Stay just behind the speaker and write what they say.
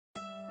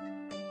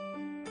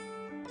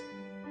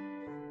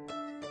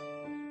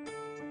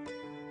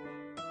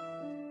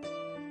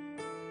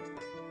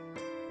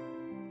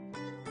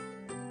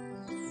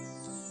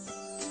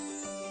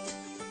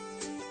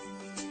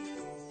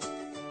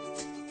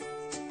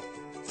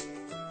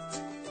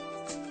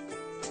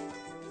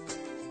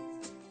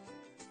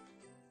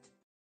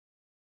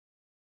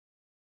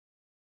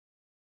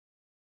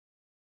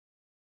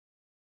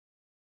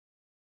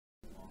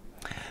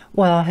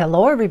Well,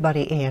 hello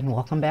everybody and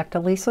welcome back to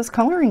Lisa's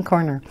Coloring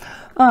Corner.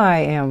 I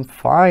am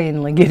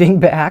finally getting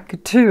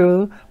back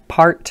to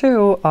part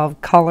 2 of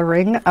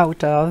coloring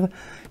out of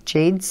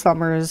Jade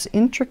Summers'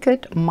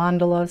 Intricate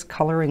Mandalas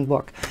coloring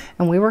book.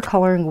 And we were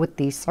coloring with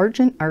the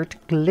Sargent Art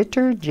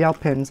glitter gel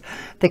pens.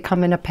 They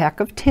come in a pack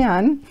of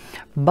 10,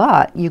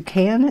 but you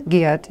can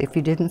get, if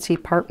you didn't see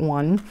part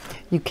 1,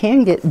 you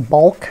can get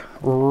bulk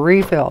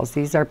refills.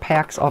 These are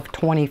packs of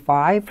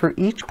 25 for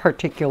each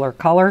particular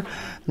color.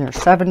 And they're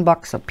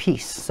 $7 a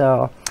piece,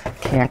 so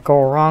can't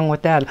go wrong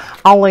with that.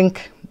 I'll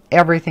link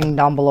everything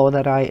down below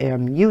that I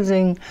am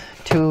using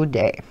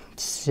today.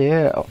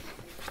 So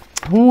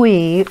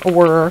we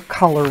were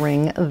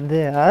coloring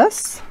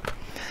this.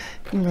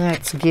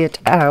 Let's get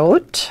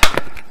out.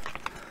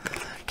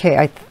 Okay,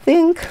 I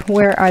think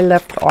where I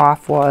left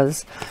off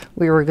was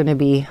we were going to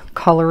be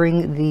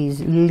coloring these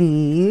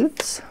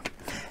leaves.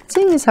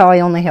 Seeing as how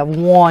I only have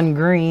one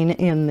green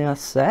in this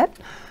set,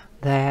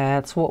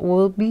 that's what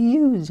we'll be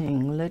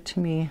using. Let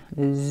me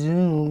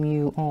zoom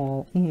you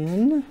all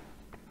in.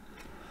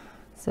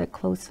 Is that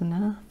close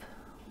enough?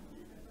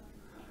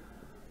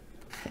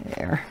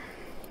 There.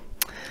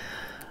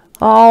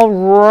 All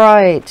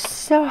right,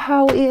 so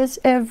how is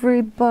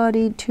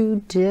everybody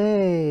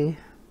today?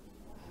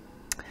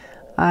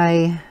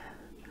 I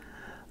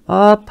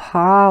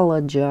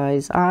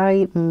apologize.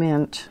 I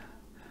meant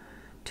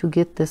to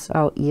get this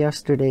out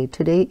yesterday.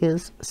 Today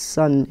is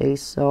Sunday,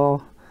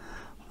 so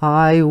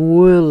I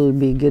will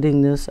be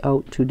getting this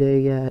out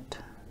today yet.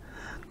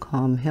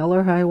 Come hell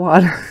or high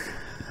water.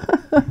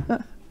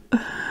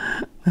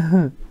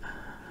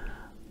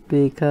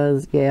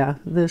 Because, yeah,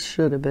 this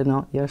should have been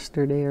out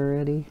yesterday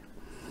already.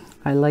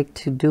 I like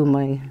to do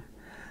my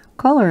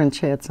coloring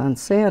chats on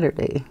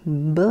Saturday,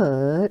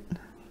 but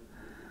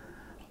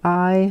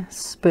I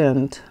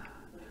spent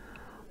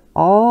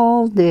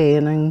all day,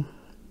 and I'm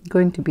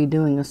going to be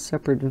doing a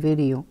separate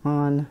video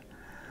on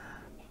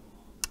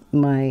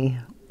my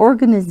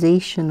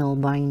organizational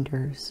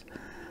binders,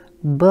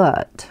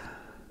 but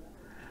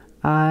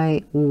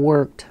I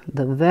worked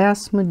the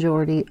vast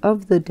majority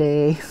of the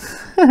day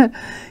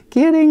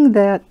getting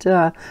that.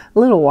 A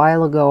little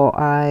while ago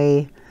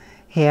I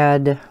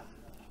had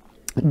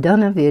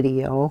done a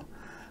video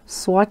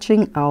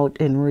swatching out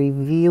and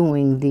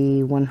reviewing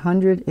the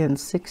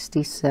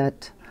 160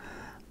 set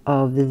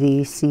of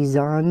the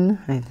Cezanne,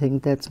 I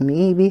think that's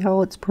maybe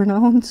how it's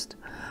pronounced,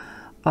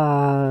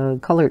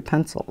 colored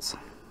pencils.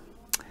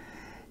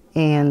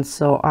 And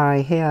so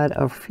I had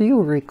a few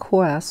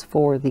requests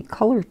for the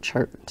color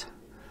chart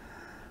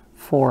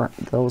for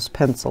those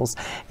pencils,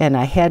 and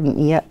I hadn't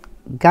yet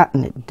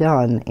gotten it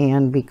done.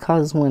 And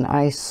because when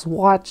I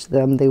swatched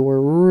them, they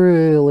were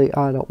really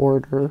out of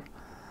order.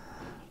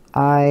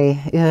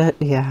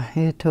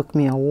 It took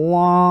me a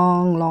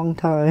long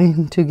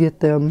time to get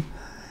them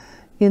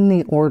in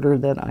the order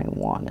that I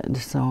wanted.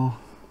 So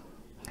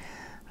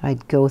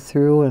I'd go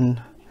through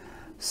and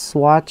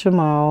swatch them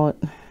out,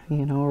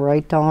 you know,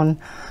 write down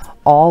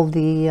all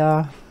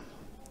the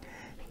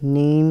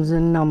names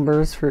and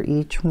numbers for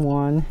each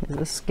one. Is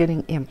this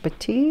getting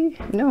empty?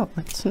 No,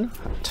 it's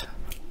not.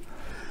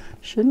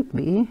 Shouldn't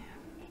be.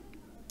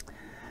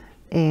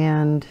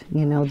 And,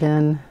 you know,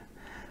 then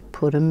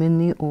put them in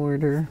the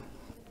order,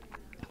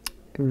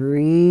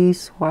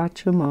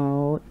 re-swatch them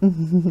out,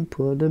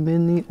 put them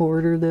in the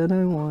order that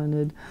I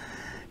wanted.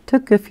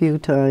 Took a few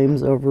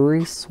times of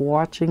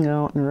re-swatching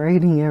out and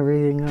writing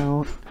everything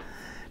out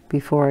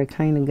before I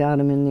kind of got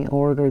them in the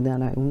order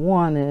that I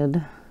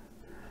wanted.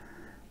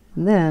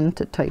 Then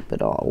to type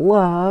it all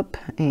up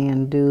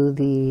and do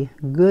the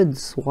good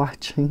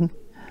swatching.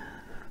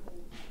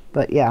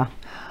 But yeah,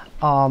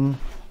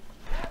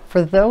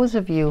 for those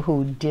of you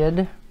who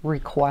did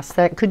request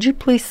that, could you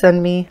please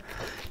send me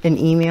an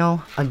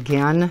email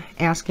again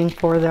asking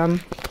for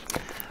them?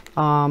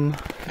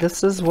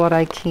 This is what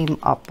I came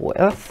up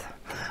with.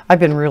 I've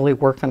been really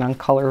working on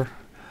color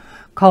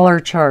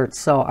charts,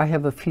 so I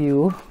have a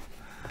few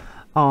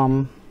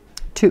to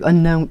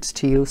announce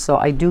to you. So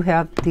I do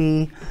have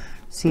the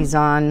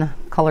Cezanne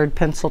colored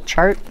pencil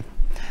chart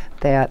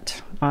that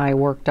I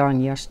worked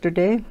on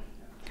yesterday.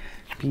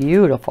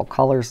 Beautiful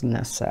colors in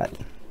this set.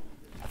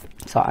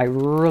 So I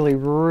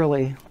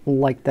really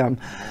like them.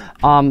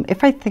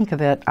 If I think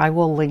of it, I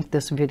will link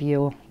this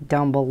video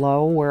down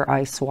below where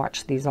I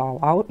swatch these all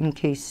out in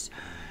case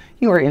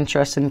you are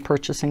interested in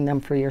purchasing them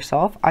for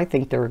yourself. I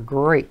think they're a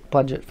great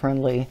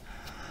budget-friendly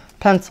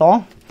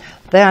pencil.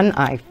 Then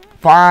I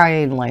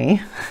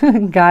finally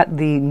got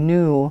the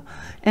new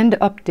and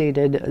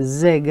updated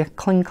Zig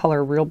Cling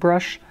Color Real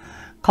Brush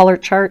color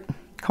chart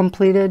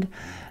completed.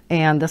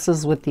 And this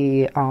is with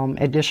the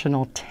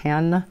additional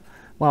 10,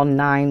 well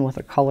 9 with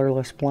a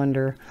colorless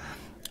blender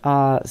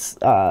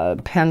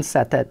pen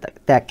set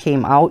that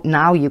came out.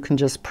 Now you can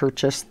just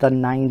purchase the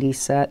 90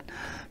 set.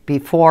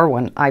 Before,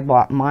 when I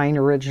bought mine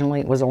originally,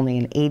 it was only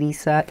an 80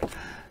 set.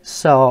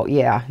 So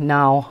yeah,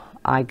 now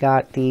I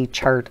got the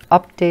chart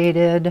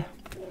updated.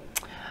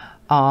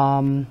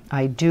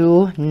 I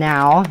do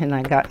now, and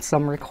I got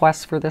some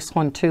requests for this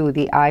one too,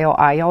 the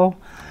IO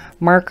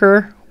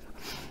marker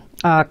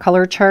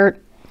color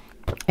chart.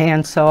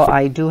 And so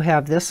I do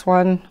have this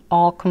one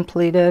all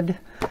completed.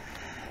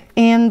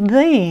 And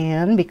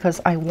then,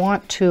 because I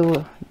want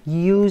to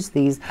use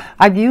these,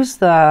 I've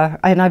used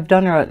and I've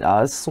done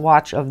a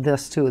swatch of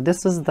this too.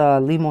 This is the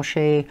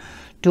Limouche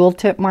dual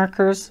tip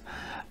markers.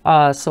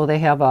 So they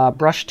have a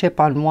brush tip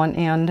on one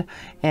end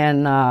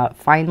and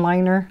fine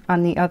liner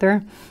on the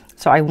other.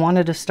 So I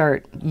wanted to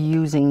start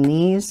using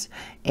these,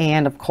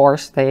 and of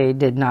course they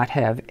did not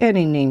have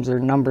any names or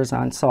numbers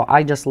on, so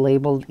I just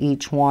labeled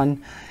each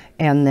one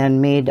and then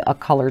made a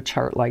color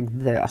chart like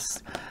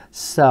this.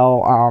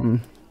 So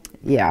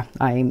yeah,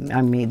 I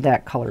made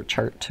that color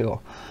chart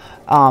too.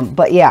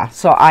 But yeah,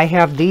 so I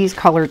have these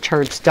color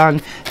charts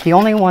done. The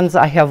only ones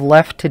I have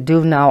left to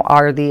do now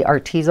are the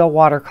Arteza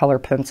watercolor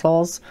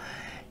pencils.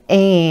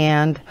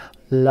 And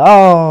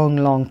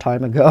long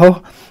time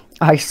ago,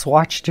 I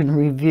swatched and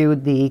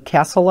reviewed the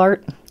Castle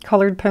Art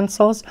colored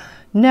pencils.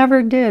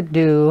 Never did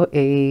do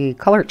a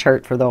color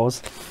chart for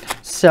those.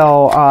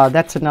 So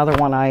that's another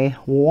one I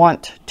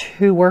want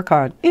to work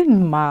on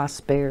in my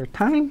spare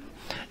time.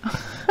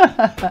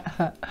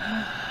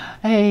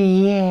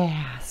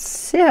 Yeah,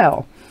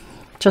 so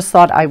just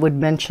thought I would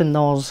mention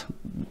those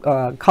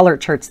color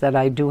charts that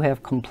I do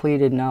have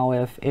completed now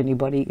if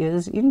anybody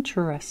is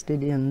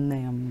interested in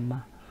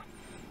them.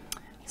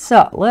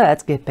 So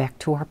let's get back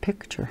to our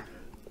picture.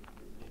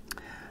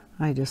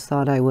 I just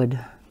thought I would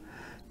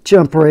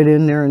jump right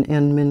in there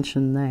and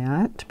mention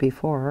that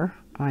before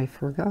I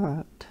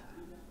forgot.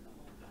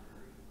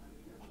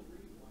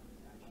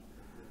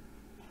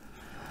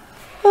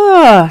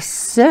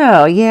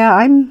 So yeah,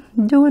 I'm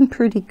doing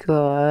pretty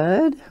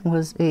good. It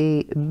was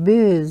a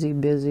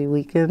busy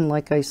weekend.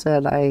 Like I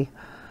said, I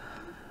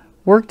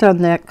worked on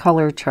that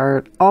color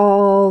chart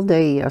all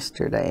day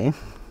yesterday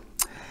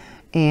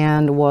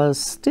and was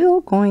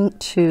still going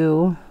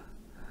to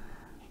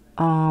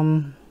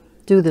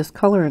do this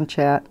color and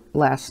chat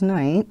last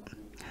night.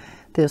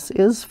 This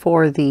is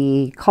for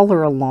the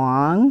color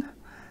along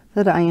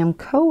that I am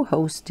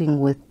co-hosting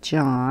with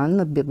John,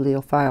 the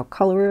Bibliophile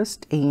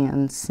Colorist,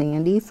 and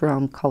Sandy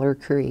from Color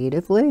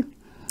Creatively.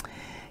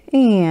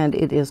 And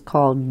it is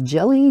called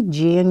Jelly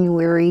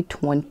January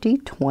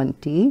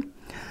 2020.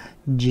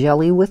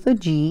 Jelly with a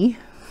G.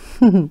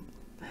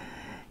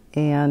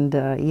 And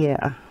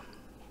yeah.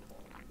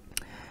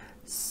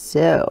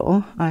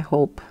 So I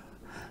hope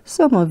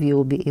some of you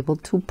will be able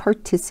to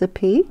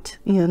participate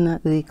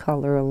in the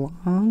color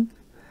along.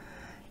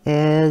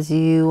 As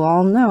you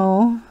all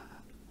know,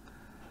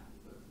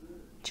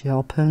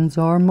 gel pens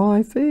are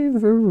my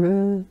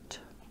favorite.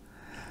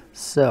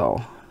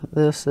 So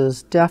this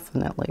is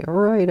definitely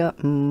right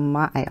up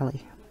my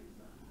alley.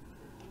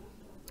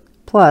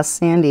 Plus,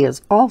 Sandy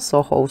is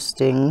also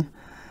hosting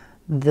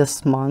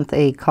this month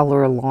a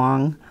color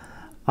along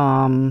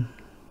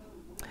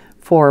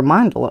for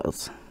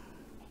Mandalas.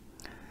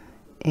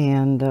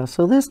 And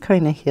so this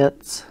kind of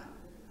hits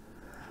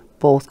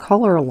both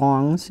color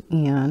alongs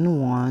in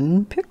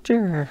one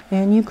picture.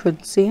 And you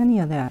couldn't see any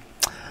of that.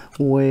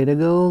 Way to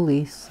go,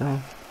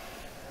 Lisa.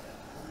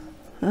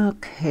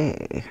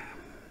 Okay.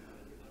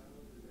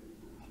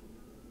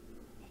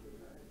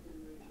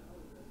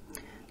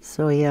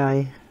 So yeah,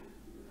 I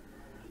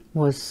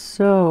was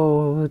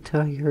so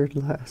tired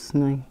last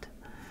night.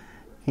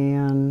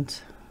 And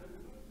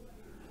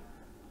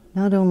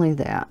not only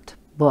that,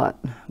 but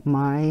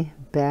my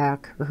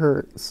back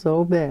hurt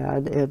so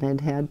bad, and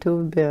it had to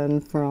have been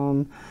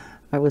from,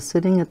 I was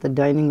sitting at the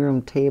dining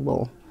room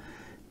table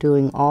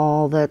doing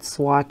all that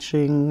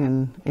swatching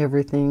and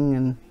everything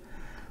and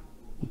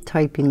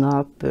typing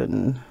up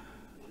and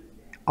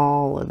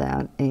all of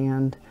that,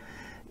 and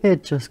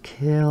it just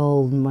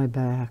killed my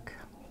back.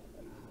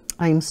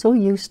 I'm so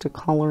used to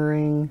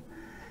coloring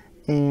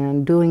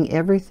and doing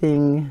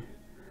everything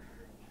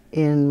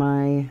in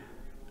my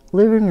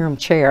living room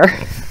chair.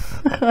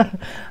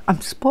 I'm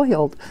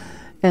spoiled,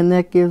 and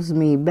that gives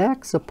me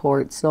back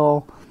support.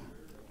 So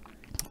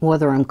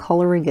whether I'm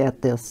coloring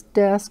at this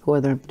desk,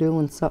 whether I'm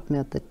doing something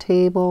at the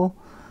table,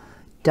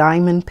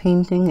 diamond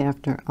painting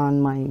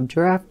on my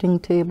drafting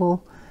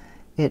table,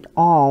 it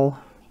all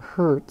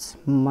hurts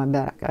my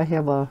back. I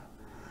have a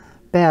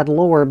bad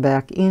lower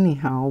back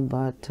anyhow,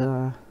 but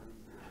the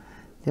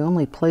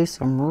only place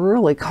I'm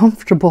really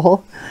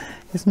comfortable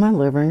is my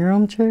living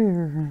room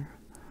chair.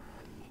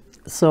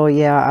 So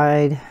yeah,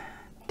 I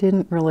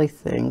didn't really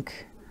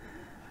think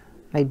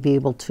I'd be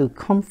able to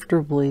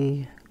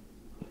comfortably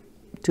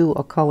do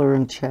a color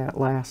and chat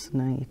last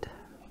night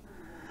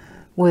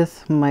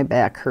with my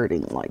back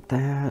hurting like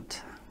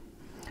that.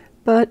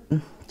 But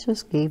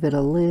just gave it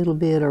a little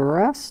bit of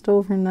rest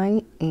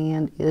overnight,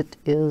 and it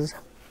is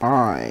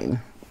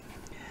fine.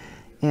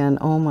 And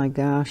oh my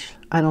gosh,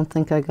 I don't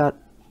think I got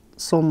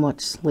so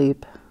much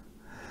sleep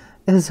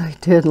as I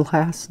did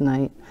last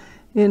night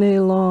in a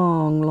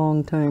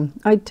long time.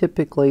 I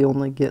typically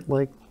only get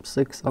like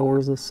 6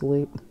 hours of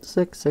sleep,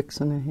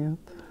 6.5.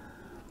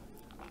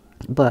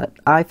 But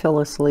I fell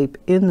asleep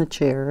in the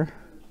chair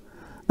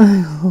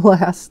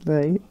last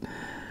night.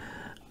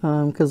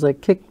 because I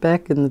kicked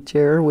back in the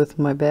chair with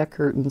my back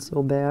hurting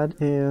so bad,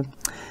 and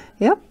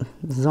yep,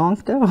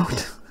 zonked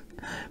out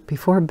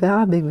before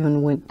Bob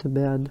even went to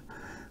bed.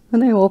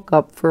 Then I woke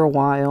up for a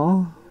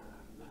while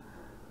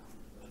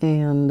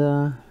and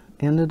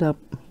ended up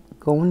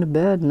going to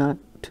bed not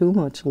too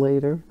much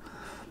later.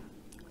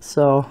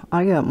 So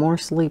I got more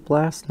sleep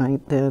last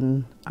night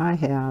than I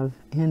have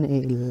in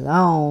a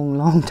long,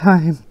 long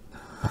time,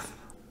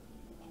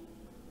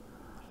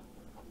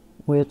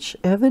 which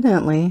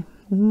evidently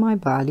my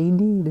body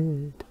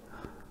needed.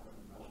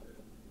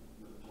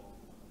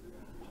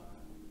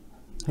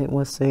 It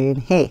was saying,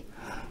 hey,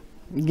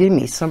 give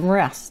me some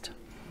rest.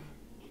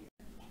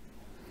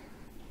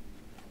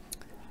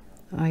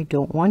 I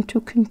don't want to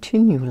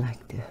continue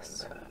like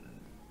this.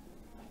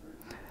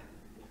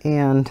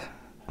 And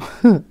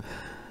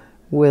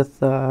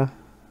with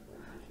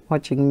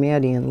watching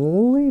Maddie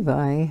and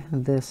Levi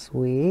this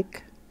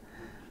week,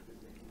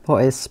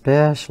 boy,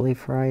 especially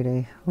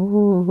Friday.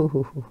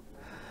 Ooh.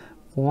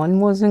 One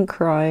wasn't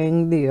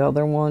crying, the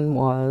other one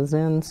was,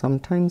 and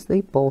sometimes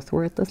they both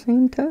were at the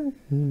same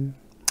time.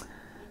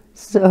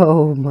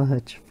 So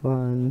much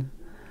fun.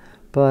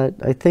 But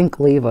I think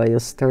Levi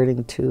is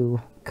starting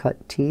to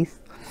cut teeth.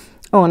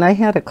 Oh, and I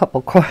had a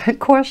couple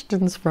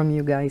questions from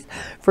you guys.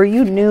 For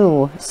you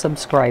new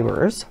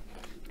subscribers,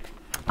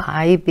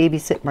 I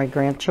babysit my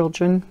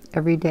grandchildren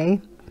every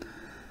day.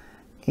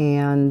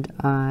 And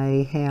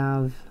I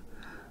have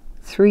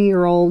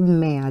 3-year-old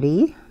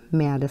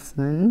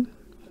Madison,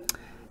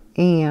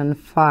 and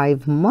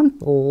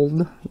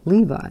 5-month-old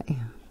Levi.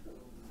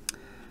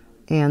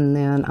 And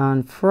then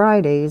on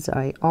Fridays,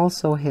 I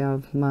also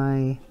have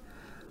my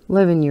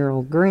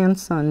 11-year-old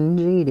grandson,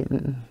 Jade.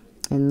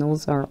 And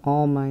those are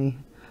all my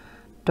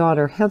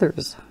daughter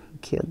Heather's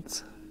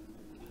kids.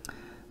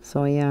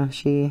 So yeah,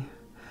 she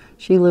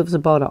lives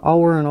about an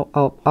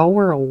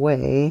hour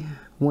away,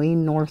 way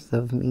north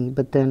of me,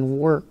 but then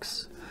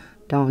works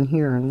down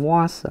here in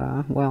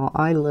Wausau. Well,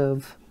 I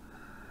live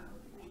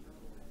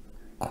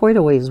quite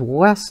a ways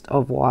west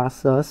of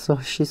Wausau, so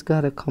she's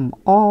got to come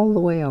all the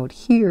way out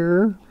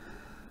here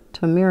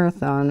to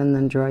Marathon and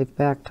then drive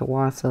back to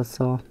Wausau.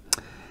 So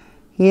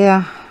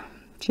yeah,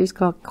 she's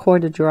got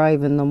quite a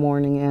drive in the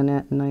morning and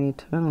at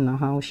night. I don't know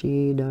how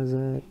she does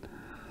it,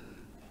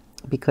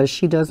 because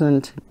she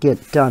doesn't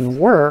get done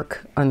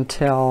work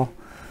until,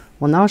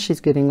 well, now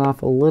she's getting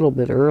off a little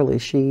bit early.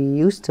 She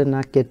used to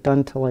not get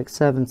done till like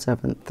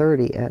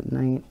 7:30 at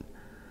night.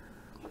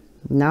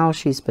 Now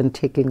she's been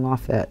taking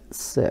off at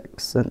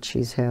 6 since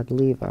she's had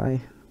Levi.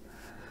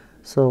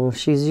 So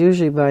she's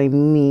usually by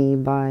me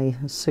by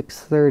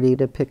 6:30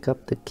 to pick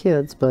up the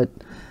kids, but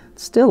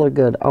still a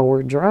good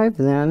hour drive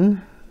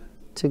then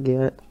to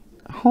get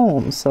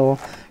home. So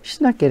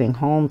she's not getting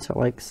home till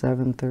like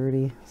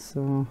 7:30.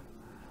 So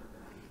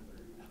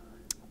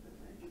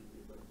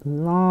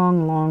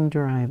long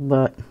drive.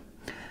 But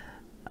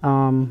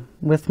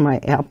with my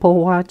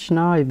Apple Watch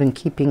now, I've been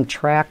keeping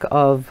track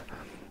of,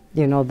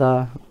 you know,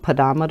 the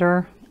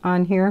pedometer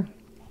on here.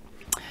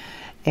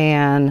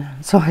 And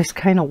so I was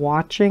kind of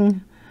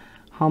watching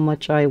how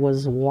much I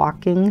was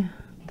walking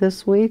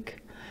this week.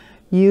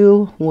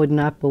 You would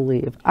not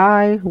believe.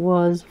 I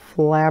was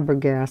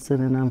flabbergasted,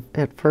 and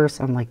at first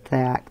I'm like,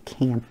 that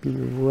can't be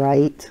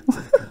right.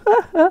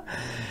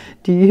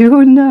 Do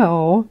you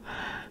know,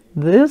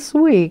 this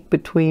week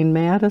between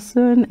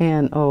Madison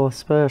and, oh,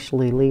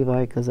 especially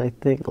Levi, because I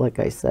think, like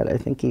I said, I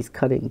think he's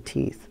cutting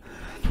teeth.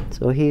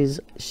 So he's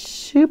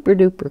super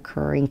duper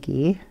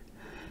cranky.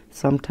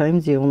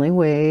 Sometimes the only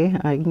way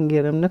I can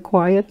get him to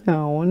quiet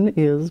down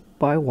is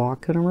by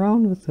walking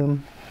around with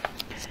him.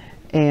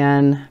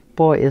 And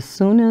boy, as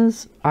soon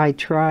as I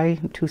try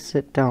to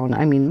sit down,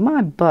 I mean,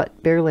 my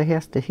butt barely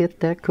has to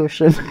hit that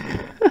cushion.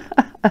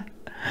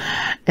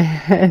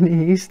 And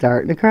he's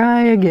starting to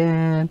cry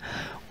again.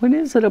 What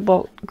is it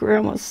about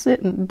Grandma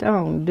sitting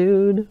down,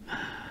 dude?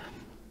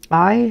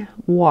 I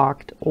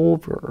walked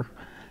over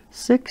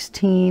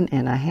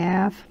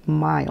 16.5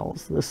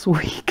 miles this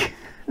week.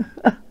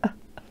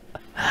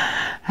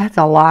 That's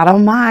a lot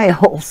of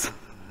miles.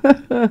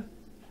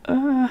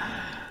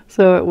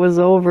 So it was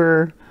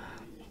over,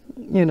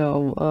 you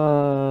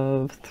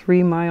know,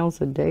 3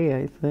 miles a day,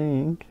 I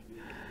think.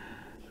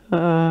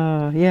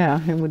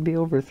 Yeah, it would be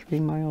over 3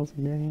 miles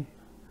a day.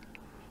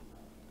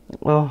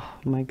 Oh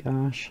my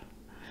gosh.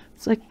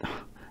 It's like,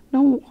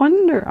 no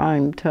wonder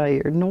I'm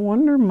tired. No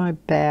wonder my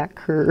back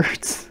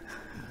hurts.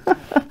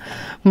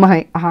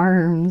 My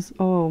arms,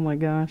 oh my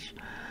gosh.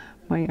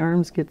 My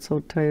arms get so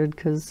tired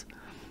because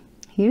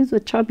he's a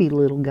chubby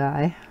little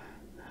guy.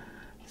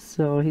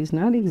 So he's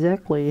not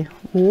exactly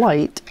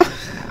light.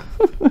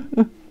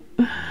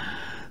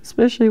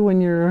 Especially when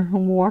you're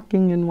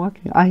walking and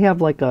walking. I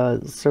have like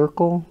a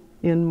circle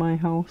in my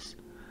house.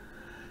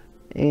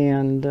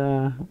 And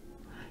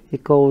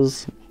it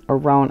goes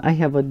around. I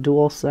have a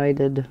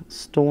dual-sided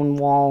stone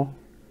wall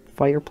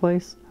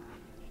fireplace.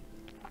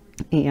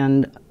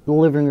 And the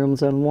living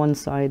room's on one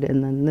side,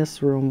 and then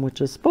this room,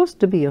 which is supposed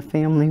to be a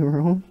family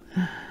room,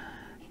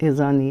 is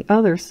on the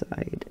other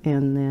side.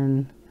 And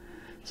then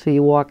So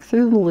you walk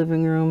through the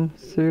living room,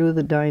 through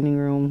the dining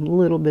room, a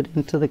little bit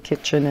into the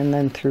kitchen, and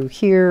then through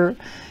here,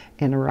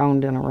 and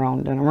around and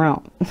around and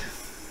around.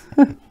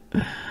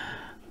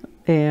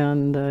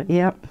 And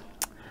yep,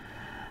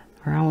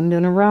 round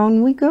and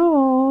around we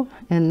go.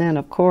 And then,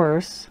 of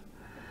course,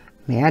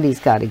 Maddie's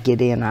got to get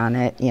in on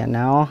it, you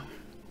know.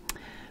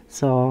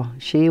 So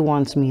she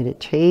wants me to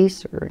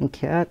chase her and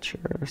catch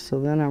her. So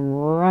then I'm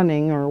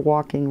running or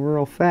walking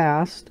real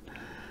fast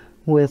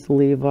with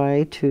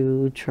Levi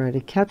to try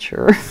to catch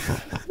her.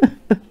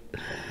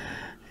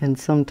 And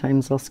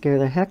sometimes I'll scare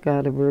the heck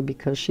out of her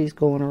because she's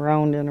going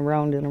around and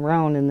around and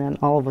around, and then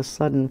all of a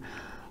sudden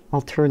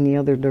I'll turn the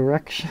other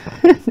direction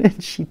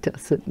and she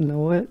doesn't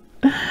know it.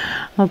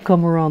 I'll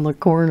come around the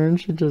corner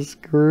and she just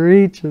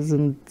screeches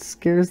and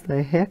scares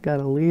the heck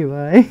out of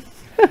Levi.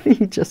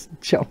 He just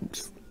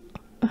jumps.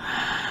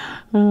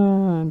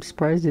 I'm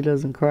surprised he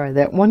doesn't cry.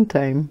 That one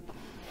time,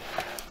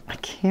 I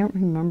can't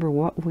remember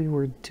what we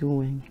were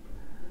doing,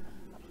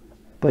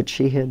 but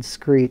she had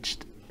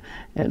screeched,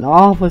 and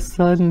all of a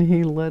sudden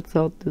he lets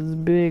out this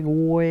big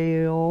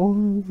wail.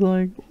 It's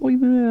like, "Oh,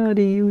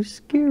 Maddie, you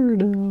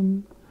scared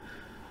him."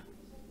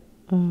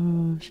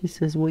 She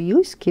says, "Well,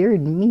 you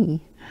scared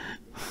me."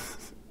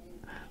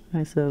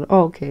 I said,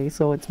 "Okay,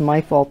 so it's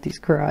my fault he's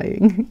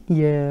crying."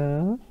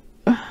 Yeah.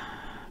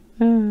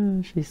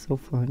 She's so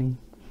funny.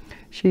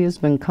 She has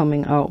been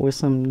coming out with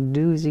some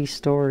doozy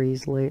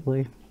stories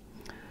lately.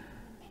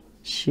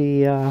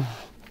 She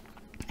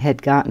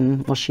had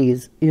gotten, well,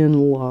 she's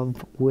in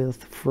love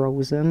with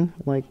Frozen,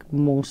 like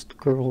most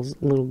girls,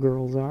 little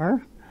girls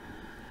are,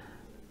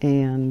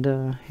 and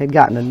had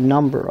gotten a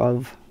number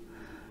of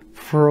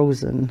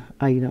Frozen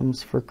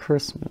items for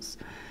Christmas.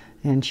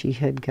 And she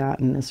had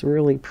gotten this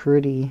really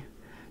pretty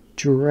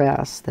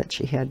dress that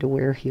she had to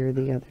wear here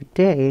the other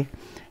day,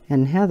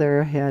 and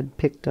Heather had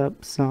picked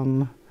up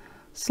some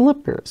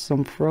slippers,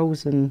 some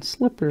Frozen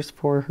slippers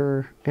for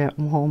her at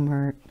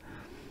Walmart.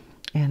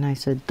 And I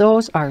said,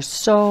 "Those are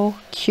so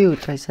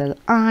cute." I said,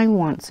 "I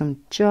want some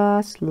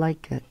just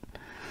like it."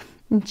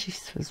 And she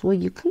says, "Well,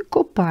 you can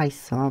go buy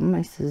some."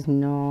 I says,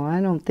 "No,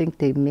 I don't think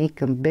they make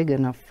them big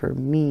enough for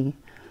me."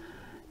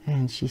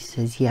 And she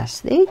says, "Yes,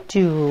 they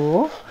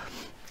do."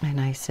 And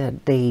I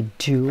said, "They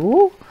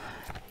do?"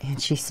 And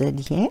she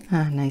said, "Yeah."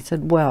 And I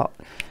said, "Well,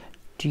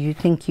 do you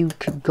think you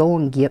could go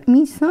and get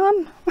me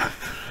some?"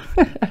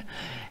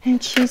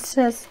 And she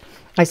says,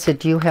 I said,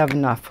 "Do you have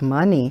enough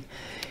money?"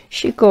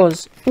 She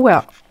goes,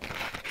 "Well,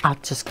 I'll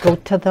just go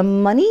to the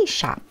money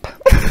shop."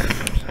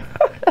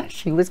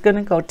 She was going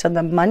to go to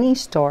the money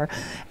store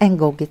and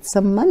go get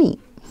some money.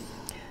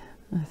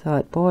 I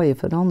thought, boy,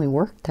 if it only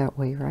worked that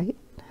way, right?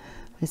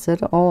 I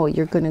said, "Oh,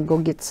 you're going to go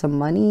get some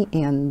money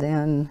and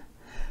then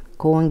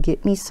go and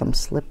get me some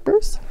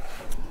slippers?"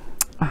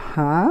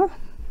 Uh-huh.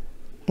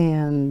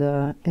 And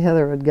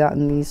Heather had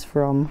gotten these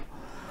from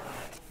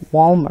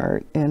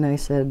Walmart, and I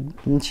said,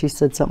 and she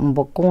said something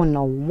about going to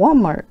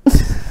Walmart.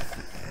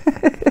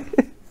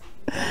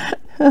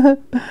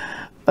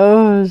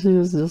 Oh, she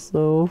was just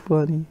so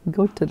funny.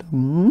 Go to the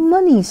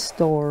money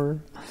store.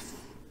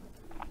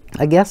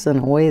 I guess in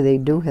a way they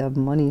do have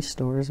money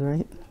stores,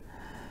 right?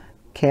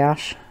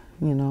 Cash,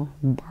 you know,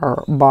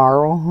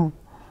 borrow,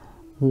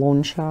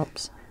 loan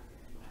shops.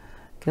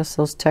 Guess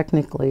those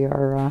technically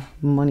are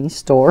money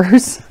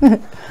stores.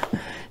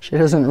 She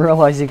doesn't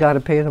realize you got to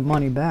pay the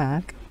money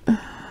back.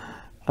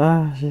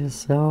 Oh, she's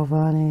so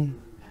funny.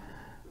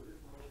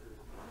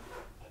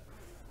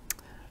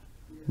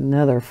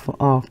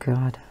 Oh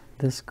God,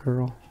 this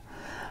girl.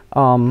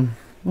 It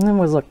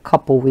was a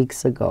couple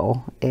weeks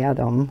ago.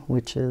 Adam,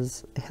 which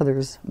is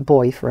Heather's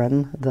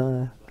boyfriend,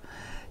 the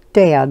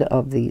dad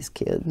of these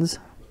kids.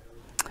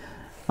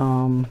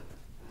 I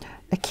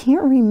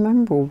can't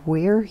remember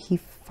where he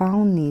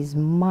found these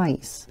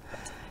mice.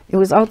 It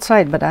was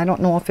outside, but I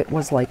don't know if it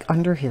was like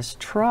under his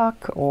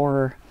truck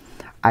or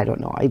I don't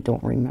know. I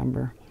don't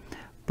remember.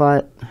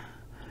 But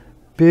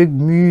big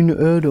mean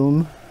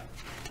Adam,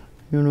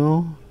 you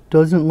know,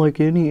 doesn't like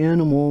any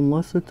animal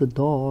unless it's a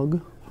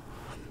dog.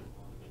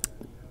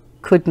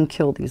 Couldn't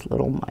kill these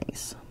little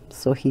mice.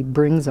 So he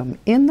brings them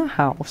in the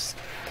house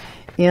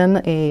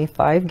in a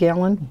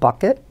 5-gallon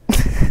bucket.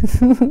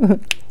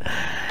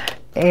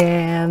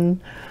 And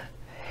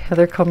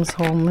Heather comes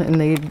home and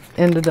they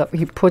ended up,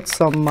 he put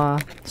some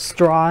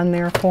straw in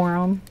there for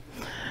him.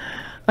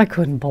 I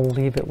couldn't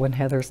believe it when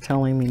Heather's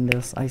telling me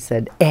this. I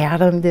said,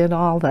 "Adam did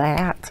all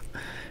that?"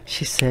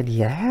 She said,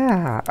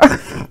 "Yeah."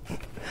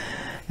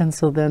 And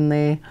so then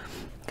they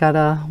got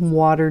a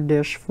water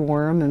dish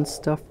for him and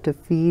stuff to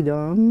feed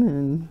him,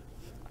 and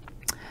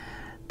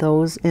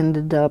those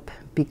ended up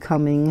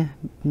becoming,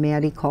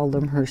 Maddie called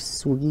them her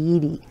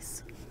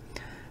sweeties.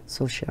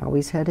 So she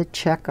always had to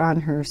check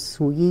on her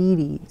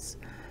sweeties.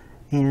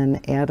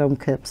 And Adam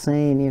kept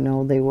saying, you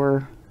know, they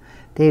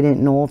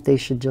didn't know if they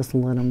should just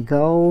let them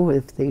go,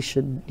 if they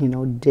should, you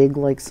know, dig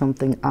like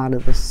something out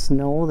of the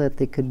snow that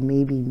they could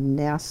maybe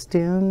nest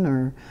in,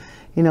 or,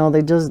 you know,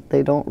 they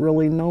don't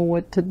really know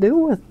what to do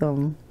with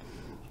them.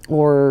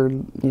 Or,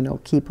 you know,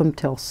 keep them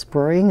till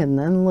spring and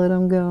then let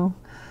them go.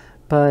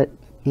 But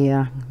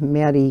yeah,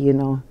 Maddie, you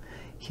know,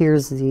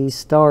 hears these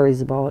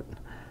stories about,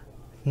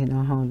 you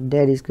know, how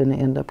Daddy's going to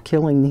end up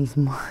killing these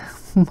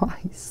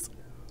mice.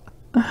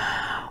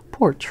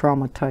 Poor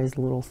traumatized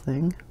little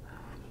thing.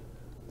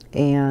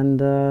 And,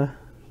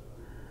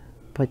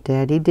 but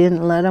Daddy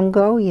didn't let him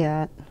go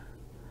yet.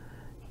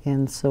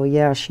 And so,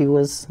 yeah, she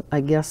was, I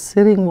guess,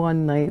 sitting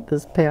one night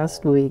this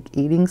past week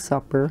eating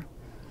supper.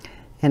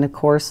 And, of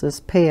course,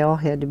 this pail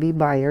had to be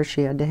by her.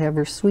 She had to have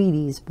her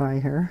sweeties by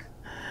her.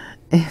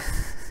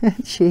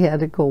 And she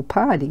had to go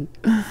potty.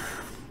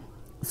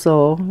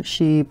 So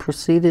she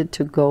proceeded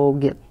to go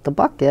get the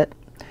bucket.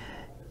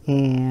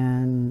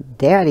 And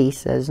Daddy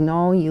says,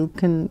 no, you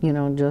can, you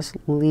know, just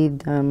leave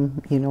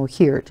them, you know,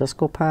 here. Just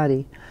go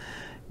potty.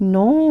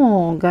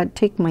 No, got to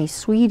take my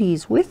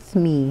sweeties with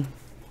me.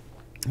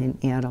 And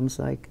Adam's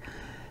like,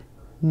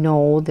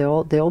 no,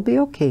 they'll be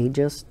okay.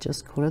 Just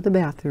go to the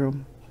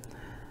bathroom.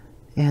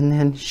 And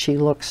then she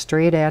looks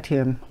straight at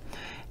him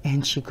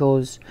and she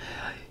goes,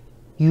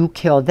 you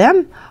kill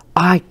them,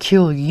 I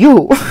kill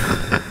you.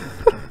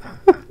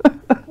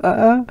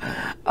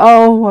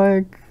 Oh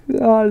my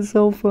God,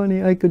 so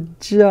funny. I could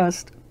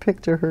just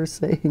picture her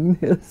saying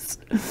this.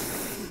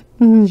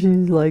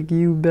 She's like,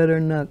 you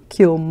better not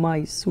kill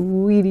my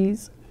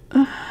sweeties.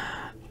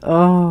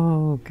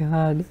 Oh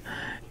God.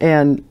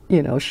 And,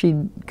 you know, she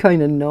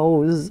kind of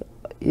knows,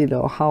 you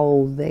know,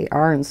 how they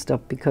are and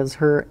stuff because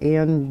her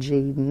and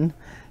Jaden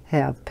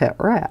have pet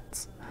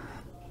rats.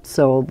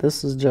 So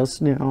this is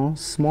just, you know,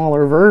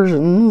 smaller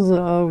versions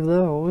of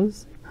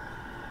those.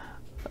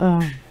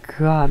 Oh,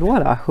 God,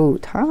 what a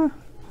hoot, huh?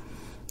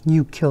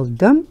 You killed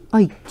them,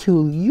 I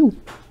kill you.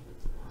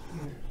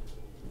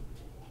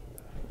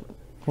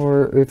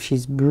 Or if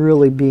she's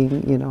really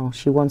being, you know,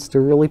 she wants to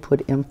really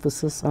put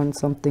emphasis on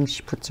something,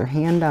 she puts her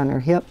hand on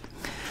her hip.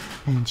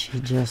 And she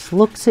just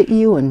looks at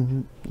you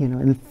and, you know,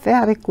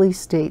 emphatically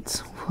states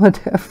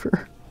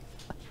whatever.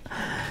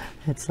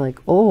 It's like,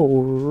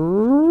 oh,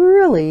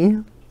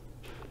 really?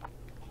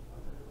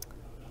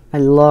 I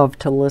love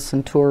to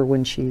listen to her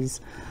when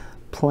she's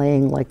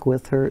playing, like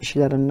with her. She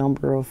got a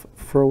number of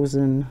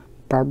Frozen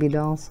Barbie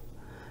dolls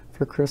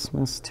for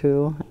Christmas,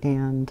 too.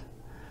 And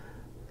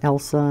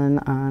Elsa and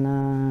Anna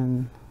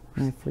and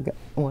I forget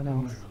what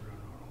else.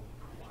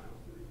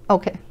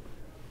 Okay.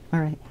 All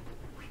right.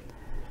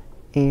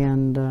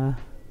 And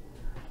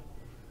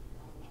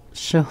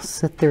she'll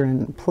sit there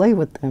and play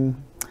with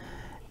them.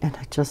 And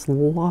I just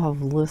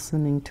love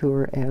listening to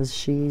her as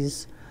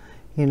she's,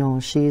 you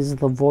know, she's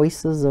the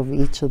voices of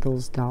each of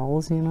those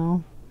dolls, you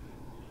know.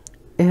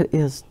 It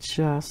is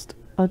just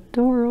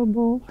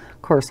adorable.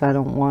 Of course, I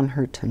don't want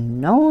her to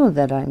know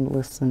that I'm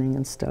listening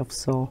and stuff.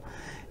 So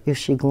if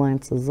she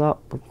glances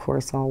up, of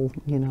course, I'll,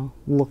 you know,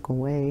 look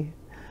away.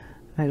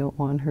 I don't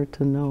want her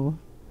to know.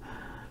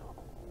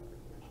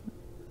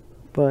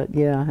 But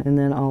yeah, and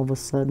then all of a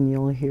sudden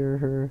you'll hear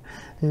her,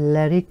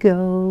 let it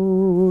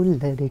go,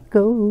 let it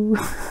go.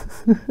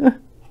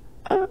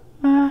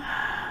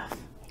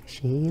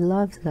 She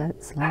loves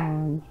that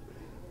song.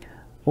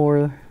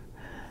 Or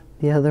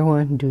the other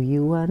one, do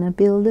you want to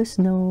build a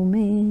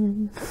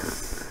snowman?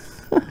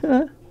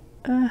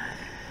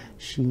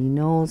 She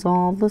knows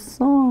all the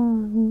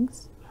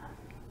songs.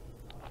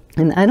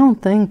 And I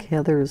don't think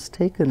Heather's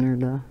taken her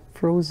to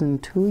Frozen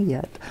 2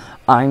 yet.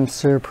 I'm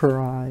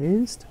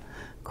surprised.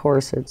 Of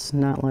course, it's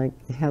not like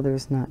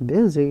Heather's not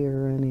busy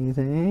or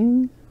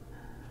anything.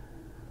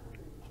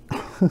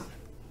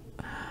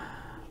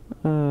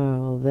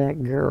 Oh,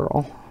 that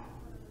girl.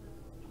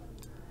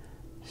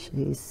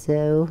 She's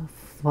so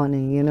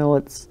funny. You know,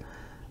 it's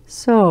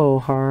so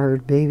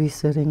hard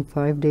babysitting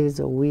 5 days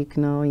a week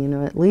now. You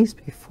know, at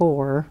least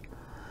before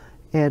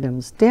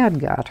Adam's dad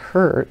got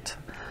hurt.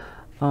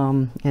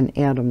 And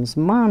Adam's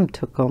mom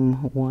took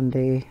him 1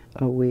 day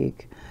a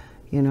week.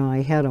 You know,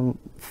 I had him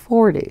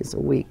 4 days a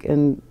week,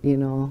 and, you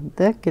know,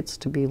 that gets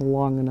to be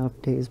long enough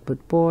days.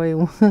 But boy,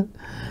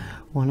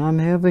 when I'm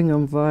having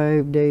him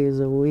 5 days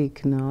a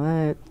week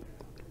now,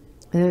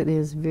 that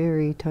is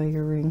very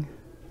tiring.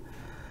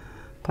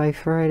 By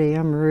Friday,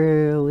 I'm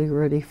really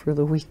ready for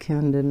the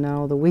weekend, and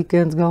now the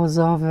weekends go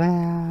so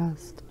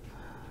fast.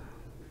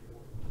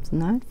 It's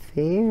not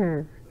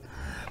fair.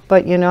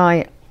 But, you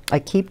know, I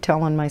keep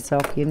telling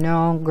myself, you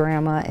know,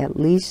 Grandma, at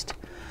least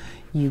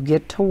you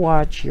get to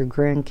watch your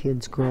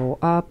grandkids grow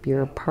up.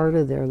 You're a part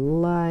of their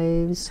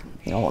lives.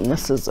 Oh, and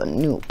this is a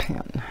new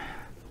pen.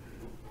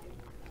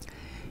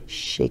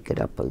 Shake it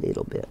up a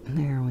little bit.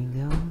 There we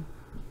go.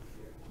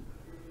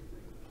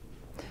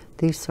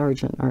 These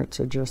Sargent Arts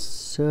are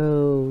just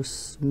so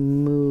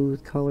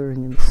smooth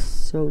coloring and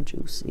so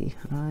juicy.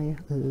 I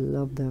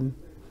love them.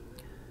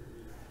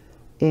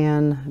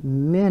 And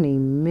many,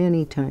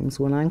 many times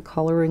when I'm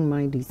coloring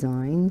my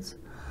designs,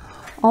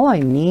 all I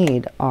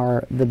need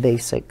are the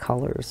basic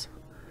colors.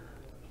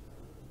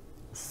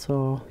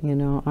 So, you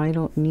know, I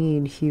don't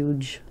need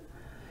huge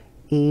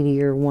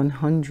 80 or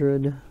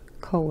 100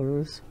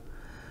 colors.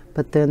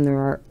 But then there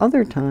are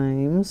other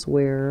times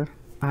where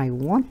I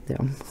want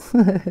them.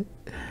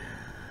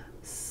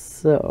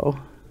 So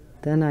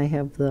then I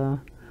have the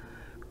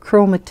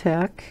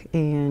Chromatech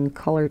and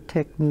Color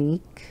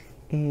Technique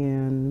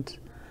and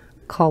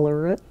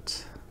Color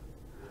It.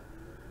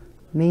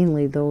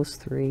 Mainly those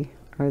three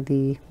are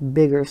the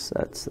bigger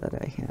sets that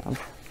I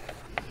have.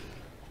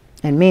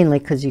 And mainly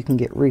because you can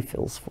get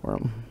refills for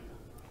them.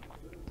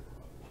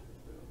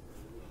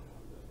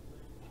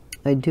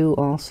 I do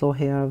also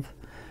have,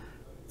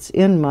 it's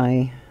in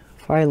my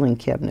filing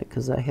cabinet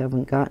because I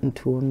haven't gotten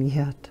to them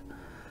yet,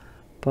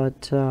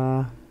 but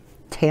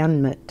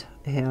Tanmit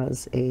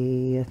has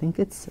a, I think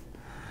it's,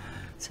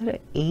 is it an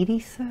 80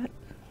 set?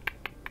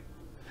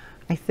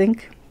 I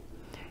think.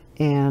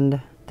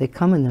 And they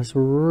come in this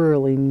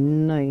really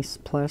nice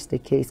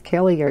plastic case.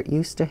 Cali Art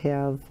used to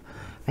have,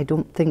 I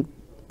don't think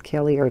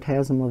Cali Art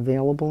has them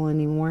available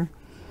anymore.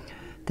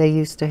 They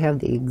used to have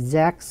the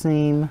exact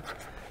same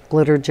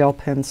glitter gel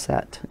pen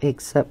set,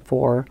 except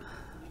for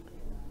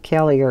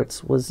Cali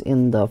Art's was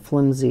in the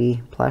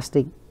flimsy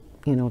plastic,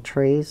 you know,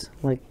 trays,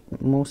 like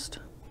most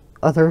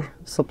other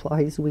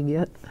supplies we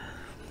get.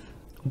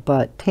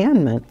 But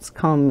Tanmits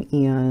come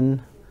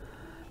in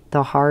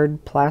the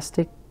hard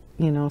plastic,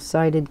 you know,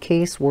 sided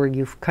case where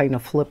you kind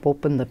of flip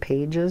open the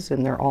pages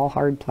and they're all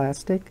hard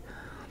plastic.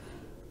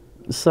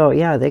 So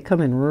yeah, they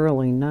come in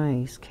really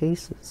nice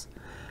cases.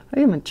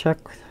 I haven't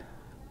checked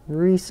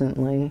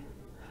recently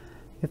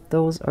if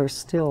those are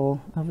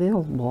still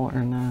available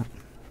or not.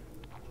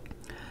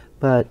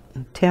 But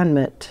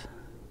Tanmit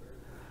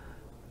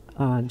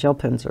gel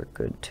pens are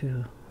good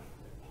too.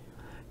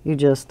 You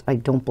just, I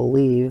don't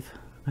believe,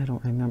 I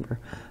don't remember,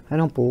 I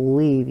don't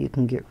believe you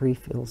can get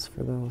refills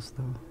for those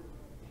though.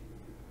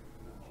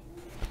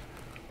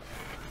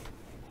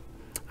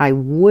 I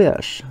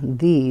wish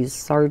these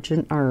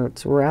Sargent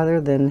Arts,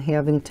 rather than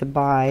having to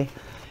buy,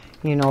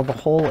 you know, the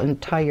whole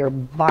entire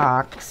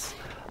box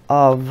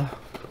of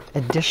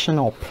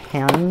additional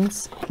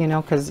pens, you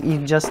know, because you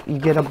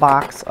get a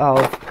box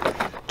of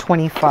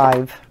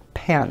 25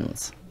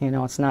 pens, you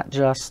know, it's not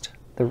just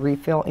the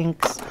refill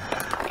inks.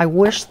 I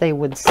wish they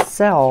would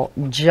sell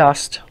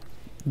just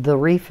the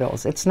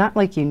refills. It's not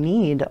like you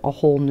need a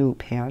whole new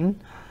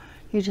pen,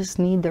 you just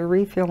need the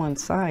refill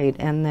inside,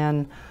 and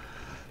then,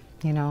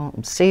 you know,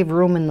 save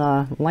room in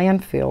the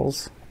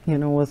landfills, you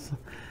know, with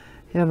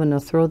having to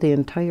throw the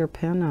entire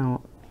pen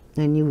out.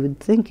 And you would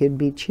think it'd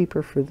be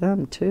cheaper for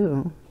them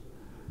too.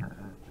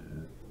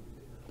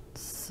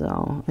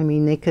 So, I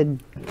mean, they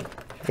could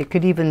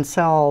even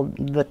sell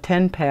the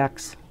 10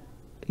 packs,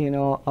 you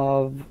know,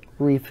 of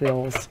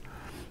refills.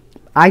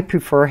 I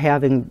prefer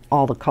having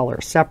all the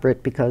colors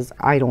separate because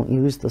I don't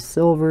use the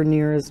silver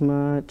near as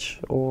much,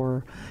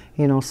 or,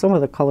 you know, some of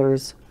the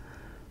colors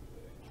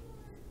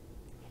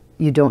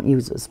you don't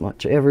use as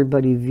much.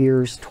 Everybody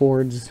veers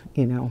towards,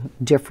 you know,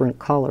 different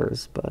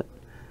colors, but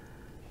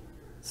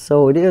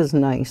so it is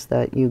nice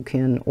that you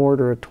can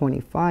order a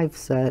 25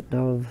 set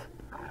of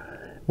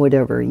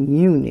whatever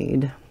you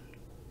need.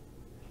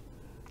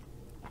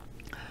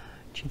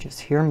 Did you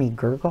just hear me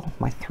gurgle?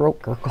 My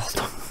throat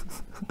gurgled.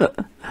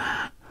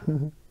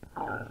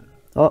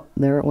 Oh,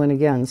 there it went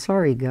again.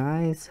 Sorry,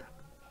 guys.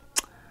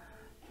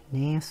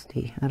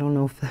 Nasty. I don't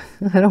know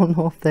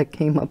if that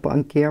came up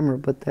on camera,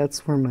 but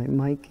that's where my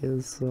mic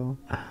is, so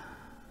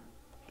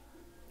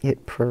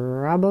it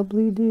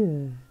probably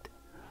did.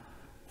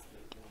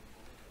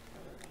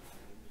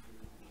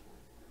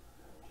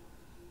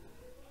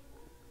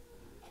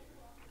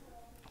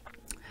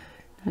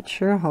 Not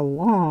sure how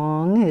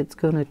long it's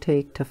going to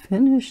take to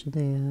finish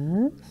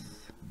this.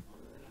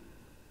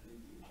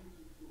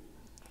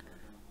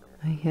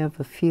 I have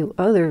a few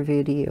other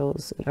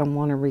videos that I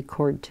want to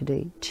record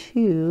today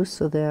too,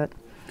 so that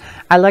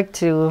I like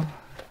to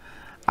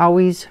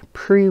always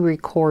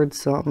pre-record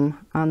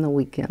some on the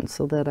weekend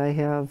so that I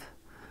have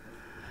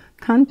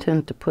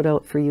content to put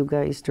out for you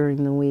guys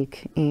during the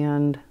week.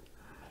 And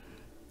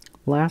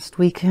last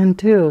weekend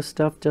too,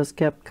 stuff just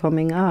kept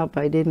coming up.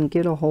 I didn't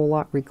get a whole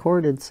lot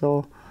recorded,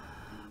 so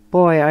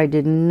boy, I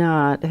did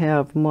not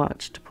have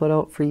much to put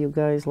out for you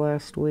guys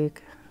last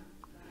week.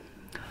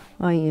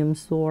 I am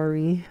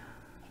sorry.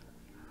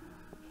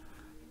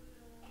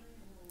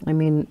 I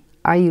mean,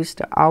 I used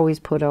to always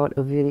put out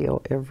a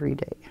video every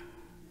day,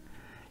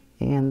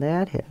 and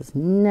that has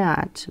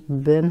not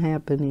been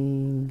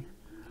happening.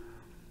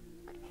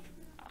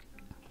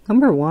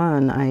 Number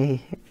one,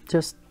 I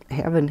just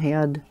haven't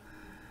had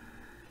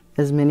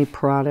as many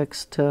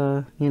products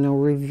to, you know,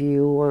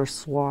 review or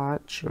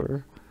swatch,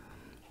 or,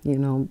 you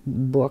know,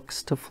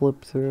 books to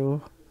flip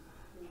through.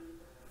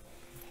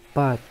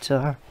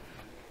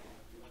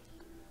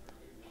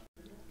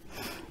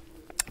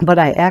 But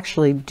I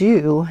actually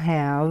do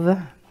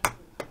have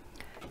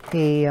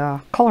a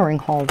coloring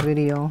haul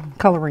video,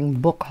 coloring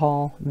book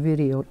haul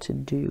video to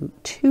do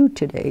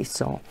today,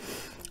 so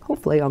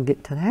hopefully I'll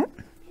get to that.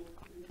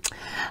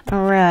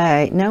 All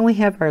right, now we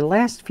have our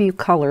last few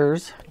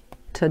colors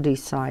to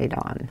decide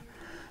on.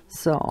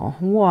 So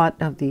what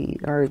of the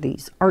are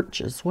these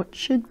arches? What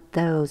should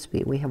those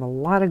be? We have a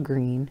lot of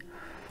green,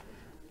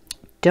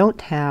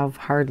 don't have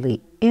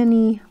hardly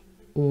any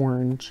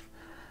orange.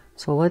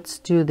 So let's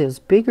do this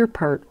bigger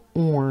part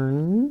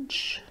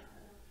orange,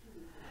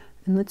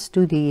 And let's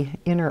do the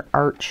inner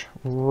arch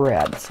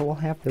red. So we'll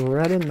have the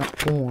red and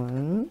the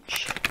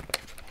orange.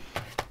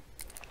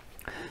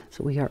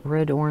 So we got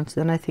red, orange.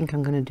 Then I think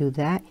I'm going to do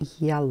that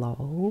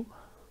yellow.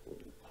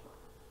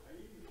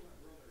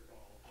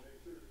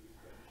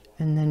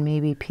 And then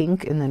maybe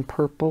pink and then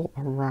purple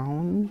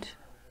around.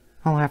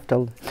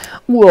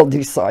 We'll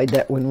decide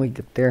that when we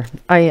get there.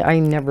 I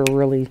never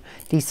really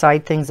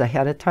decide things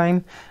ahead of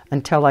time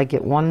until I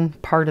get one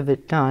part of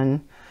it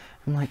done.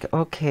 I'm like,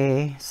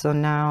 okay, so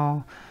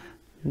now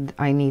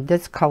I need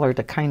this color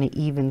to kind of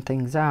even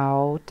things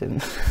out,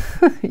 and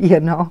you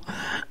know.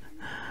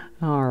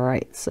 All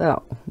right,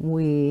 so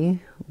we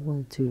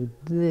will do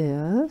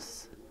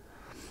this,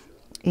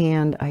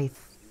 and I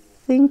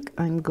think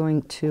I'm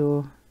going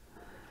to,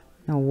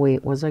 no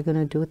wait, was I going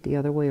to do it the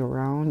other way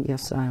around?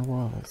 Yes, I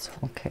was.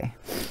 Okay,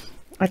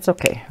 that's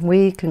okay.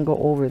 We can go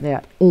over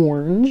that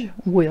orange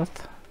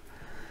with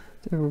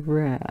the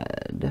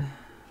red.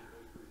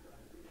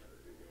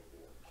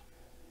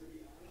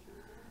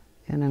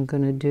 And I'm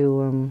going to do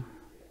them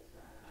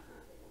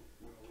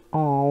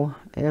all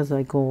as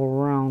I go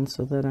around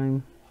so that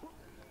I'm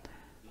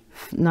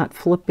not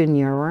flipping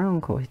you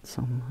around quite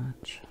so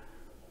much.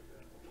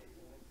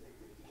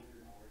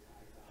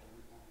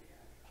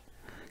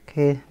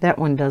 Okay, that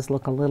one does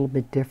look a little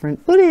bit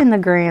different, but in the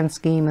grand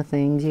scheme of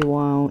things, you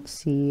won't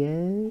see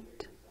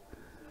it.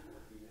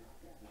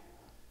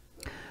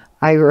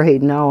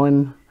 Right now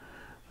I'm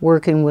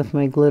working with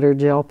my glitter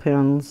gel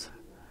pens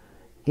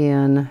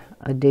in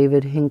a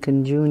David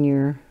Hinken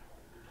Jr.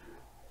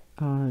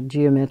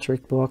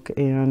 Geometric book,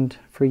 and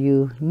for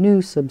you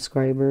new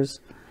subscribers,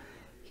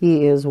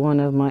 he is one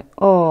of my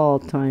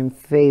all-time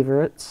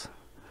favorites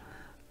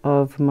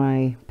of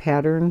my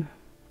pattern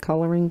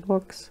coloring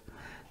books.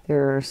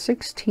 There are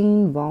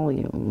 16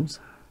 volumes,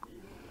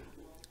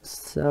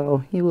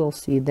 so you will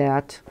see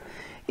that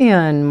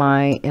in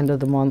my end of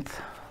the month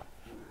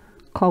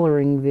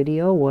coloring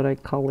video, what I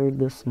colored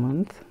this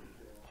month.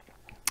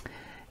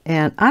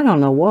 And I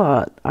don't know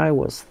what I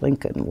was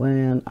thinking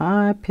when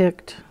I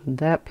picked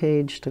that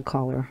page to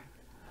color.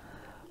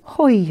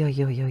 Hoi, hoi,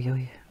 hoi, hoi,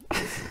 hoi.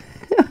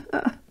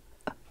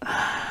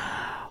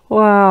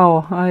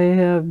 Wow, I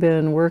have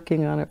been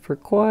working on it for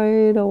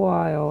quite a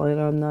while, and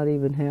I'm not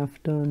even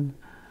half done.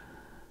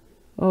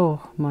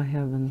 Oh, my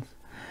heavens.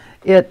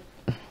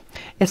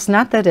 It's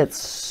not that it's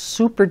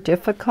super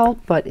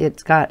difficult, but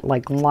it's got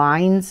like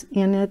lines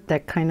in it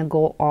that kind of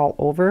go all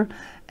over.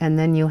 And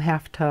then you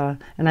have to,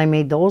 and I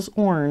made those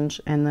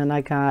orange, and then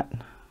I got,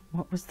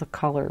 what was the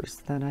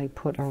colors that I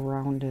put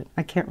around it?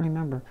 I can't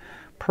remember.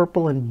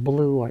 Purple and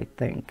blue, I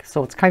think.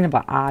 So it's kind of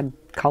an odd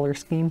color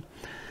scheme.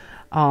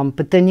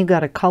 But then you got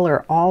to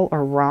color all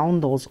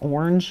around those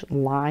orange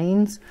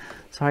lines.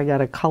 So I got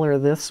to color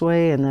this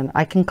way, and then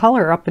I can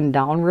color up and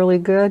down really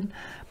good.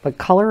 But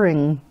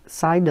coloring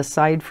side to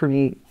side for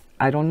me,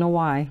 I don't know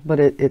why, but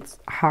it's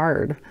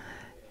hard.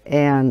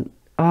 And,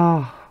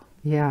 oh,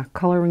 yeah,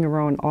 coloring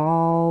around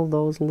all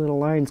those little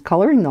lines.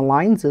 Coloring the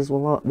lines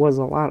was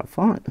a lot of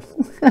fun.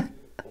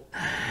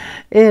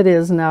 It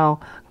is now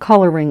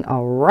coloring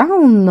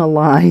around the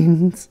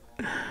lines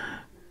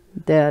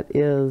that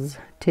is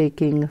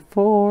taking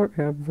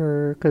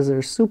forever, because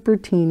they're super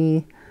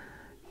teeny,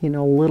 you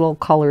know, little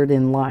colored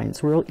in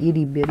lines, real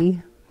itty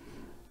bitty.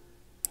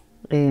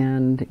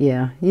 And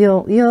yeah,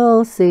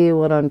 you'll see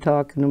what I'm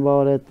talking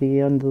about at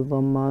the end of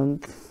the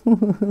month.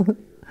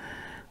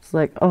 It's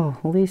like, oh,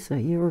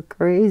 Lisa, you were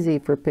crazy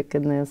for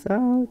picking this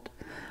out.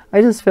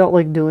 I just felt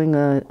like doing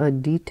a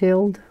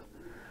detailed,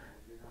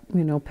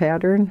 you know,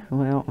 pattern.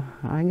 Well,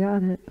 I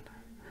got it.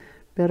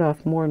 Bit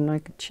off more than I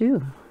could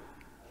chew.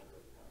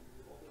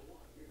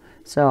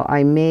 So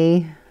I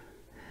may,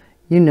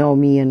 you know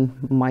me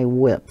and my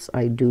whips.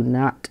 I do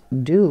not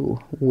do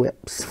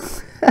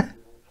whips.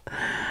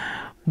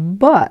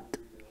 But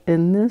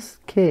in this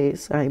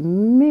case, I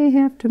may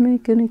have to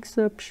make an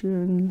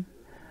exception,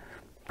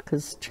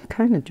 because it's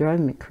kind of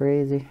driving me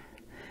crazy.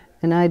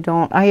 And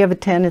I have a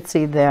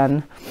tendency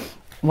then,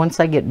 once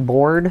I get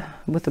bored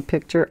with a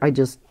picture, I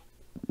just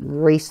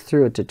race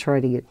through it to try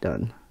to get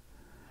done.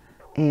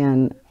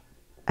 And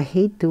I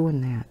hate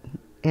doing that.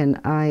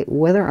 And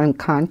whether I'm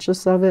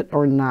conscious of it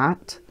or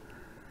not,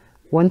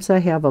 once I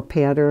have a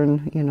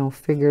pattern, you know,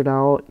 figured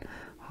out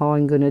how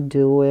I'm going to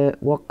do it,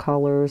 what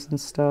colors and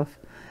stuff,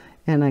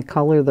 and I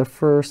color the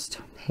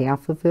first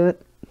half of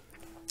it,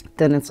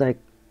 then it's like,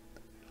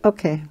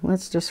 okay,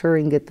 let's just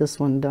hurry and get this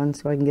one done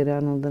so I can get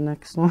on to the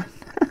next one.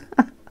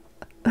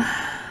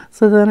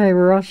 So then I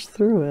rush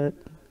through it.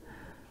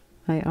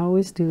 I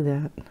always do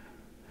that.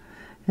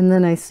 And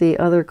then I see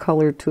other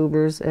color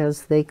tubers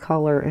as they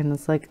color, and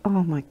it's like,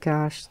 oh my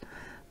gosh,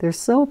 they're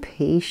so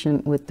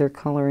patient with their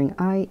coloring.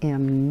 I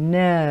am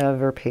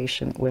never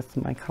patient with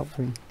my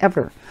coloring,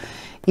 ever.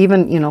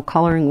 Even, you know,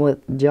 coloring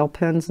with gel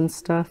pens and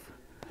stuff.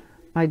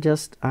 I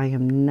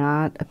am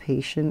not a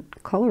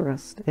patient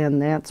colorist, and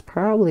that's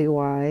probably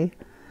why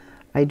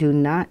I do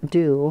not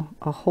do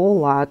a whole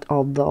lot,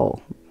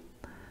 although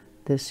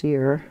this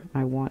year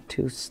I want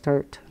to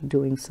start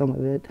doing some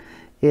of it,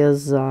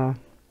 is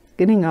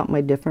getting out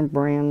my different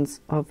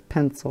brands of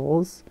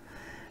pencils,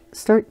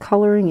 start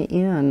coloring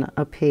in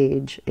a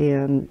page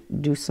and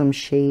do some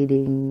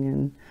shading,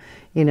 and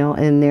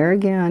and there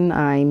again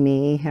I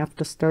may have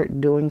to start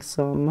doing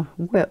some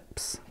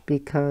whips,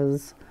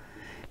 because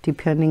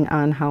depending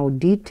on how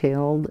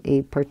detailed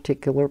a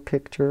particular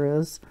picture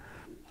is,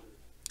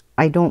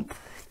 I don't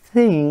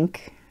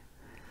think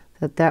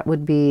that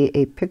would be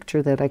a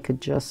picture that I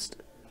could just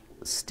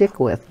stick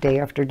with day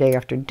after day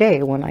after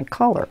day when I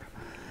color,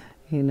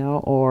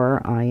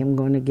 or I am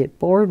going to get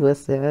bored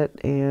with it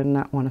and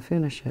not want to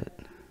finish it,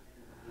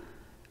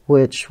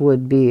 which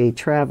would be a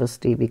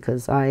travesty,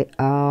 because I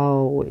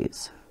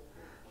always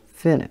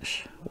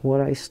finish what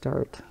I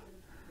start.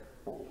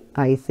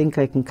 I think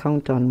I can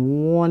count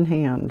on one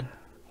hand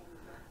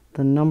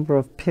the number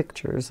of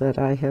pictures that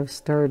I have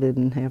started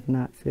and have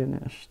not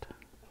finished.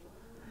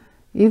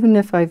 Even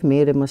if I've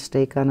made a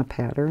mistake on a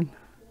pattern,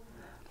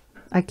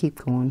 I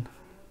keep going.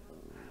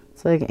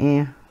 It's like,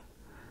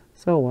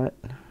 so what?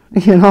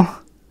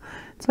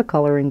 It's a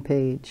coloring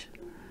page.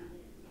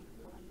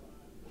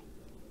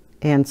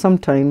 And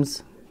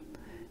sometimes,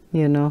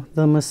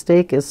 the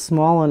mistake is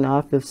small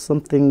enough if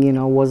something,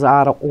 was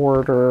out of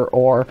order,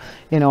 or,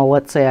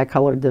 let's say I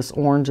colored this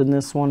orange and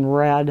this one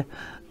red.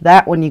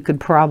 That one you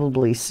could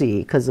probably see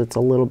because it's a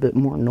little bit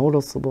more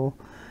noticeable.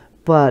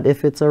 But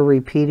if it's a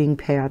repeating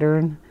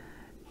pattern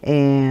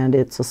and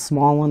it's a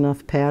small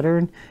enough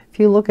pattern, if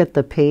you look at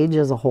the page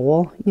as a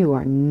whole, you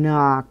are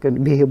not going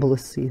to be able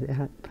to see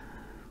that.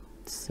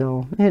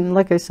 So, and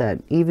like I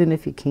said, even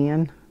if you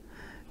can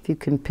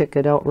pick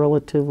it out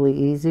relatively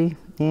easy,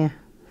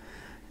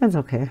 that's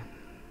okay.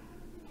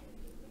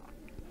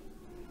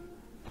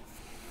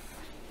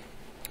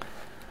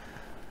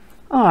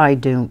 I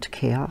don't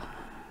care.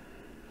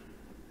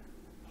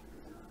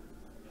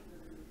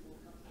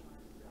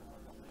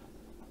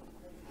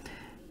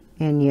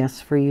 And yes,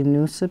 for you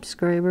new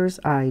subscribers,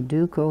 I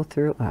do go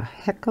through a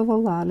heck of a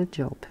lot of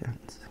gel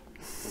pens.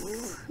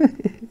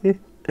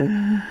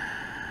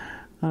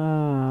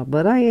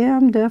 But I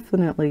am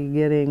definitely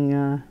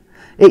getting,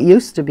 it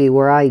used to be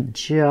where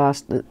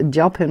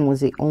gel pen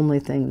was the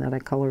only thing that I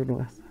colored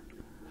with.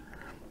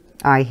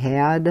 I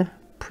had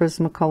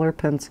Prismacolor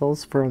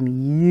pencils from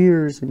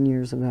years and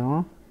years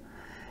ago,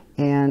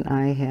 and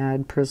I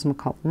had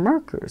Prismacolor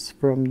markers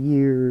from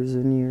years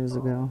and years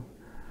ago.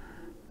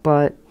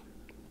 But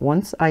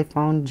once I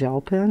found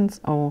gel pens,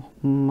 oh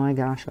my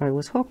gosh, I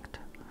was hooked.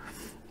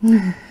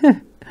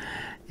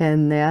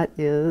 And that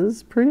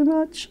is pretty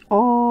much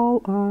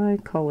all I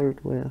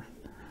colored with.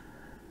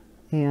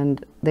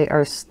 And they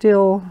are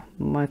still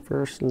my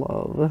first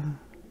love.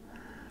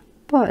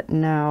 But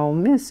now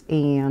Miss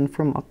Anne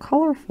from A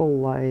Colorful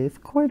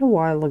Life quite a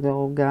while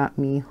ago got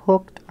me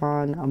hooked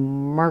on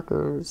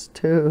markers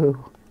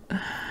too.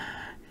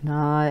 And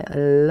I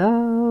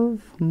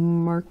love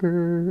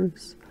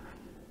markers.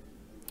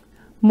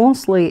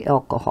 Mostly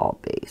alcohol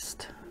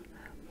based,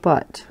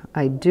 but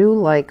I do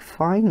like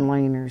fine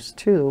liners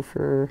too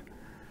for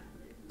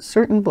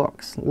certain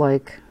books,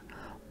 like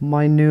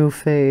my new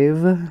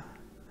fave,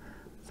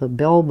 the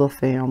Bibliophile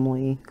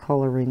family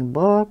coloring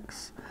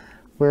books,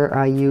 where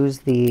I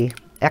use the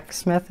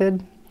X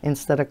method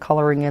instead of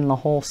coloring in the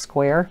whole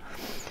square.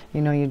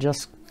 You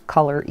just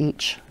color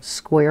each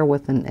square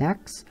with an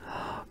X.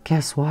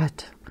 Guess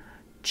what?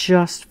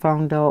 Just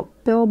found out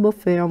Bibliophile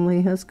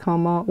family has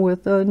come out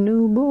with a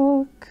new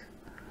book.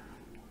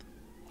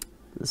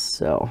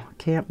 So,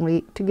 can't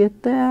wait to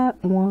get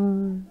that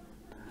one.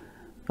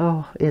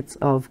 Oh, it's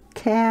of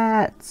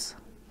cats.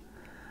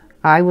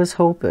 I was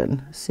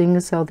hoping, seeing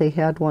as how they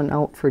had one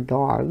out for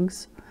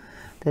dogs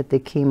that they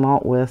came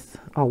out with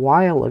a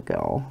while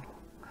ago.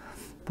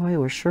 Boy, I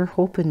was sure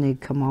hoping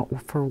they'd come out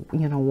for,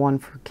 one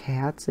for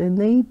cats, and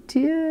they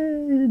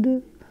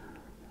did.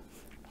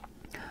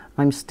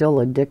 I'm still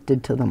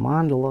addicted to the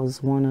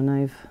Mandalas one, and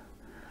I've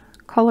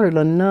colored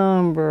a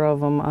number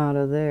of them out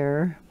of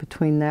there.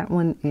 Between that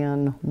one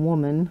and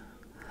Woman.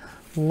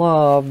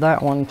 Love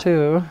that one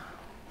too.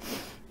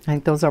 I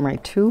think those are my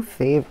two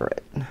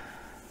favorite.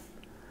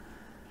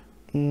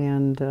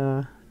 And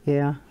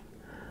yeah.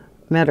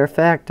 Matter of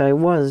fact, I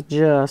was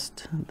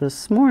just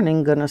this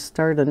morning going to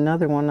start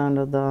another one out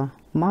of the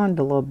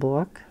Mandala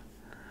book.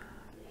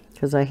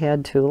 Because I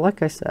had to,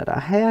 like I said,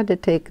 I had to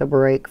take a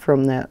break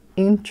from that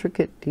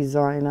intricate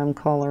design I'm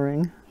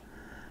coloring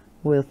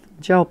with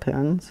gel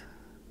pens.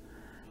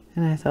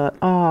 And I thought,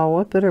 oh,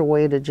 what better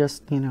way to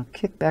just,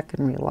 kick back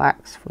and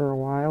relax for a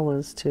while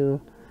is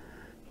to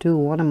do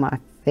one of my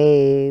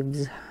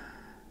faves.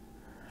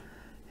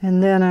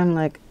 And then I'm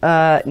like,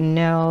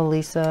 no,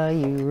 Lisa,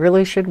 you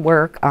really should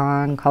work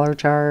on color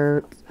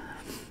charts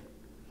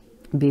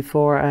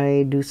before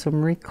I do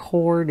some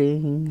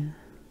recording.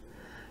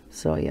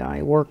 So yeah,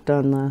 I worked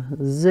on the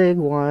Zig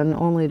one,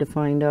 only to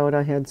find out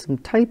I had some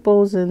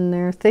typos in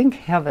there. Thank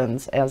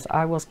heavens, as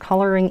I was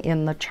coloring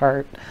in the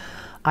chart,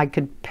 I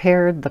could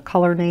pair the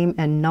color name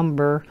and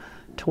number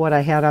to what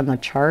I had on the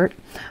chart.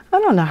 I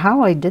don't know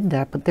how I did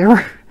that, but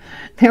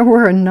there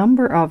were a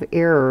number of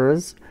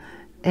errors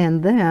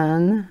And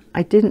then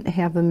I didn't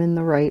have them in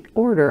the right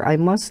order. I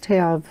must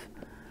have,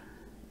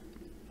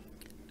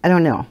 I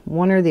don't know,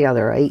 one or the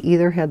other. I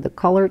either had the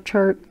color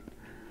chart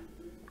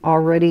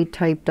already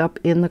typed up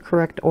in the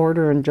correct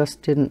order and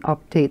just didn't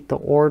update the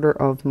order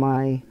of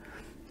my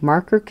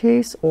marker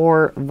case,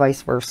 or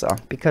vice versa,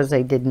 because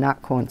they did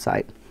not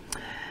coincide.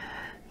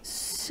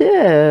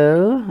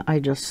 So I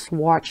just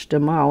swatched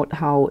them out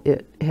how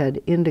it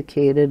had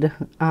indicated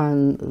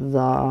on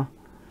the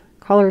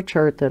color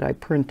chart that I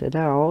printed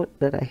out,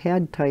 that I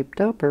had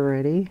typed up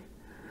already,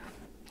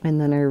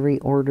 and then I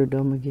reordered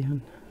them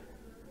again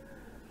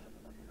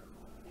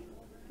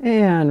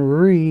and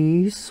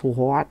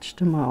re-swatched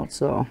them out.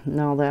 So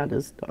now that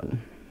is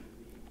done.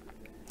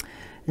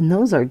 And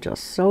those are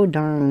just so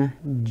darn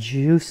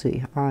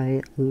juicy.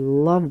 I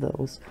love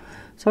those.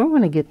 So I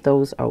want to get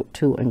those out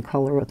too and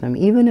color with them.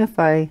 Even if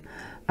I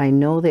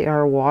know they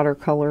are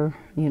watercolor,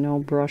 you know,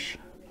 brush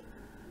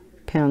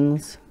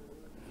pens.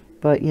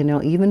 But, you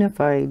know, even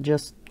if I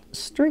just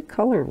straight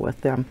color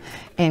with them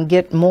and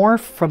get more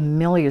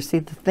familiar. See,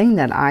 the thing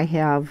that I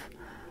have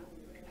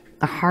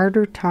a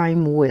harder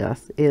time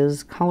with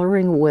is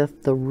coloring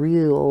with the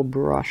real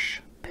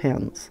brush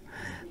pens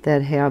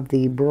that have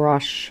the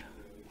brush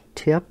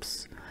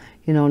tips,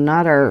 you know,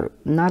 not our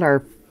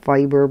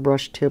fiber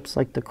brush tips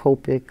like the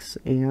Copics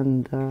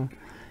and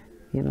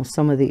you know,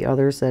 some of the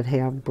others that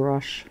have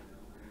brush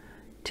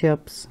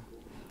tips,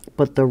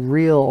 but the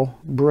real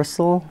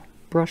bristle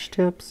brush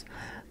tips,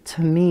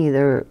 to me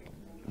they're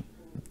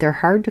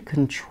hard to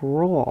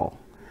control,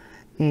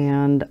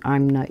 and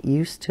I'm not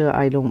used to,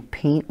 I don't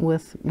paint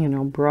with, you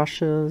know,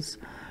 brushes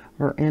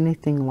or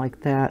anything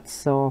like that,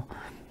 so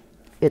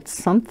it's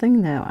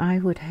something that I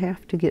would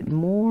have to get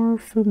more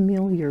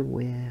familiar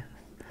with.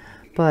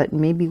 But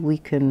maybe we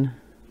could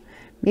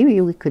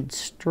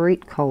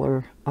straight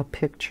color a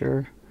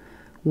picture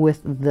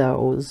with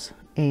those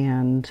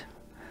and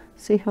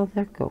see how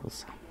that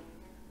goes.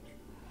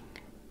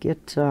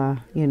 Get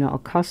you know,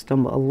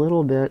 accustomed a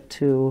little bit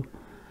to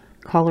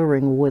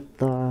coloring with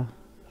the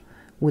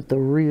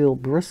real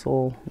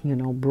bristle, you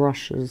know,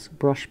 brush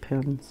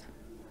pens.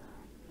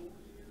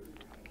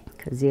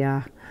 Because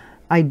yeah,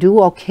 I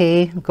do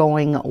okay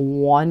going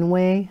one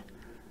way,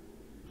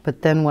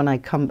 but then when I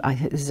come,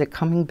 is it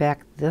coming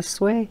back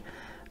this way?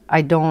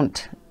 I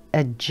don't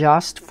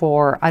adjust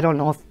for, I don't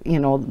know if, you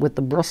know, with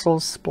the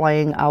bristles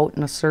splaying out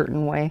in a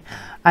certain way.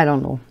 I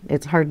don't know.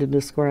 It's hard to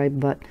describe,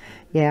 but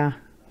yeah.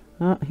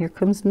 Oh, here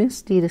comes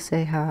Misty to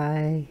say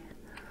hi.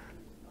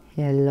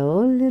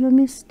 Hello, little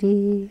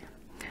Misty.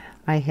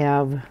 I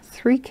have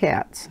 3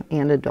 cats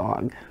and a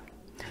dog.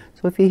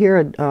 So if you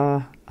hear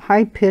a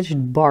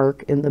high-pitched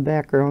bark in the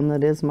background,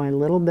 that is my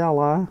little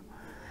Bella.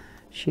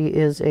 She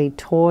is a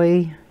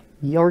toy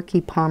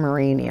Yorkie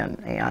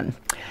Pomeranian, and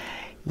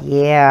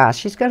yeah,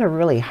 she's got a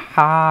really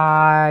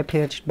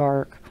high-pitched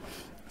bark.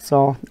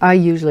 So I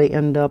usually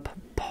end up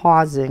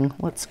pausing.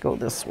 Let's go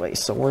this way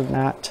so we're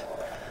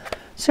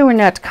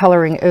not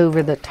coloring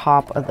over the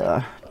top of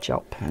the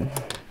gel pen.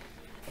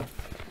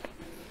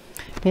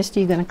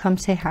 Misty, you gonna come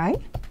say hi?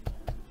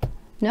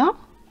 No?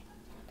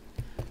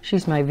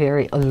 She's my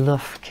very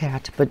aloof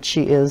cat, but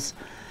she is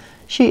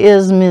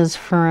Ms.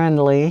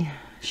 Friendly.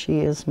 She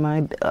is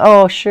my,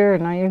 oh sure,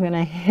 now you're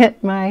gonna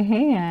hit my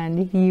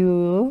hand,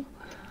 you.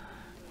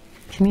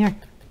 Come here,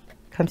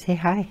 come say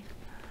hi.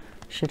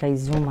 Should I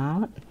zoom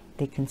out?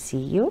 They can see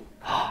you.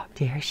 Oh,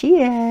 there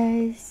she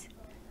is.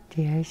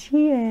 There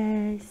she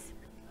is.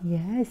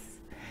 Yes.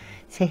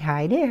 Say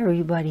hi to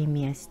everybody,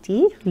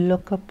 Misty.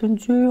 Look up and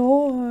say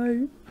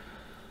hi.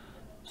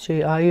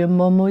 Say, I am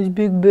Mama's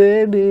big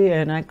baby,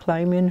 and I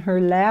climb in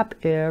her lap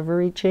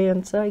every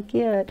chance I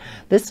get.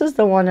 This is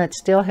the one that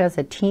still has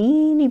a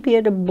teeny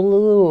bit of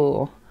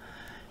blue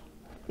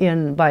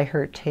in by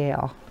her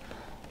tail.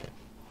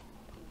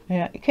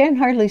 Yeah, you can't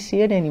hardly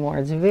see it anymore.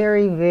 It's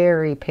very,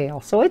 very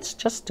pale. So it's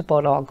just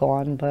about all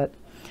gone, but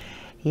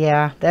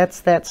yeah,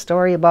 that's that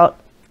story about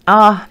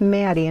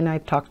Maddie, and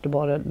I've talked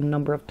about it a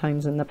number of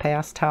times in the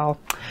past, how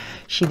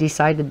she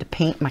decided to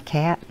paint my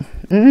cat.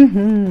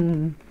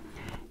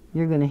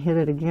 You're going to hit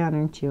it again,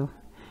 aren't you?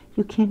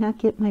 You cannot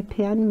get my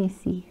pen,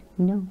 Missy.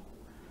 No.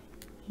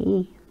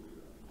 Hey.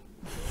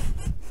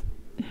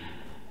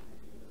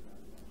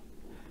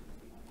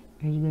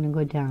 Are you going to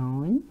go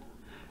down?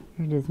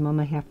 Or does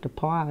Mama have to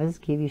pause,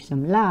 give you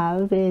some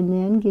love, and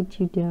then get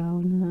you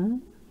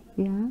down,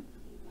 huh? Yeah?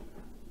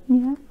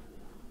 Yeah?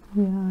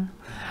 Yeah.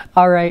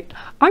 All right.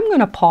 I'm going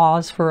to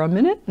pause for a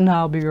minute, and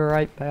I'll be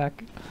right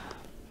back.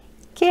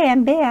 Okay,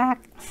 I'm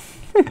back.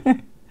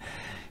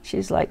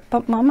 She's like,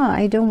 but Mama,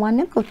 I don't want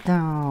to go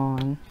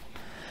down.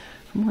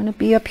 I want to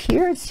be up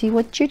here and see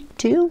what you're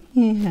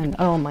doing.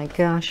 Oh my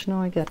gosh,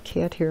 no, I got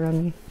cat hair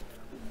on me.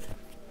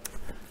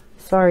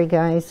 Sorry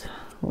guys,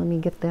 let me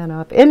get that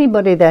up.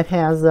 Anybody that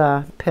has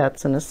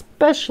pets, and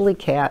especially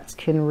cats,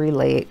 can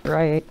relate,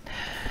 right?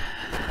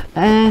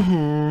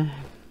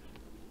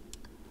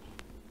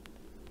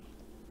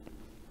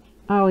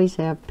 Always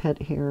have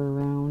pet hair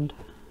around.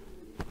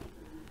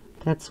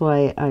 That's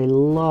why I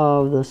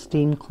love the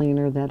steam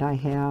cleaner that I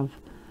have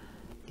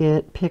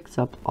it picks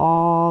up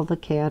all the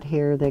cat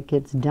hair that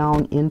gets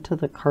down into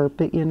the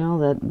carpet, you know,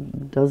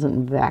 that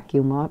doesn't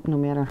vacuum up no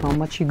matter how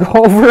much you go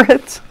over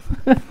it.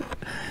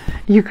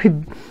 You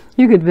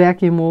could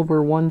vacuum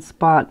over one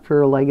spot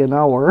for like an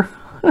hour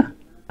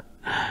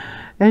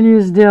and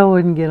you still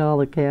wouldn't get all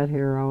the cat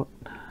hair out.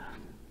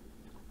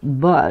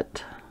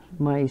 But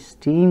my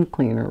steam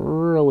cleaner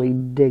really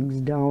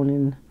digs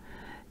down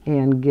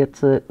and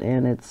gets it,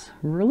 and it's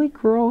really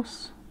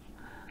gross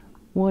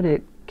what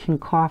it can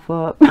cough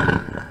up.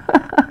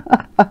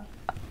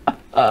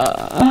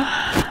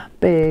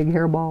 Big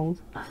hairballs.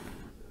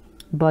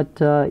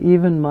 But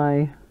even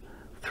my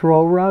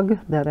throw rug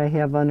that I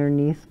have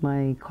underneath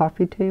my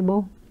coffee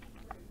table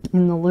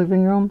in the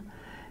living room,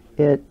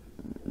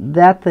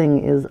 that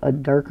thing is a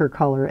darker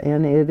color,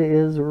 and it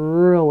is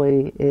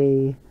really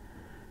a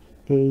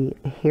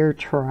hair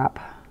trap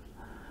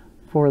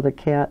for the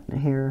cat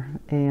hair.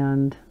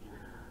 And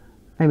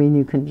I mean,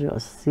 you can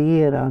just see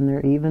it on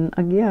there. Even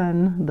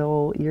again,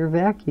 though you're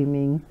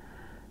vacuuming,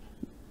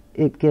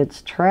 it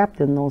gets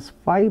trapped in those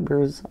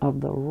fibers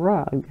of the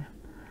rug.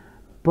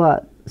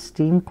 But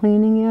steam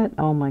cleaning it,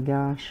 oh my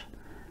gosh,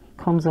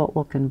 comes out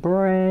looking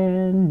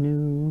brand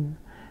new.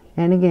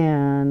 And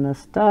again, the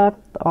stuff,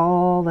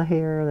 all the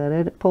hair that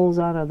it pulls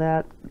out of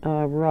that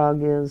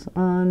rug is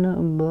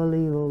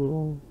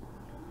unbelievable.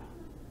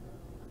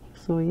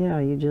 So yeah,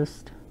 you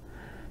just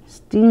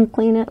steam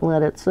clean it,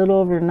 let it sit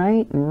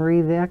overnight, and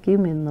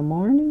re-vacuum in the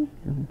morning,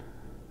 and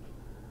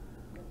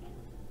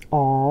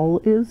all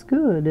is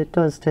good. It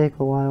does take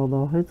a while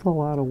though. It's a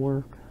lot of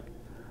work.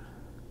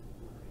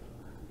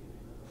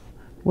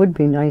 Would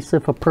be nice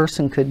if a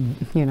person could,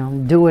 you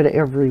know, do it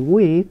every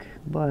week,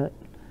 but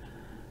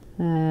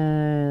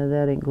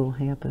that ain't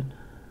gonna happen.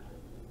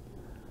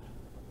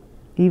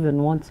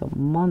 Even once a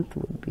month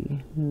would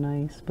be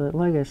nice, but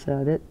like I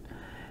said, it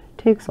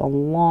takes a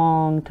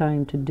long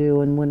time to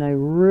do. And when I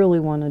really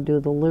want to do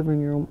the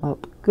living room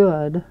up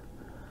good,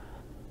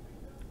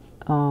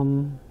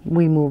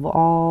 we move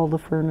all the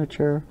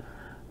furniture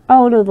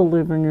out of the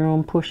living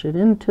room, push it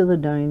into the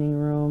dining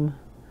room,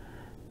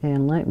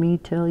 and let me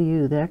tell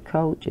you, that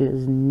couch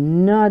is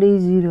not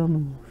easy to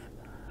move.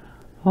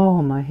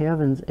 Oh my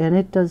heavens. And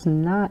it does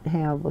not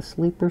have a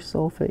sleeper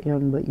sofa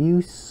in, but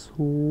you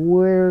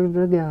swear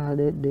to God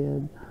it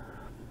did.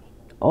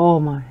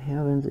 Oh my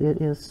heavens,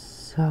 it is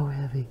so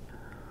heavy.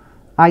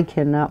 I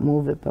cannot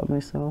move it by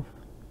myself.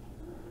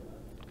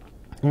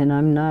 And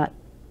I'm not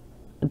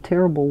a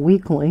terrible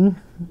weakling.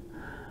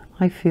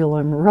 I feel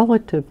I'm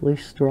relatively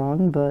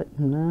strong, but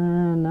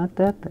nah, not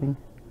that thing.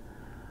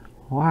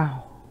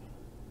 Wow.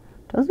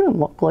 Doesn't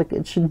look like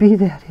it should be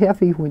that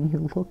heavy when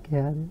you look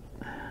at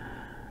it.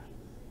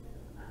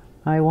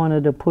 I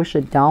wanted to push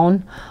it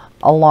down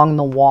along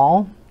the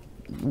wall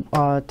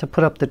to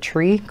put up the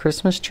tree,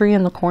 Christmas tree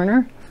in the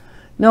corner.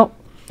 Nope,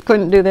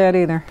 couldn't do that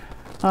either.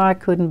 I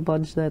couldn't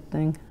budge that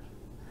thing.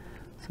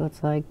 So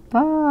it's like,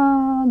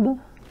 Bob,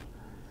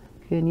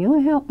 can you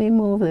help me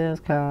move this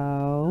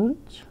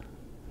couch?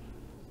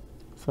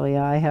 So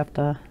yeah, I have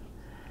to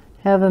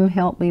have him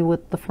help me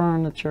with the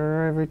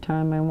furniture every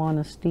time I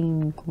want to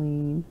steam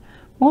clean.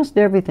 Most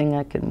everything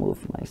I can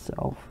move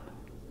myself.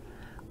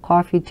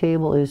 Coffee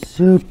table is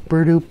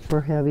super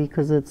duper heavy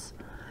because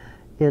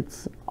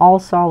it's all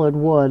solid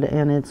wood,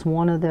 and it's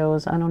one of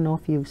those, I don't know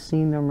if you've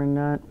seen them or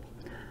not.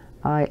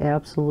 I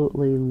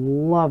absolutely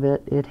love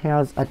it. It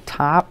has a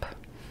top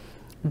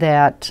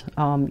that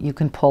you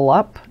can pull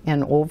up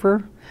and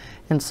over,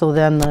 and so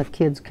then the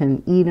kids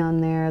can eat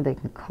on there, they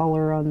can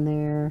color on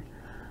there,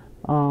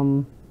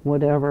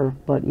 whatever.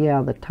 But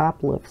yeah, the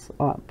top lifts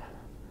up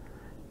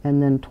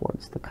and then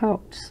towards the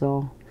couch.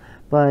 So,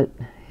 but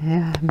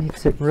yeah, it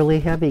makes it really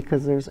heavy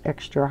because there's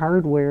extra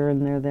hardware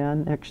in there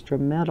then, extra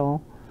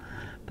metal.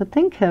 But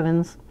thank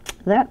heavens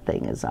that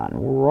thing is on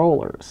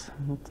rollers.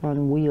 It's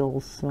on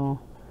wheels, so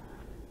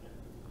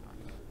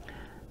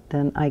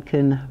then I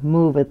can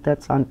move it.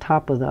 That's on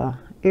top of the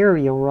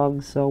area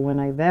rug, so when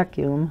I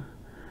vacuum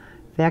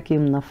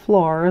the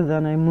floor,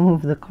 then I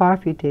move the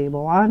coffee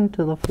table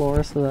onto the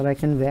floor so that I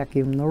can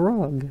vacuum the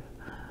rug.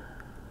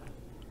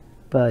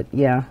 But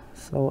yeah,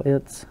 so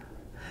it's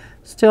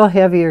still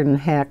heavier than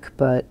heck,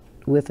 but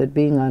with it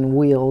being on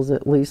wheels,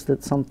 at least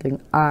it's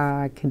something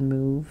I can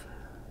move.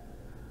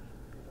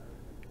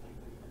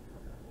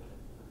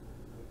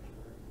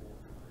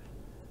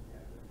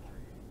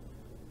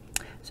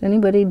 Has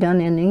anybody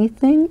done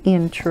anything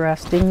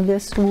interesting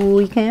this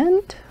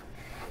weekend?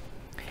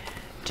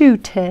 Do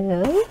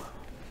tell.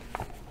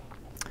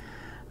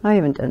 I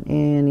haven't done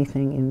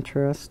anything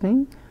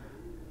interesting.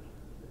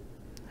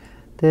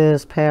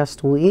 This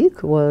past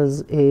week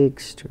was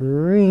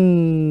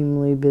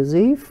extremely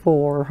busy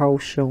for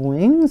house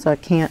showings. I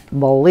can't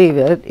believe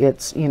it.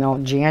 It's, you know,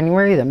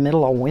 January, the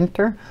middle of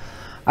winter.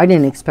 I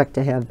didn't expect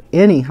to have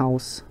any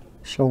house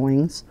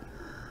showings.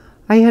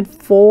 I had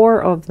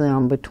 4 of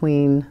them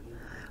between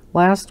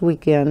last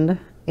weekend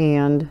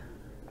and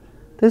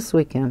this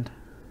weekend.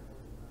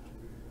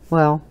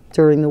 Well,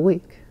 during the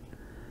week.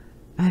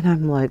 And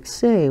I'm like,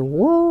 say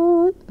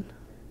what?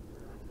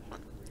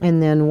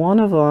 And then one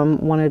of them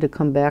wanted to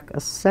come back a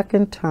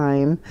second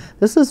time.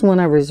 This is when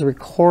I was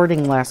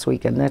recording last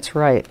weekend, that's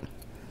right.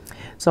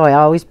 So I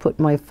always put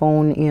my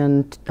phone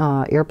in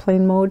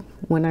airplane mode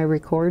when I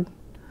record,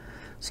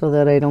 so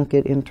that I don't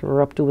get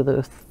interrupted with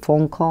the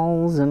phone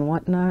calls and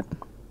whatnot.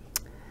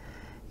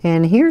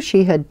 And here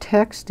she had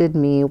texted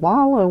me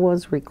while I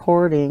was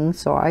recording,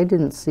 so I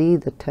didn't see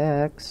the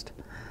text.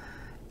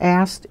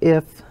 Asked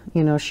if,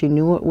 you know, she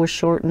knew it was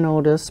short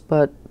notice,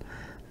 but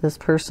this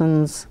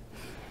person's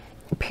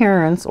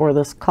parents, or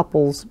this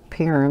couple's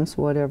parents,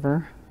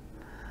 whatever,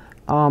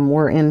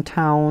 were in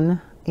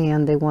town,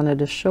 and they wanted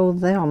to show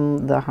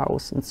them the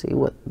house and see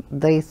what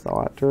they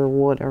thought or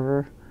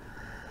whatever.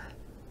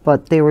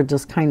 But they were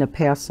just kind of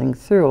passing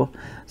through.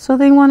 So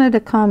they wanted to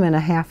come in a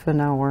half an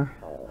hour.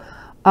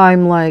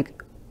 I'm like,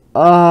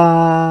 can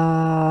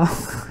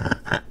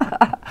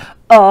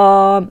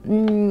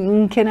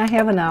I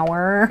have an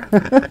hour?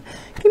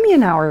 Give me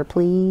an hour,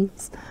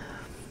 please.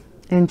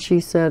 And she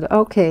said,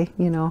 okay,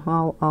 you know,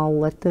 I'll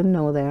let them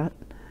know that.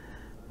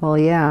 Well,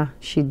 yeah,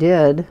 she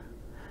did.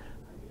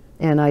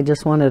 And I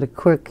just wanted a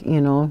quick,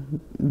 you know,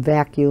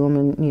 vacuum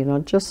and, you know,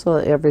 just so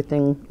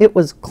everything, it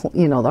was,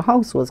 you know, the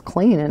house was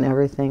clean and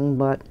everything,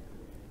 but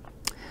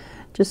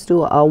just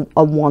do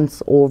a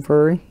once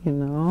over, you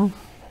know.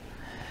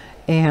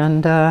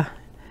 And,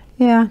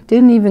 yeah,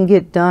 didn't even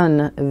get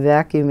done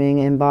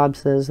vacuuming, and Bob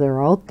says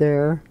they're out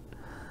there.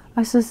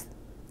 I says,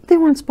 they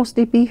weren't supposed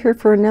to be here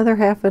for another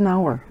half an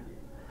hour.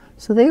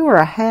 So they were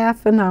a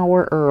half an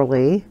hour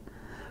early.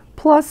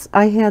 Plus,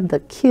 I had the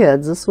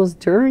kids. This was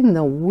during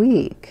the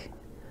week.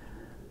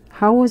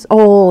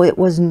 Oh, it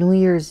was New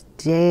Year's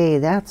Day.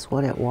 That's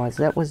what it was.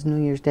 That was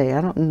New Year's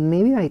Day.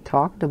 Maybe I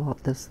talked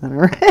about this then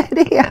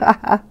already.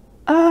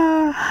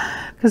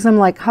 Because I'm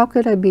like, how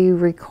could I be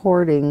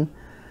recording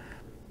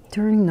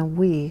during the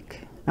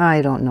week?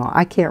 I don't know.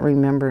 I can't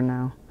remember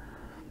now.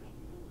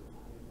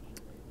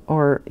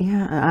 Or,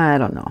 yeah, I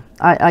don't know.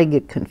 I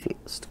get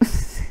confused.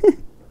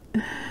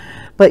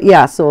 But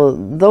yeah, so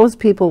those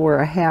people were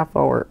a half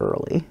hour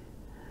early.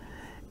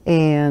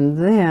 And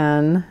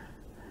then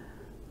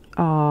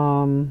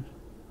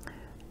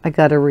I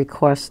got a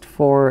request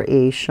for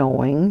a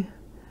showing.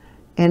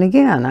 And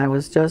again, I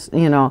was just,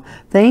 you know,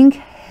 thank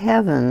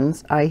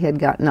heavens I had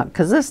gotten up.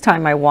 Because this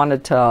time I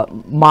wanted to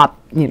mop,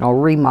 you know,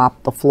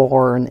 remop the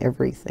floor and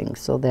everything,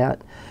 so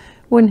that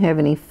wouldn't have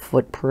any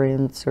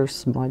footprints or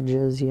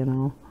smudges, you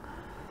know.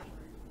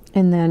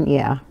 And then,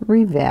 yeah,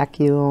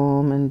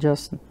 re-vacuum and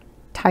just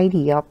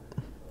tidy up,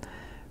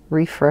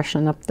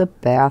 refreshen up the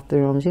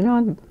bathrooms, you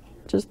know,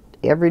 just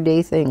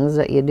everyday things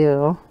that you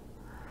do.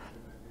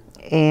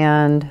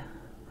 And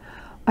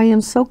I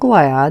am so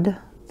glad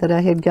that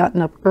I had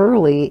gotten up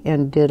early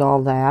and did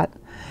all that,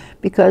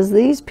 because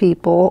these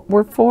people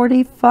were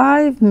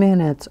 45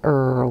 minutes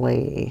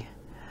early.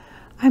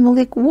 I'm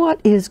like,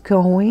 what is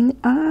going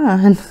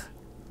on?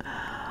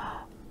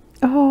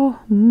 Oh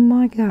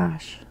my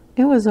gosh,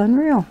 it was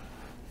unreal.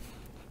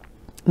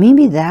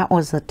 Maybe that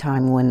was the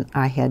time when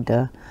I had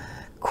to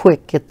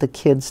quick get the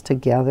kids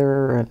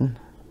together and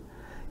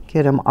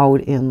get them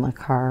out in the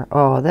car.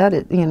 Oh,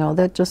 you know,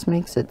 that just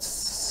makes it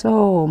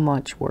so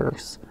much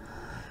worse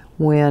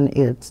when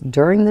it's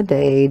during the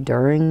day,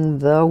 during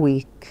the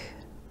week,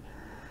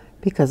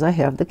 because I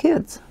have the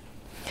kids.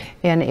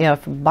 And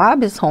if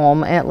Bob is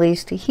home, at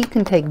least he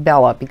can take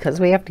Bella, because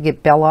we have to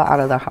get Bella out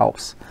of the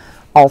house.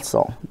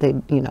 Also, they,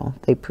 you know,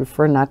 they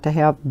prefer not to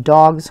have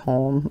dogs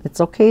home.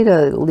 It's okay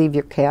to leave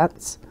your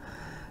cats,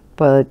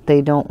 but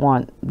they don't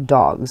want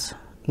dogs,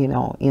 you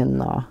know, in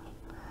the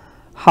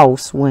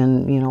house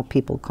when, you know,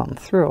 people come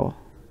through.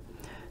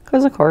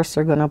 Because, of course,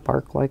 they're going to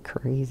bark like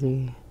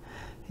crazy.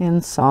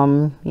 And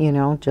some, you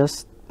know,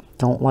 just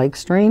don't like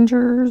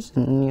strangers.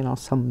 And, you know,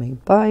 some may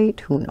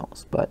bite. Who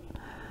knows? But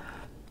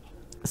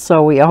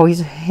so we always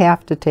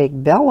have to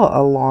take Bella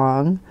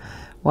along.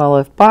 Well,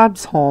 if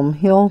Bob's home,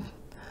 he'll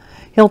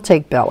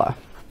take Bella,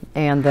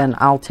 and then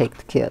I'll take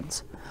the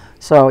kids.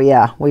 So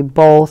yeah, we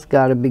both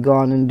got to be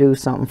gone and do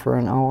something for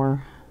an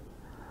hour.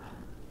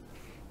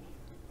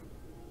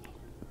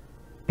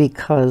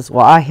 Because,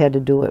 well, I had to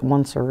do it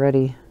once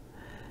already,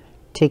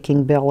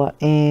 taking Bella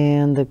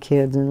and the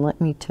kids, and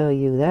let me tell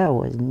you, that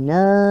was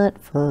not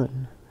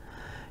fun.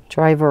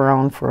 Drive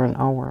around for an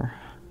hour.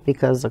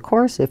 Because, of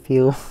course, if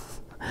you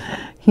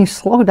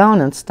slow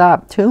down and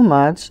stop too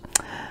much,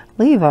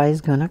 Levi's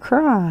gonna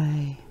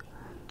cry.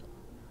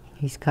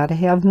 He's got to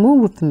have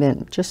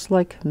movement, just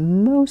like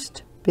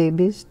most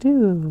babies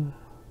do.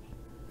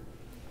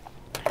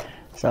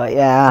 So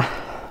yeah,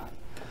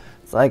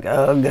 it's like,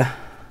 ugh.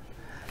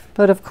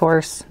 But of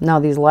course, now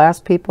these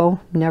last people,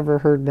 never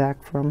heard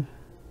back from.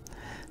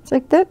 It's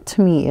like, that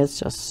to me is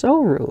just so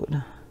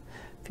rude.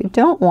 If you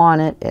don't want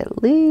it,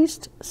 at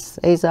least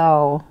say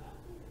so.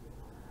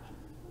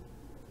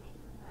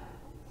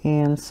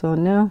 And so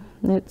no,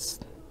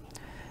 it's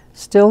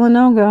still a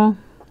no-go.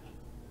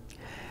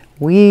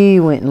 We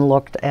went and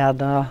looked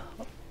at a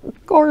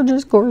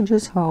gorgeous,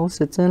 gorgeous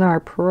house. It's in our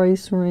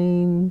price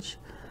range.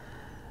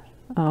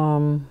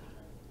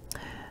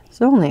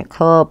 There's only a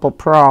couple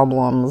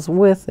problems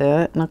with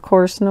it. And of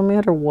course, no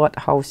matter what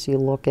house you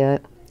look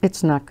at,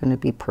 it's not going to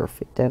be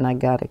perfect. And I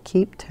got to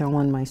keep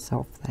telling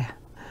myself that.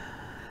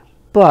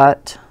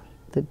 But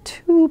the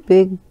two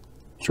big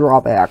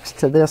drawbacks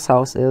to this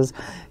house is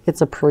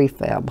it's a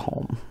prefab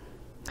home.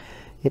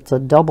 It's a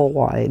double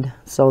wide.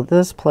 So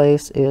this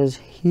place is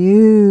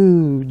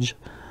huge.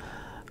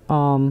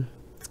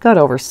 It's got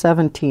over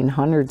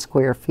 1,700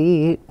 square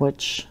feet,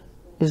 which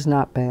is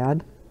not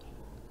bad.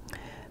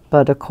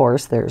 But of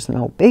course, there's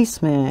no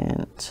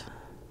basement,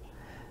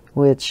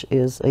 which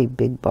is a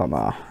big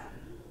bummer.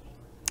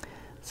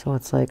 So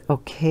it's like,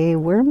 okay,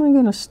 where am I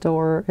going to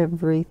store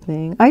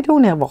everything? I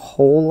don't have a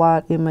whole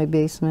lot in my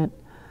basement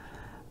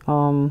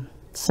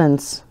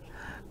since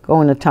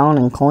going to town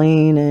and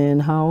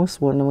cleaning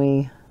house when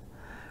we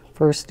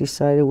first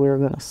decided we were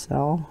going to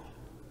sell.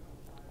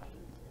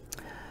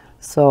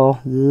 So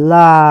a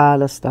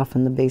lot of stuff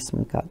in the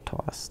basement got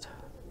tossed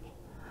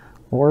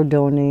or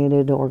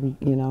donated or,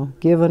 you know,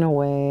 given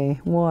away,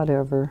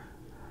 whatever.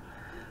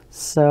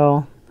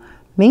 So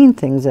main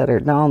things that are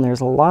down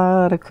there's a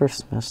lot of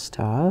Christmas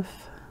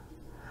stuff,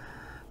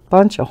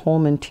 bunch of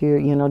home interior,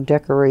 you know,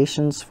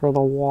 decorations for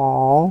the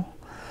wall,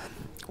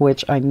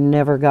 which I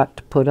never got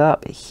to put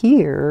up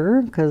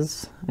here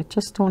because I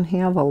just don't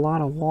have a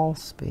lot of wall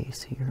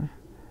space here.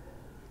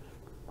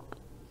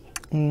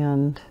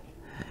 And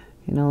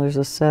you know, there's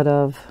a set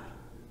of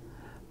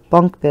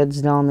bunk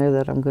beds down there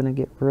that I'm going to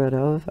get rid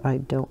of. I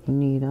don't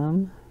need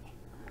them.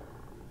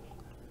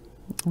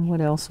 What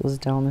else was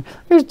down there?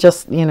 There's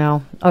just, you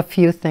know, a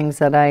few things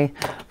that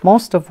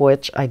most of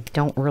which I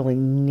don't really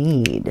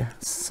need.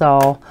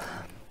 So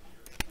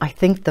I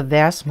think the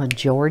vast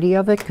majority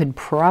of it could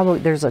probably,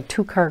 there's a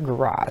 2-car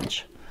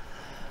garage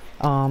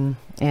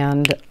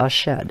and a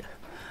shed.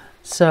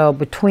 So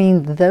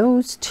between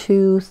those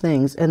two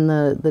things, and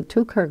the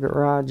 2-car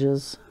garage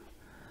is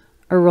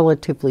a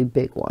relatively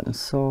big one,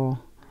 so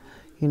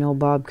you know,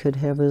 Bob could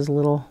have his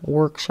little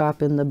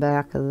workshop in the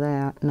back of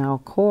that. Now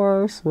of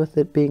course, with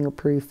it being a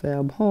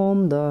prefab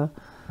home, the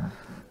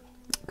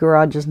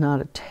garage is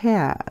not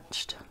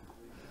attached.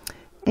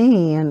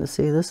 And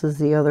see, this is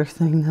the other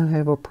thing that I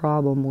have a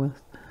problem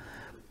with.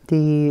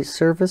 The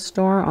service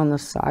door on the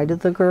side of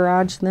the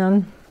garage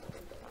then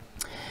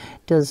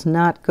does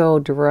not go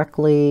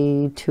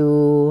directly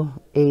to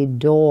a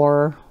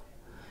door,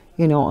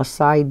 you know, a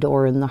side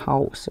door in the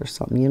house or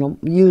something. You know,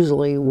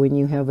 usually when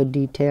you have a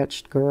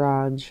detached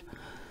garage,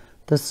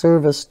 the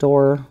service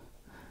door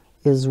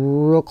is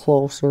real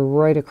close or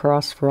right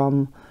across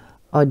from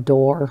a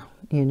door,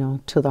 you know,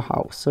 to the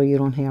house. So you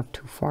don't have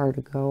too far to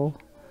go.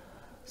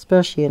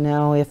 Especially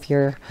now if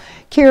you're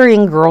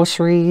carrying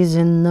groceries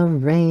in the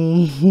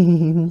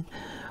rain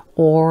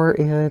or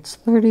it's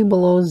 30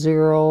 below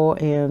zero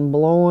and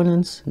blowing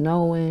and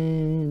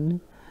snowing.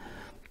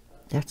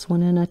 That's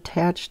when an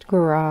attached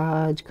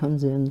garage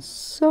comes in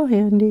so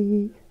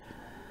handy.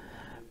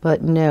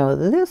 But no,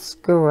 this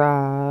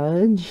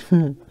garage,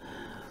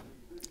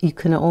 you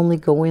can only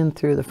go in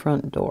through the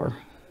front door.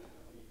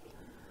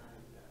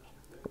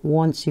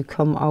 Once you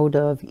come out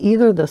of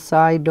either the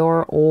side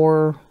door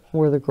or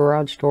where the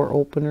garage door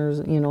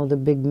openers, you know, the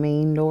big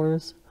main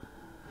doors.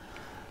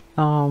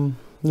 Yeah,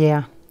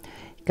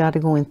 you got to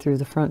go in through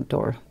the front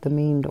door, the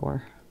main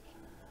door.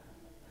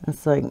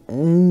 It's like,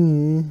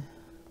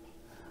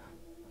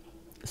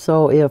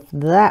 So if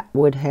that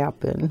would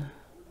happen,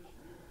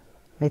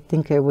 I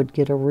think I would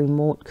get a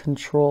remote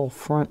control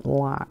front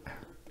lock.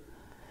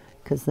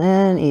 Because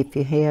then if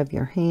you have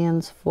your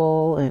hands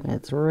full and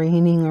it's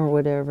raining or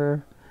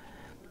whatever,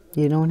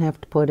 you don't have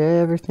to put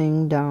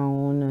everything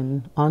down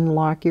and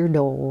unlock your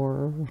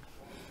door.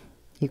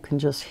 You can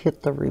just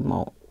hit the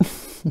remote.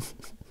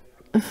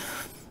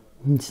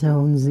 It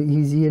sounds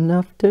easy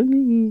enough to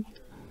me.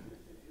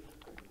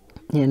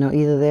 You know,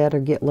 either that or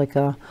get like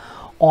a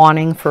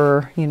awning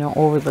for, you know,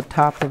 over the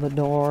top of the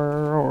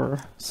door or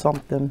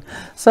something.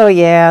 So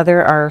yeah,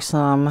 there are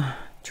some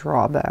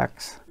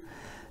drawbacks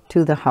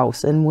to the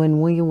house. And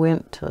when we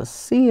went to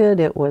see it,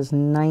 it was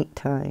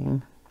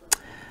nighttime.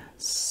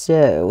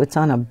 So it's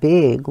on a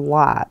big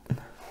lot,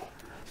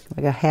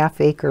 like a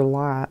half-acre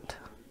lot,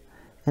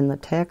 and the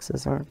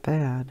taxes aren't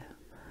bad.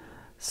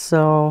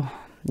 So,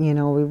 you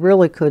know, we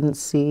really couldn't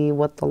see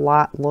what the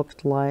lot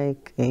looked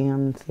like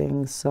and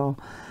things. So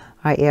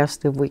I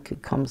asked if we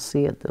could come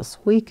see it this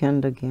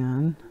weekend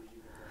again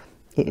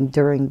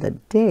during the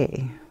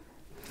day.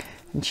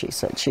 And she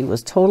said she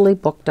was totally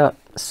booked up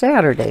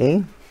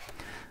Saturday.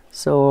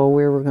 So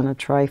we were going to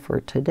try for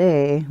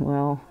today.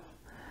 Well,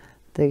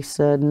 they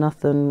said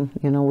nothing,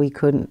 you know, we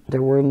couldn't,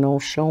 there were no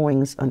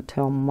showings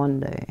until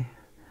Monday.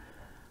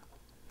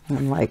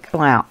 I'm like,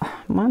 wow,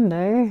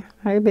 Monday?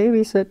 I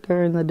babysit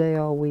during the day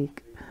all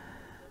week.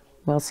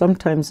 Well,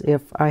 sometimes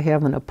if I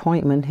have an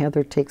appointment,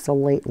 Heather takes a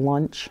late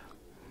lunch.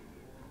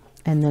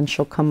 And then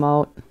she'll come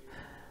out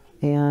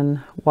and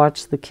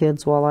watch the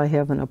kids while I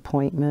have an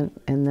appointment.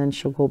 And then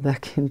she'll go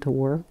back into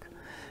work,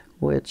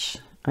 which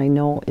I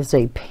know is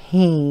a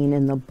pain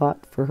in the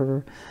butt for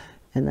her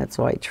And that's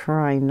why I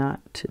try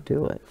not to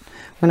do it.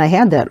 When I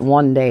had that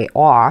one day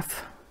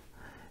off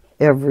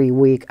every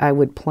week, I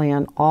would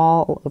plan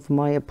all of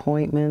my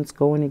appointments,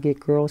 going to get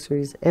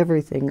groceries,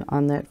 everything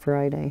on that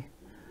Friday.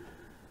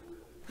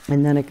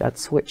 And then it got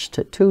switched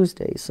to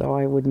Tuesday, so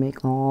I would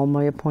make all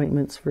my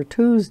appointments for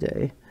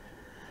Tuesday.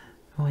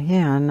 Well,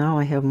 yeah, now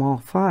I have them all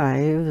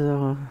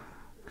 5.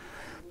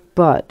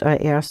 But I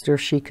asked her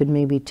if she could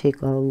maybe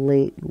take a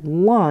late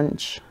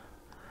lunch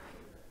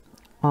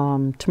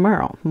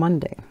tomorrow,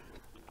 Monday.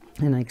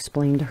 And I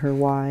explained to her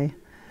why.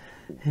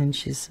 And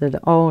she said,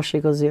 oh, she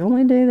goes, the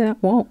only day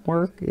that won't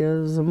work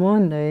is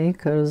Monday,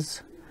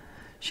 because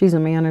she's a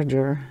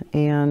manager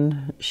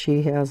and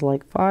she has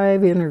like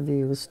 5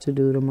 interviews to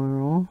do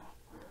tomorrow.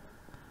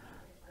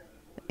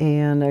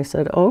 And I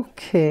said,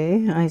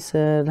 okay. I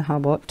said, how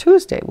about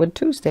Tuesday? Would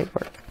Tuesday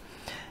work?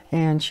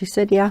 And she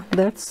said, yeah,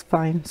 that's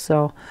fine.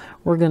 So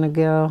we're going to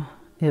go,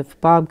 if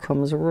Bob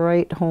comes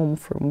right home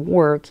from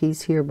work,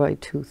 he's here by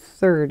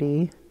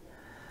 2:30.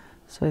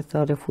 So I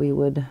thought if we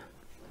would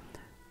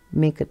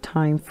make a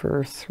time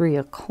for 3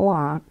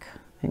 o'clock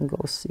and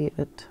go see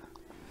it.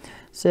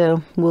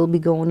 So we'll be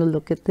going to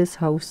look at this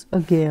house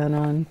again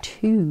on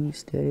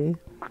Tuesday.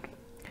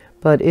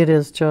 But it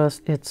is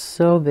just, it's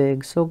so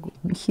big, so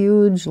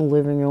huge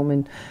living room.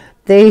 And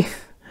they,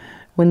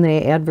 when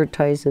they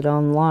advertise it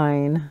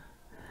online,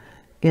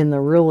 in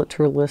the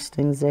realtor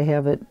listings, they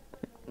have it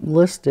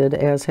listed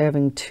as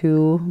having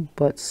 2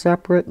 but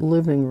separate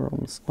living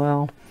rooms.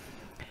 Well,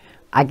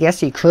 I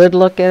guess you could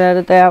look at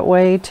it that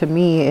way. To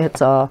me,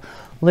 it's a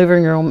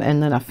living room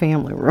and then a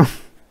family room.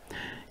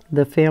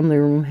 The family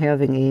room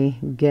having a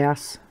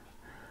gas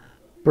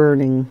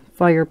burning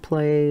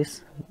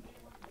fireplace,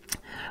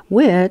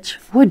 which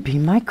would be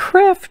my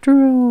craft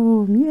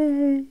room.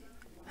 Yay!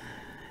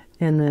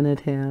 And then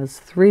it has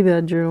 3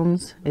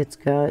 bedrooms. It's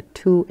got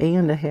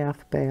 2.5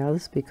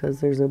 baths because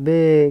there's a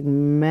big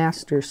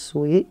master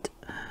suite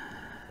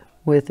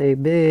with a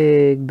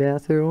big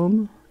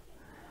bathroom,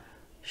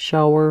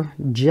 shower,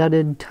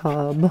 jetted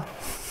tub.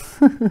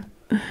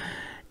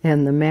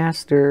 And the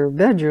master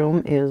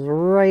bedroom is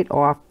right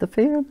off the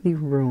family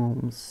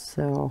rooms.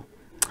 So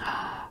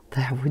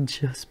that would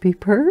just be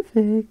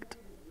perfect.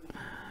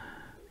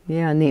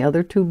 Yeah, and the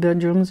other 2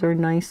 bedrooms are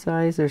nice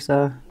size. There's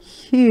a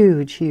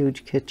huge,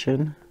 huge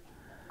kitchen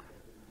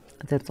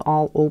that's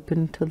all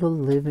open to the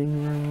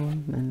living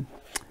room, and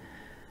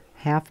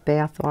half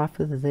bath off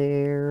of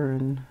there,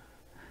 and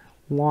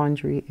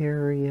laundry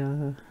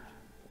area.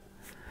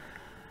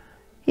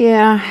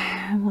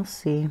 Yeah, we'll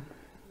see.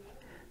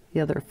 The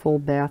other full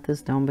bath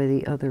is down by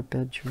the other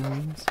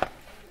bedrooms.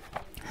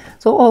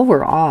 So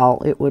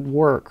overall, it would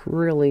work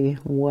really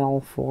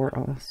well for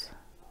us.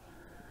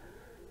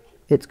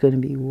 It's going to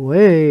be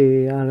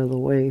way out of the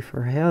way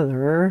for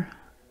Heather,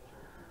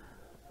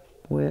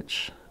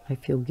 which I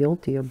feel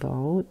guilty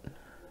about.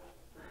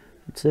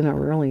 It's in a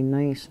really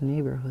nice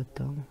neighborhood,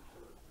 though.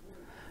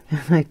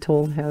 And I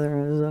told Heather,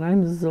 I said,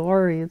 I'm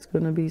sorry it's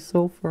going to be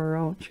so far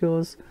out. She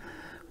goes,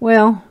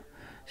 well,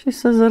 she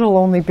says it'll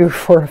only be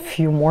for a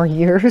few more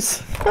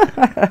years.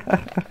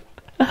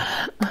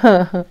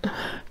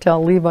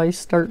 Till Levi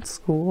starts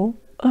school.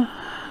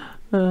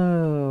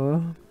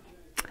 Oh.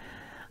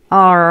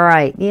 All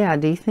right, yeah,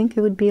 do you think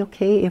it would be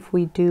okay if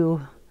we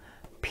do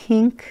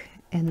pink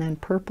and then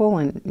purple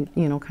and,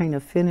 you know, kind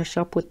of finish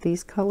up with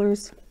these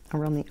colors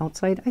around the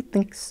outside? I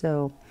think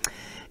so.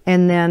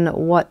 And then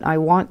what I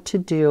want to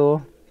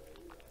do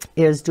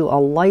is do a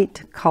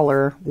light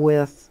color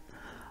with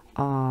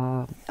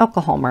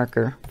alcohol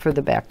marker for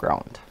the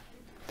background.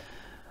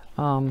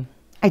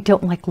 I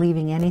don't like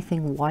leaving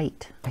anything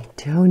white. I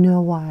don't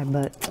know why,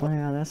 but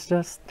yeah, that's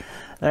just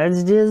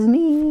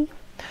me.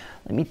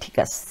 Let me take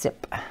a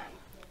sip.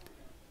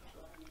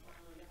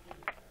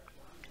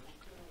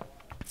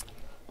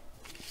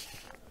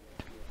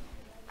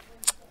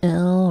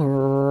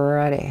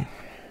 Alrighty.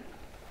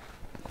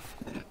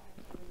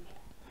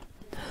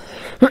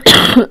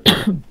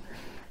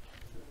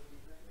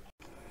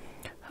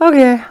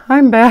 Okay,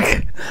 I'm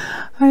back.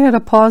 I had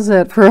to pause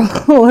that for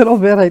a little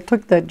bit. I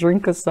took that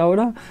drink of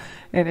soda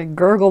and it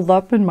gurgled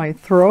up in my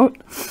throat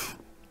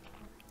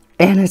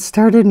and it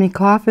started me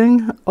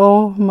coughing.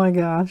 Oh my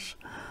gosh.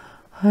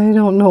 I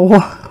don't know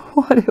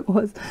what it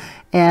was.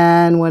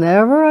 And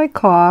whenever I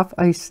cough,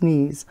 I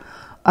sneeze.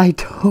 I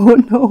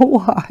don't know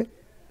why.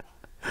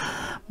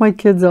 My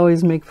kids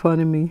always make fun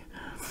of me.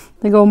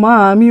 They go,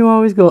 Mom, you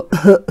always go,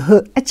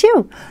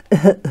 achoo,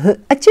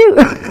 achoo.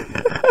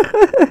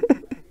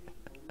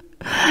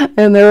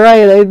 And they're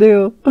right, I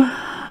do.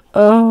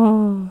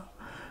 Oh,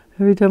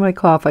 every time I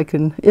cough,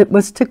 it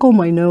must tickle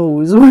my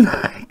nose when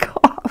I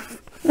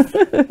cough.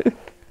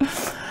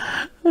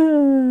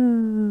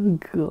 Oh,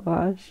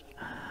 gosh.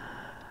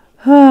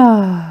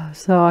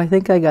 So I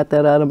think I got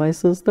that out of my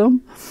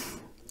system.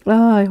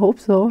 I hope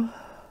so.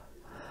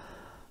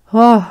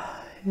 Oh,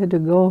 I had to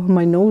go.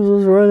 My nose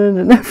was running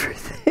and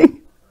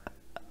everything.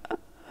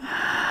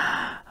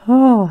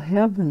 Oh,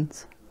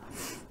 heavens.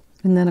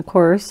 And then, of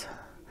course,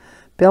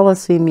 Bella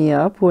seen me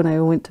up when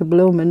I went to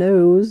blow my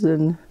nose,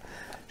 and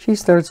she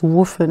starts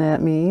woofing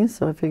at me,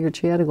 so I figured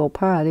she had to go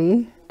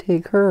potty.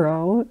 Take her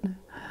out.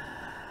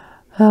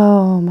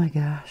 Oh my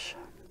gosh.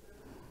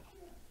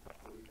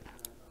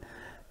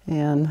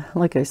 And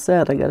like I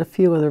said, I got a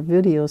few other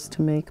videos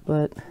to make,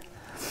 but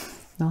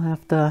I'll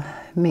have to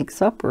make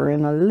supper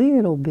in a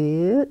little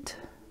bit.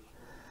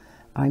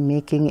 I'm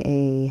making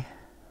a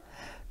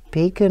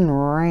bacon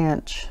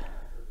ranch,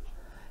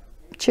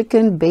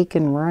 chicken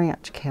bacon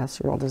ranch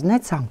casserole. Doesn't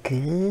that sound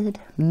good?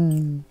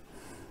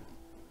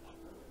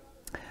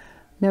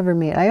 Never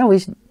made. I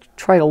always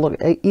try to look,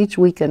 each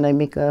weekend I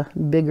make a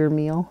bigger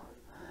meal,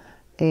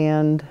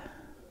 and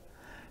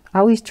I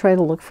always try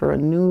to look for a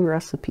new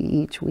recipe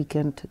each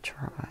weekend to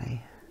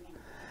try.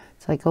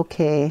 It's like,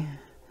 okay,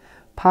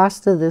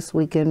 pasta this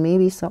weekend,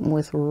 maybe something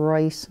with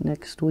rice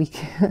next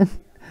weekend.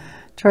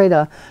 try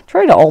to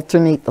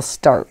alternate the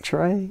starch,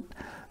 right?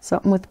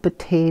 Something with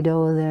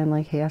potato, then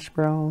like hash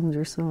browns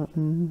or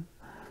something.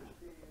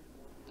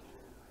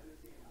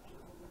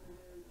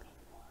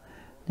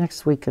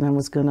 Next weekend I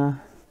was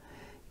gonna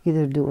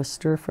either do a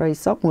stir fry,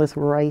 something with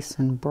rice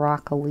and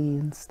broccoli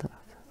and stuff.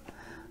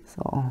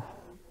 So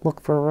look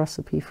for a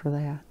recipe for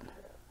that.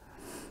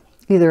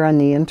 Either on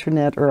the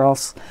internet, or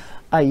else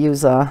I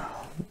use a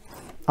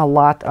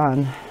lot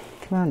on,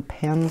 come on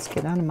pens,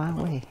 get out of my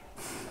way,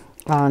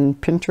 on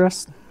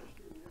Pinterest.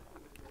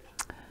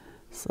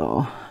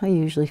 So I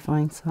usually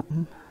find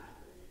something.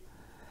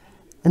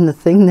 And the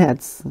thing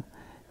that's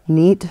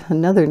neat,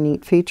 another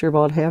neat feature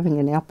about having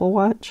an Apple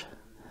Watch,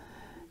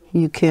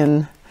 you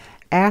can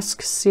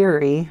ask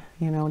Siri,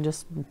 you know,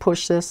 just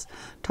push this,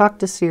 talk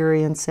to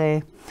Siri and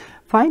say,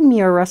 find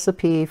me a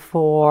recipe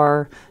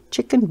for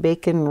chicken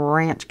bacon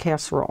ranch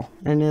casserole,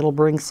 and it'll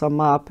bring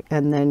some up,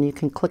 and then you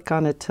can click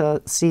on it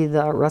to see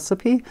the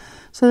recipe.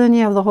 So then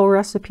you have the whole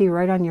recipe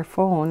right on your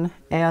phone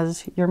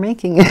as you're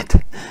making it.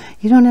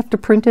 You don't have to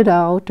print it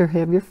out or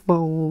have your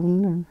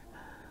phone.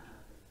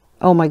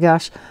 Oh my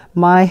gosh,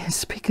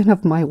 speaking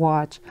of my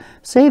watch,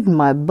 saved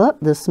my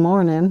butt this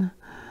morning.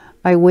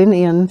 I went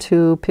in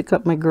to pick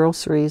up my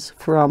groceries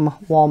from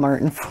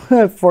Walmart,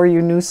 and for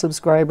you new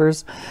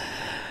subscribers,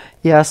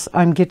 yes,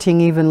 I'm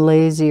getting even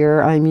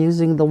lazier. I'm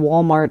using the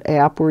Walmart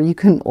app where you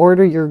can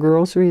order your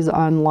groceries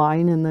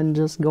online and then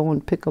just go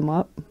and pick them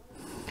up.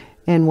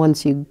 And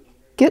once you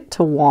get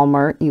to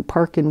Walmart, you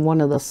park in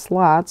one of the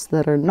slots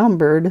that are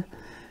numbered.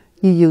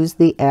 You use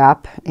the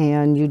app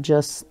and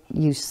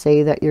you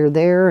say that you're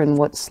there and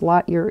what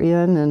slot you're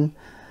in, and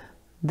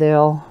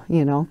they'll,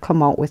 you know,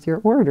 come out with your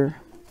order.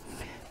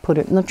 Put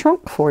it in the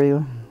trunk for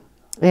you.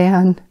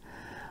 And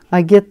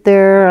I get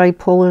there, I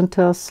pull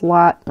into a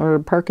slot or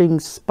parking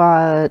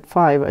spot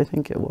 5, I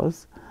think it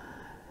was.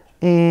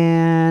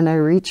 And I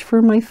reach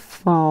for my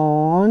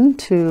phone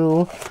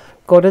to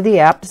go to the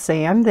app to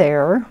say I'm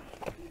there.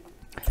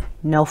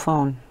 No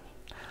phone.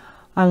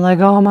 I'm like,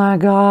 oh my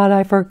God,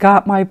 I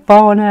forgot my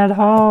phone at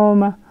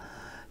home.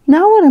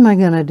 Now what am I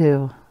going to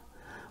do?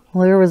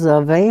 Well, there was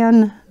a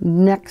van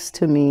next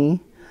to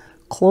me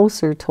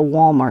closer to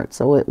Walmart,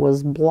 so it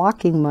was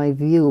blocking my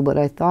view, but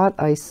I thought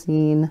I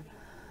seen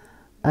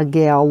a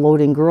gal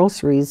loading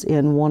groceries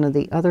in one of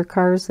the other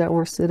cars that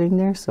were sitting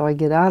there. So I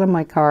get out of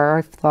my car.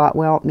 I thought,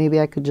 well, maybe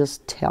I could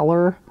just tell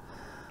her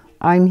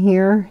I'm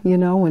here, you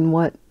know, in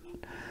what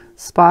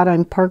spot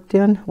I'm parked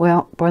in.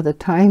 Well, by the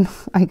time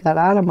I got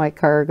out of my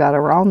car, got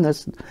around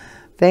this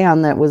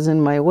van that was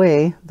in my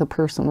way, the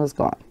person was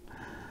gone.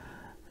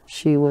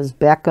 She was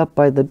back up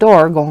by the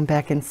door, going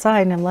back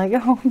inside, and I'm like,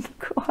 oh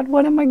God,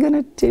 what am I going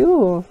to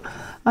do?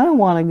 I don't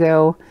want to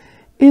go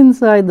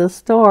inside the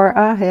store.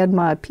 I had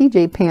my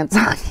PJ pants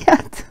on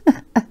yet.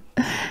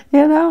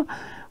 You know,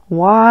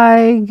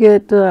 why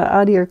get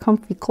out of your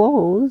comfy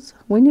clothes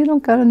when you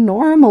don't got to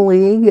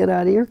normally get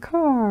out of your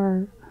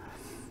car?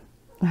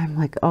 I'm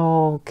like,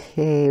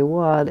 okay,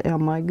 what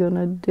am I going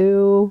to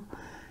do?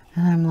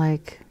 And I'm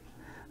like,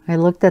 I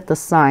looked at the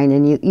sign,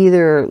 and you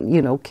either,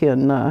 you know,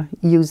 can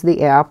use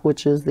the app,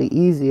 which is the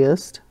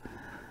easiest,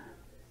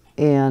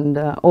 and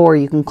or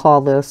you can call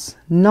this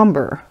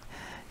number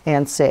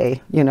and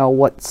say, you know,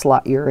 what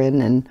slot you're in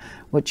and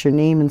what your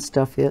name and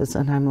stuff is.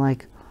 And I'm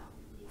like,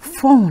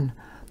 phone,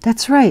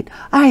 that's right,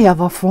 I have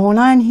a phone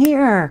on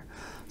here.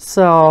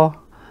 So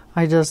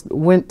I just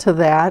went to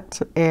that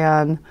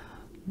and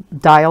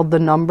dialed the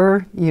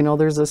number. You know,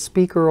 there's a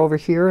speaker over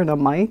here and a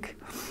mic.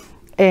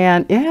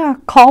 And yeah,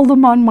 called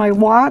them on my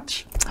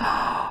watch.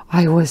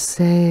 I was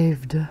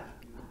saved.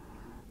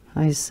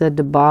 I said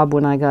to Bob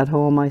when I got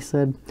home, I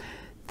said,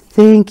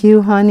 thank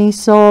you, honey,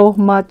 so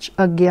much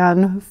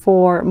again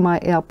for my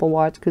Apple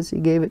Watch, because he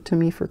gave it to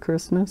me for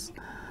Christmas.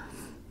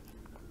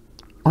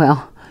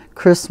 Well,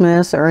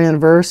 Christmas, our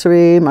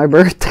anniversary, my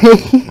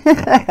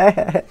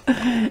birthday,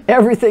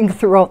 everything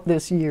throughout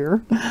this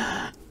year.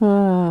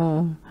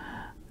 And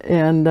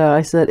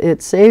I said,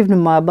 it saved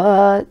my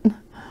butt.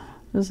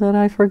 I said,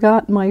 I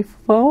forgot my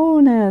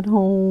phone at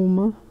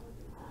home.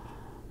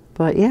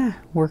 But yeah,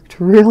 worked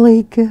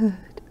really good.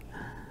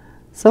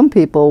 Some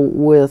people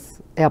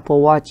with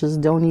Apple Watches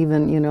don't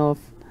even, you know, if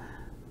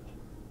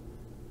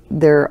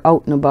they're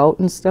out and about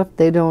and stuff,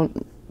 they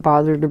don't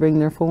bother to bring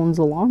their phones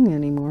along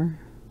anymore.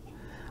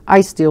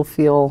 I still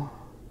feel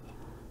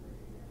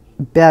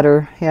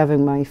better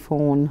having my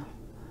phone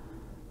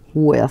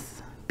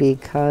with,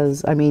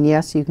 because I mean,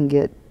 yes, you can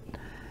get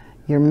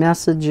your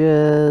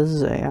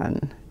messages,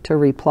 and to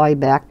reply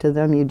back to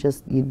them you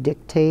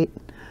dictate,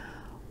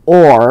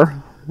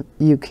 or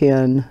you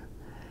can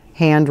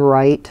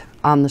handwrite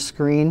on the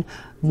screen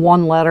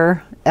one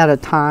letter at a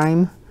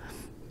time.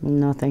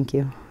 No thank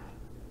you.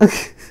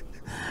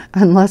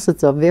 Unless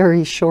it's a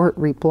very short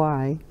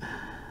reply,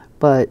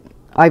 but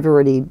I've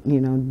already, you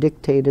know,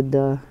 dictated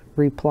the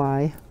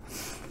reply.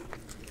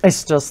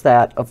 It's just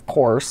that, of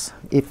course,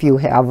 if you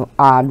have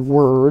odd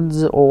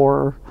words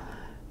or,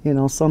 you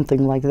know,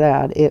 something like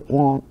that, it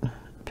won't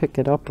pick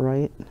it up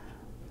right.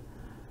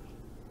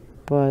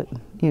 But,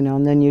 you know,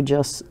 and then you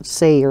just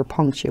say your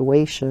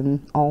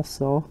punctuation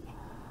also.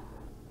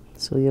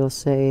 So you'll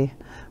say,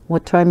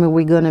 what time are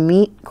we going to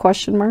meet?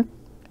 Question mark.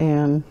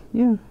 And,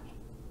 yeah.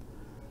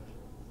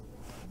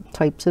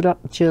 Types it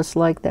up just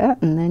like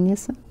that, and then you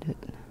send it.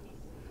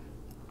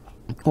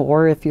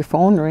 Or if your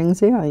phone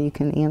rings, yeah, you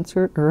can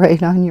answer it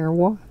right on your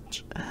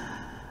watch.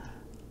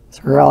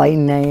 It's really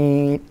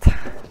neat.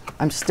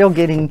 I'm still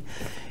getting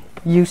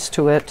used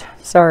to it.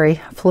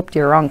 Sorry, I flipped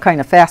you around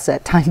kind of fast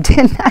that time,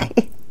 didn't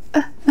I?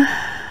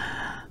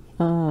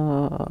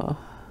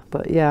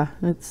 But yeah,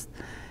 it's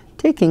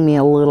taking me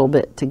a little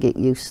bit to get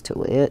used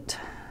to it.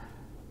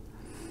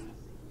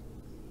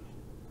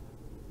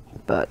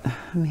 But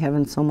I'm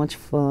having so much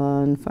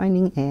fun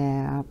finding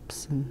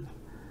apps, and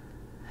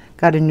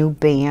got a new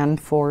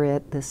band for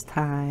it this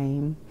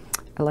time.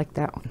 I like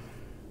that one.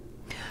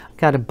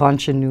 Got a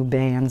bunch of new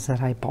bands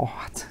that I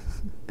bought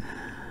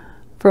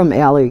from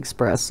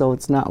AliExpress, so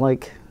it's not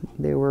like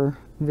they were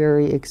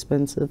very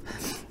expensive,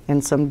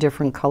 and some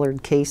different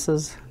colored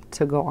cases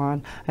to go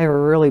on. I have a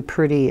really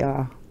pretty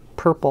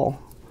purple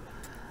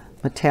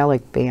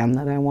metallic band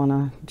that I want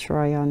to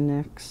try on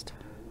next.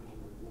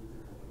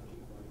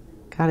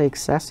 Gotta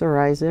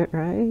accessorize it,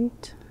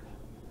 right?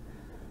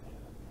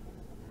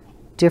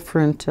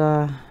 Different,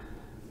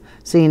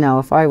 see now,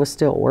 if I was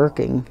still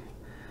working,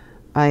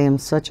 I am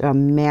such a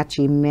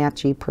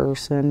matchy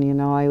person, you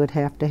know. I would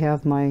have to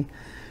have my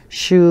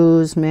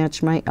shoes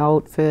match my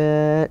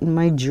outfit, and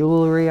my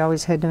jewelry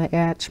always had to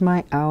match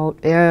my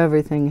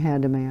everything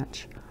had to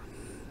match.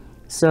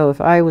 So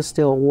if I was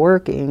still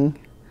working,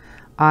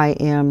 I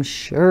am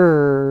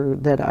sure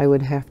that I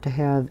would have to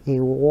have a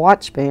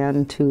watch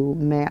band to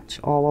match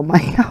all of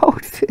my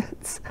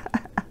outfits.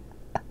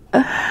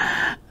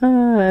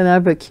 And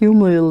I've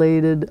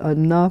accumulated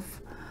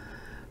enough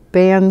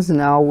bands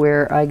now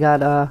where I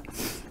got a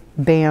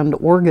band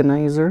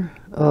organizer.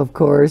 Of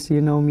course,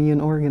 you know me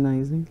and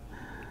organizing.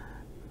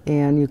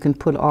 And you can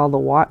put all the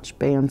watch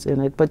bands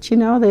in it. But you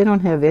know, they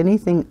don't have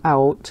anything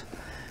out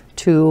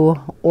to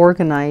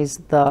organize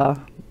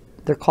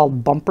they're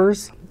called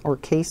bumpers or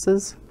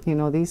cases. You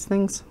know, these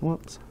things.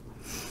 Whoops.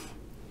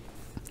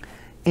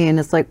 And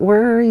it's like,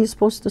 where are you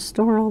supposed to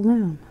store all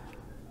them?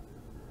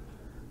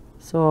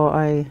 So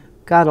I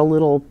got a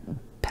little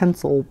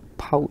pencil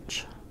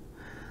pouch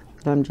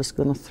that I'm just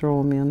going to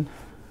throw them in.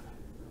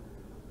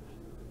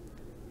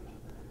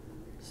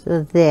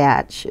 So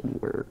that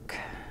should work.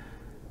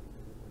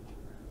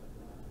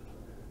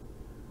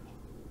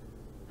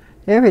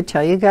 Did I ever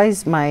tell you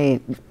guys my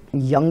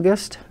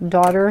youngest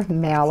daughter,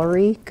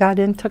 Mallory, got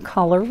into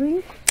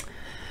coloring?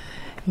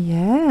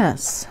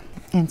 Yes.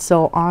 And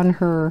so on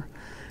her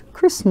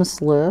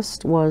Christmas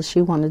list was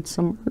she wanted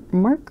some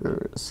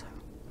markers.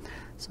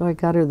 So I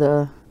got her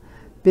the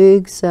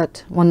big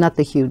set, well, not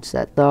the huge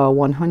set, the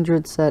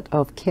 100 set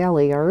of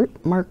Cali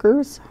Art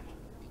markers.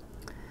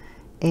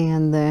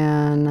 And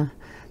then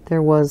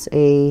there was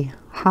a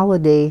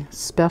holiday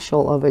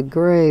special of a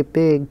great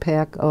big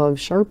pack of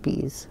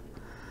Sharpies,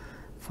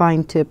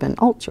 fine tip and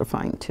ultra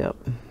fine tip.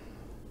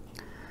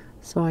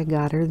 So I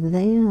got her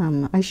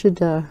them. I should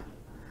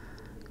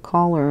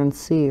call her and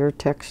see, or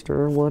text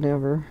her or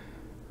whatever.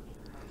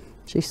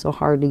 She's so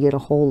hard to get a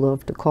hold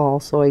of to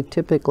call, so I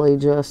typically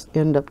just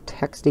end up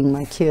texting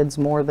my kids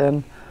more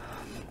than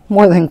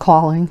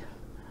calling.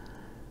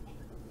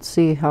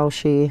 See how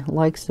she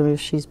likes them, if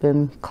she's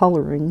been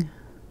coloring.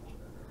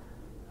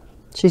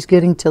 She's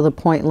getting to the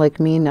point like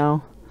me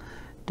now.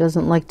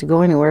 Doesn't like to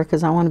go anywhere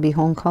because I want to be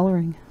home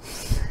coloring.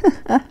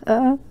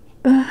 Isn't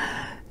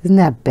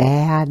that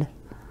bad?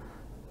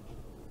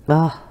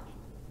 Ugh.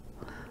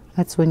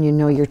 That's when you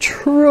know you're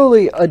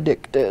truly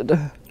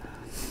addicted.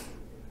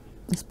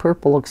 This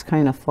purple looks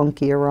kind of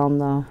funky around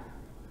the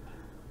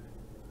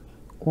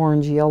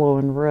orange, yellow,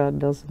 and red,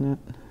 doesn't it?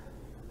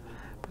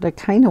 But I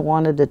kind of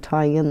wanted to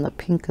tie in the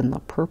pink and the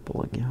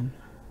purple again.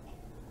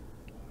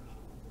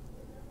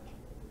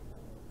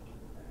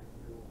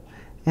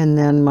 And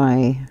then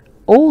my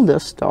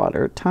oldest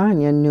daughter,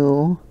 Tanya,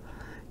 knew,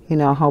 you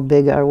know, how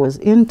big I was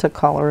into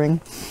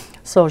coloring.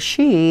 So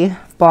she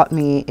bought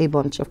me a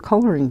bunch of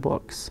coloring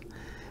books.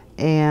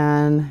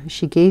 And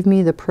she gave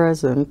me the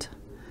present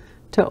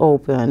to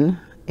open,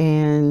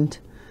 and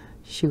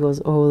She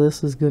goes, oh,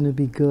 this is going to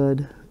be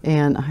good.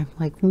 And I'm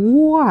like,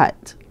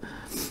 what?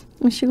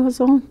 And she goes,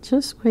 oh,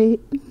 just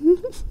wait.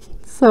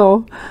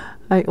 So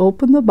I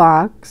open the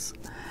box,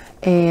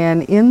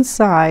 and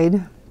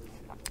inside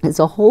is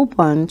a whole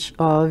bunch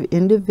of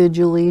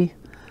individually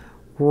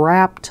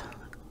wrapped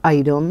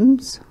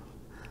items,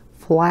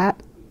 flat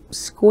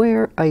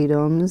square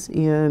items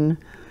in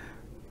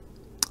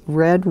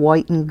red,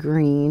 white, and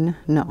green.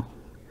 No,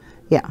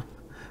 yeah,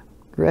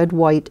 red,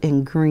 white,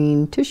 and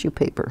green tissue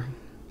paper.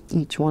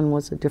 Each one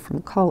was a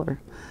different color.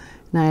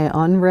 And I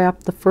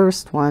unwrapped the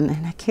first one,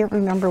 and I can't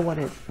remember what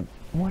it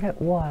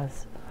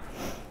was.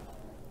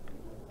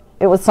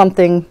 It was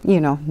something, you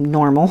know,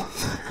 normal.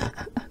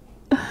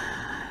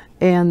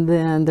 And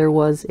then there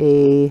was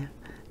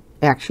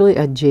actually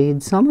a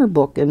Jade summer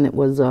book, and it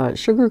was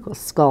Sugar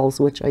Skulls,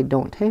 which I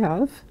don't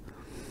have.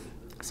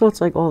 So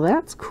it's like, oh,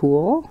 that's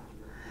cool.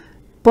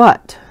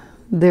 But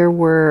there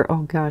were,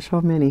 oh gosh,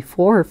 how many?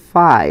 4 or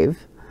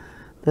 5.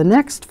 The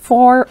next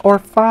 4 or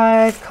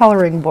 5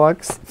 coloring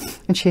books,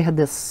 and she had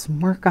this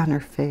smirk on her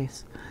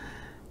face.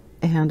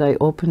 And I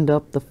opened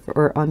up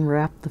or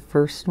unwrapped the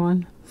first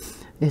one.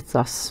 It's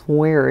a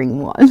swearing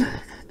one.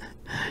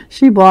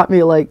 She bought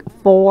me like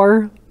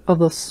 4 of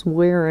the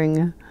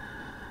swearing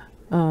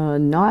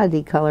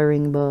naughty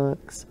coloring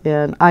books,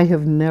 and I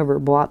have never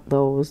bought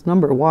those.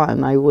 Number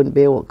 1, I wouldn't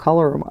be able to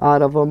color them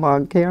out of them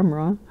on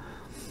camera.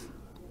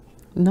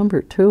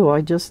 Number 2,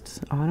 I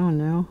don't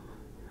know.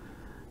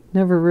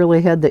 Never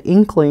really had the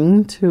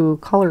inkling to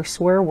color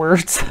swear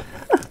words.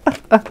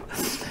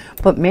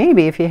 But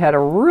maybe if you had a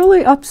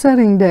really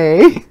upsetting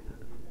day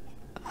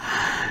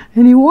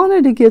and you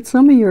wanted to get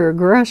some of your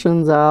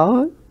aggressions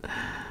out,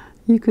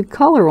 you could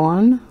color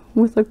one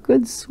with a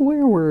good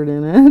swear word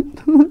in it.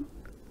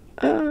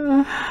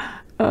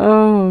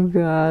 Oh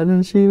God,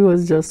 and she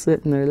was just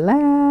sitting there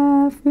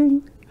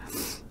laughing.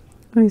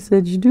 I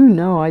said, you do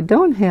know I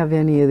don't have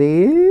any of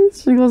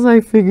these. She goes,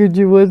 I figured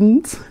you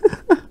wouldn't.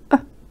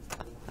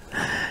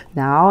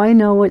 Now I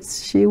know what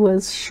she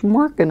was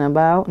schmirking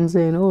about and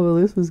saying,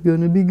 oh, this is going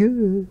to be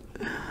good.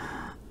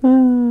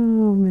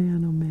 Oh,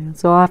 man, oh, man.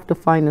 So I'll have to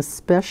find a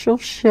special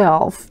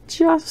shelf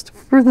just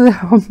for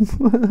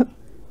them.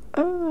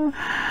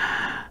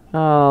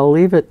 I'll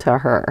leave it to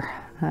her.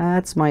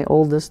 That's my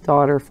oldest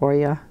daughter for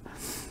you.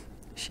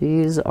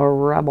 She's a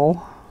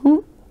rebel.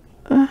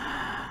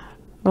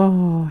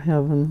 Oh,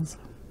 heavens.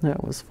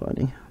 That was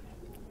funny.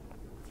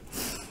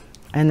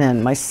 And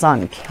then my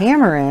son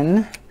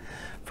Cameron,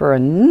 for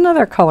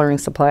another coloring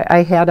supply,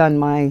 I had on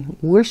my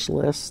wish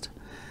list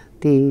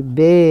the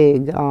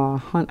big, I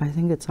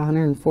think it's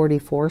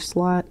 144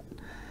 slot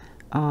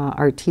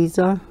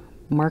Arteza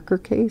marker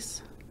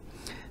case,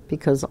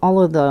 because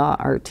all of the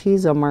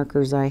Arteza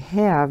markers I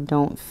have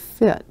don't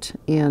fit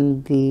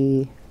in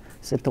the,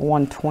 is it the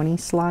 120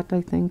 slot,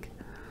 I think?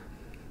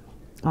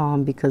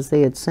 Because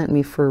they had sent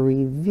me for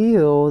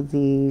review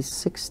the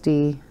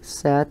 60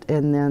 set,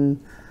 and then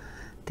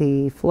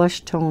the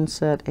flesh tone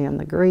set and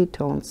the gray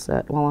tone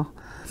set. Well,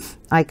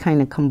 I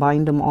kind of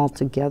combined them all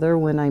together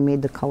when I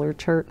made the color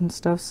chart and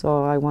stuff,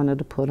 so I wanted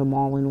to put them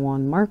all in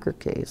one marker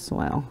case.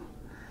 Well,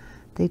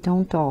 they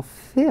don't all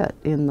fit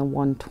in the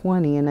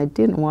 120, and I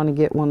didn't want to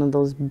get one of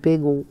those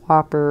big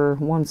whopper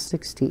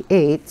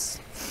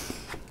 168s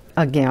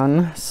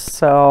again,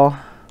 so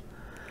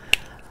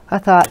I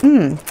thought,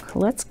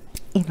 let's,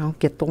 you know,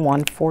 get the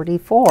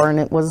 144, and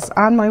it was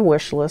on my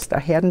wish list. I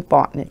hadn't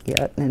bought it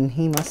yet, and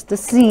he must have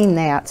seen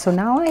that, so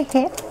now I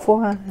have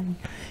one.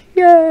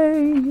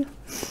 Yay!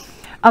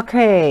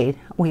 Okay,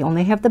 we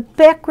only have the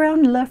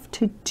background left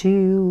to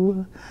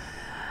do,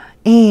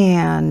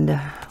 and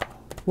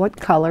what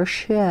color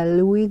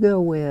shall we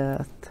go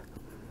with?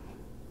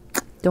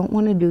 Don't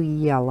want to do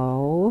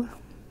yellow.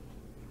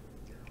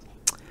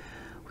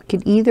 We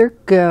could either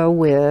go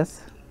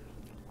with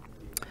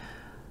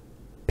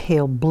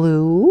pale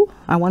blue.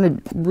 I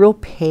wanted real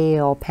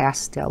pale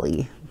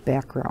pastel-y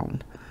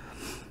background.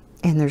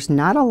 And there's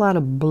not a lot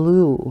of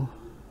blue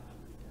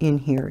in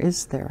here,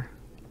 is there?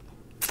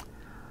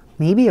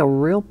 Maybe a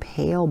real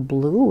pale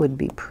blue would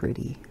be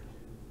pretty.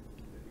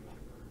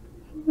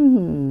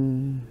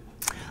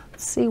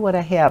 Let's see what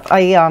I have.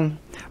 I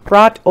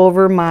brought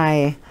over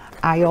my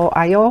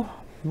IO.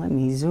 Let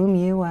me zoom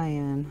you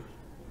in.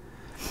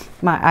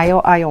 My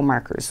IO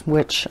markers,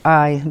 which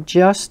I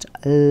just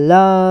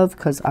love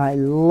because I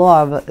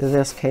love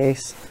this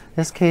case.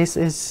 This case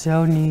is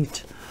so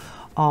neat.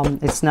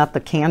 It's not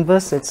the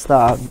canvas, it's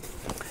the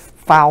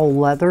foul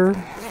leather,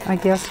 I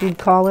guess you'd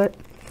call it.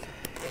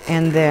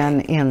 And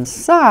then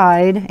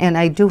inside, and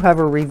I do have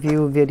a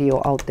review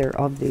video out there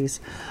of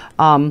these,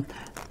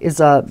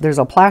 there's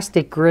a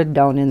plastic grid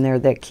down in there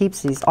that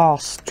keeps these all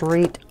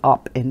straight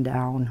up and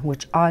down,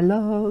 which I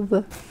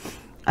love.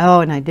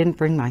 Oh, and I didn't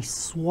bring my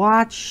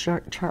swatch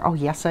chart. Oh,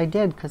 yes, I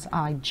did, because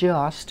I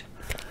just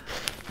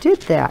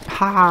did that.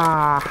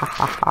 Ha, ha,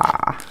 ha,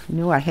 ha.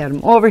 Knew I had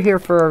them over here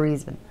for a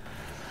reason.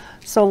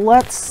 So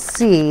let's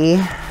see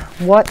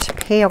what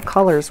pale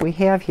colors we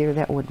have here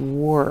that would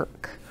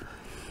work.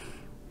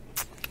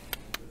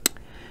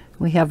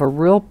 We have a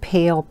real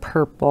pale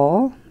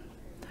purple.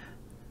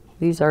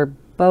 These are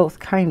both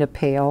kind of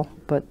pale,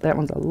 but that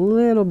one's a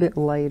little bit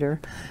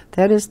lighter.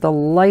 That is the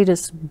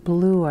lightest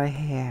blue I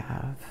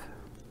have.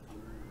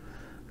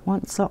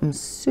 Want something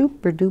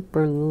super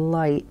duper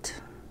light.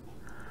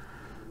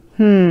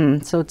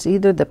 So it's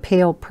either the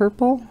pale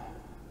purple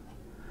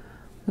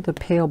or the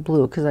pale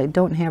blue, because I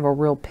don't have a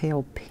real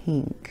pale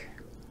pink.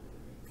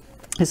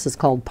 This is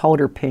called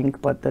powder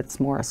pink, but that's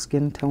more a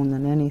skin tone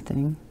than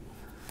anything.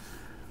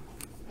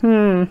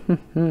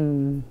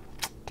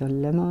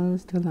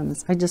 Dilemmas,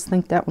 dilemmas. I just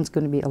think that one's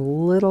going to be a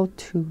little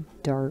too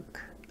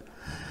dark.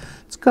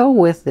 Let's go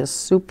with this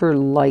super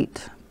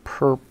light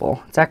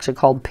purple. It's actually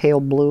called pale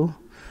blue,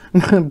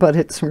 but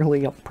it's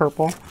really a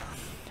purple.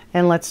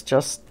 And let's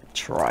just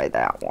try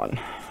that one.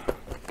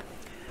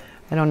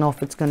 I don't know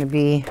if it's going to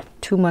be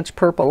too much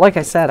purple. Like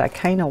I said, I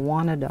kind of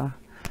wanted a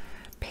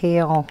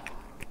pale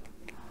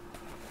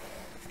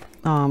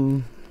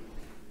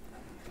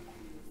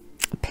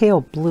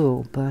pale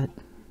blue, but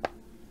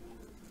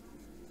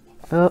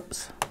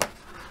oops.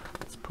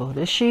 Let's put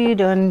a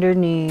sheet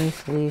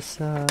underneath,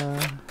 Lisa.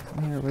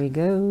 There we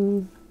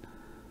go.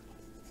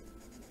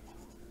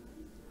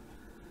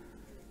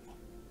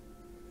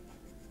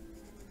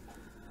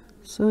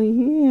 So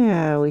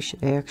yeah, we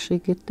should actually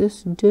get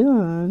this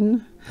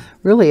done.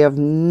 Really have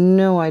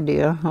no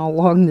idea how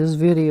long this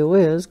video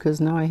is,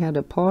 because now I had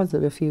to pause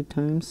it a few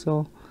times,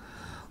 so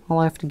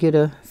I'll have to get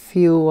a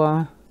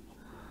few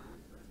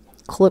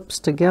clips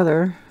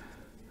together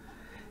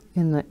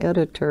in the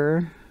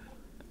editor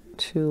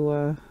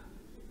to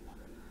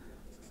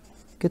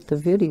get the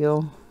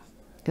video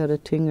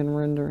editing and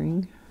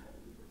rendering.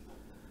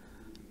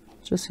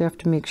 Just have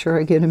to make sure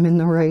I get them in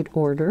the right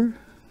order.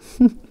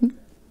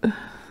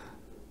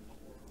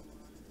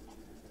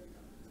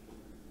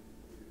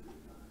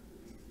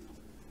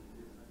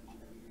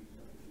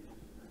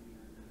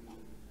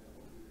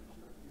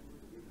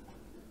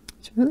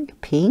 It's really a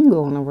pain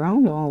going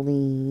around all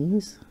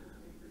these.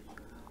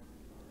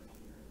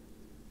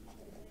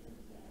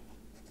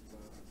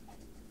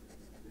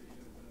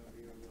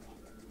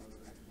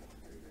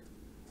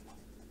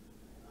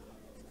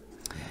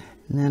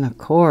 And then, of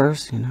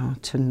course, you know,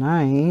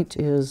 tonight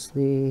is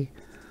the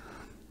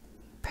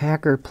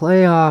Packer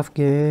playoff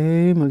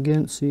game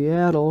against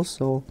Seattle,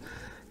 so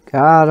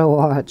gotta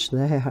watch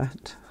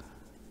that.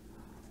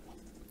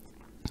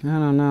 I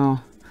don't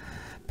know.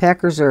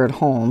 Packers are at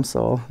home,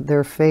 so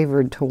they're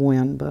favored to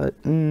win, but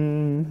I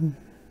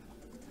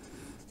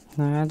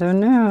don't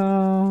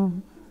know.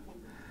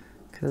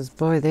 Because,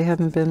 boy, they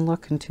haven't been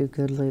looking too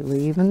good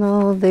lately, even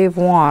though they've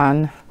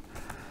won.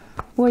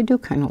 Oh, I do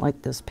kind of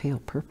like this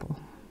pale purple.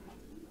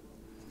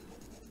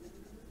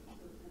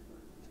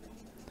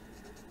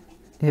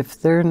 If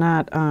they're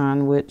not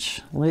on,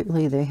 which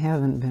lately they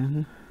haven't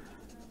been,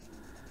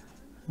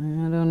 I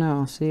don't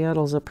know.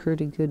 Seattle's a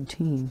pretty good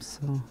team,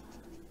 so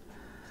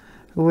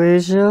we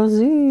shall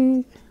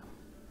see.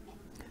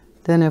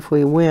 Then if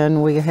we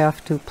win, we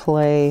have to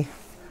play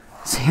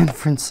San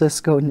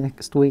Francisco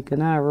next week,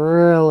 and I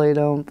really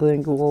don't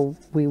think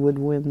we would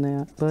win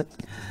that, but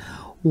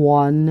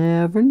one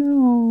never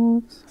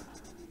knows,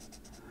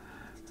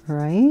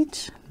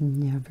 right?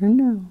 Never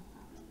know.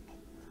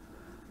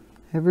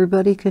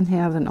 Everybody can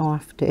have an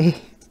off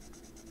day,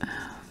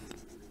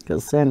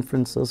 because San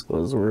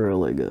Francisco is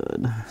really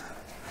good.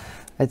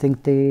 I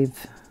think do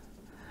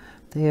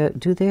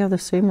they have the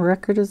same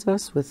record as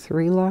us with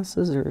 3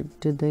 losses, or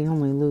did they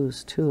only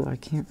lose 2? I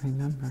can't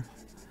remember.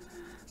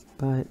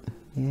 But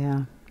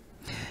yeah.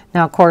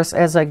 Now, of course,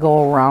 as I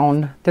go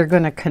around, they're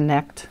going to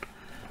connect.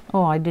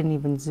 Oh, I didn't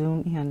even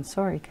zoom in.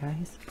 Sorry,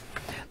 guys.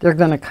 They're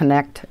going to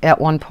connect at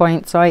one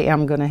point, so I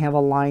am going to have a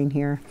line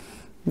here.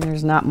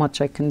 There's not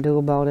much I can do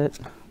about it.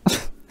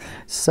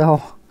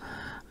 So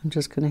I'm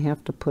just going to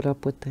have to put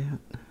up with that.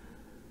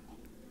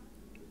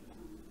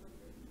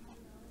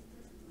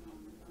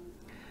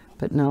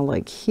 But now,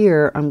 like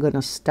here, I'm going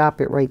to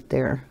stop it right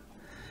there,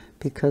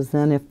 because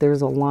then if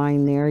there's a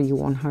line there, you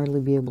won't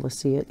hardly be able to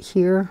see it.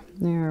 Here,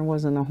 there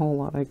wasn't a whole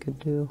lot I could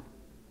do.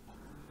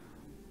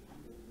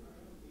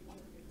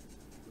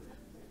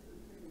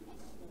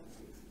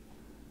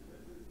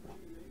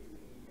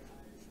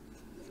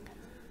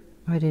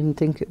 I didn't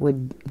think it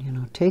would, you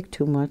know, take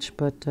too much,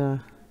 but it's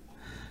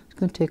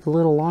going to take a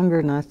little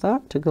longer than I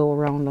thought to go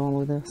around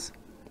all of this.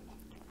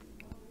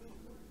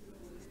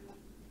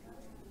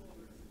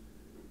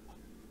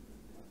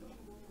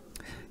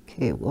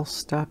 Okay, we'll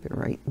stop it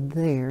right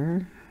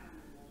there.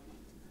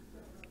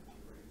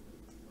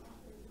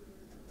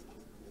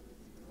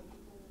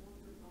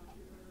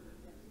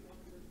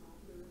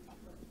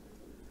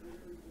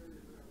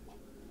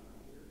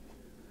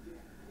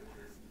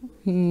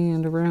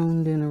 And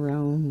around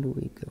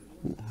we go.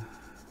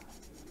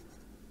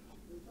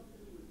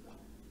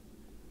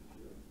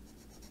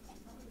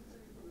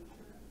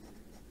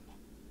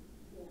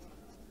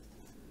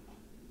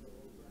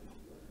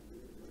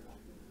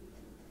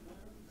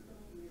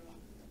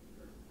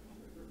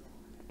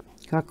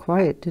 Got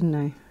quiet, didn't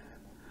I?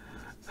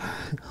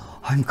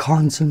 I'm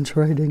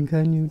concentrating,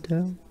 can you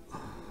tell?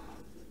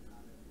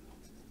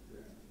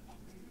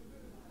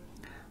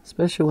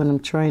 especially when I'm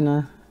trying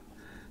to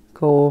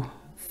go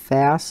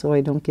fast so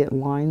I don't get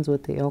lines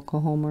with the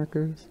alcohol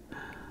markers.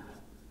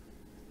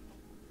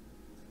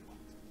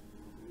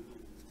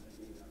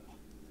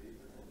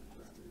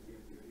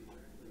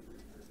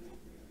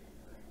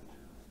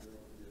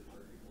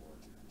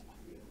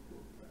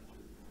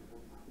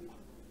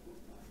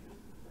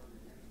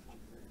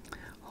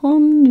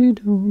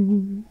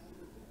 Hum-de-dum.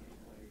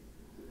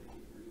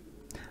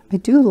 I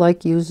do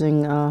like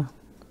using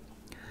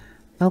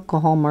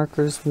alcohol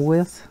markers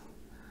with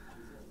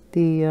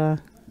the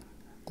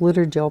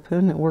glitter gel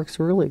pen. It works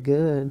really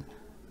good.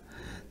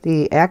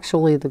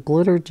 Actually the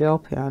glitter gel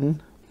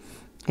pen,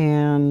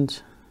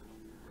 and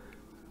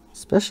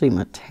especially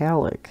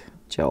metallic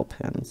gel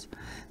pens,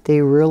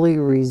 they really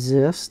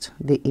resist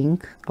the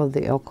ink of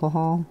the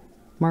alcohol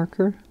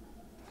marker.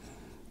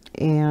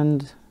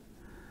 And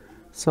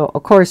so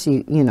of course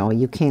you know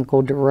you can't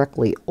go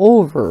directly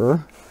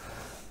over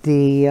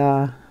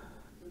the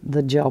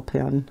gel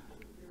pen,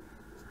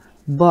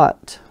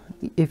 but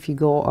if you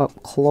go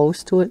up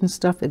close to it and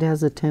stuff, it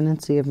has a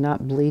tendency of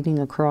not bleeding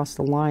across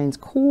the lines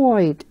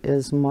quite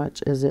as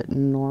much as it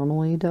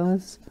normally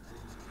does,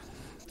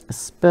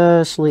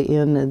 especially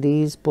in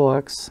these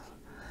books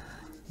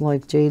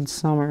like Jade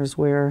Summers,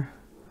 where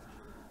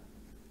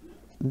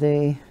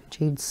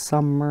Jade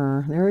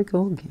Summer, there we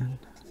go again,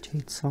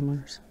 Jade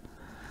Summers.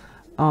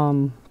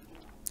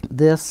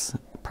 This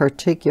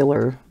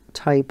particular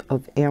type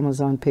of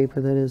Amazon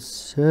paper that is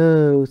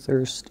so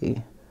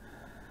thirsty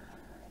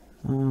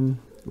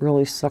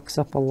really sucks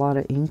up a lot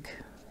of ink,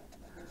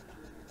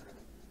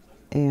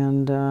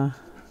 and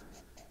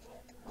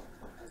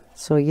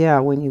so yeah,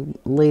 when you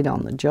lay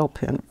down the gel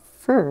pen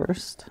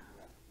first,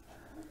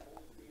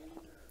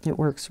 it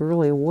works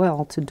really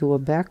well to do a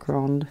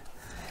background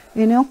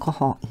in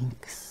alcohol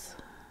inks.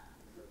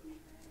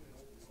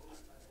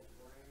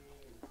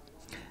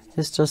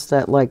 It's just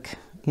that, like,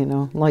 you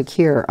know, like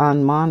here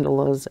on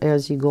Mandalas,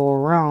 as you go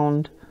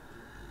around,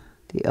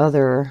 the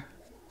other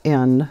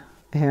end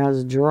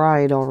has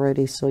dried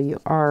already, so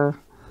you are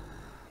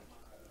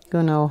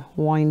gonna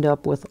wind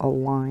up with a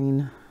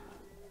line,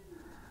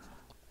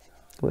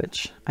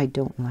 which I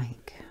don't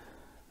like.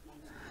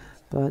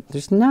 But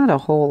there's not a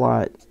whole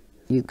lot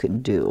you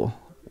could do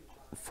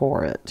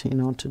for it, you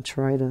know, to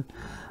try to,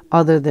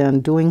 other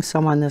than doing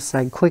some on this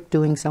side, quick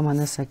doing some on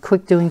this side,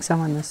 quick doing some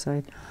on this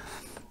side.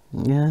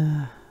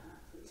 Yeah,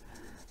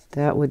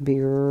 that would be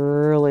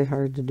really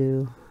hard to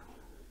do.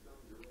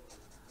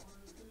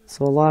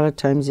 So a lot of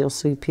times you'll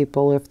see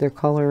people, if they're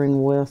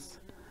coloring with,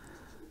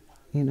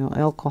 you know,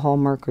 alcohol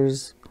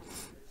markers,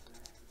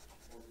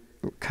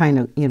 kind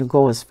of, you know,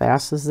 go as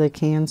fast as they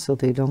can so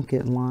they don't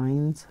get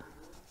lines.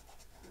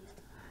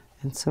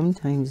 And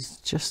sometimes it's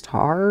just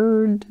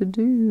hard to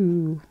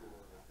do,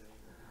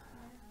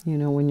 you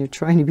know, when you're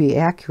trying to be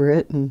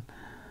accurate and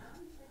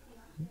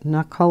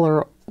not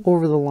color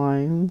over the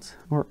lines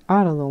or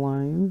out of the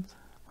lines,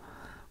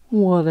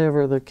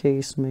 whatever the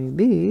case may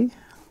be.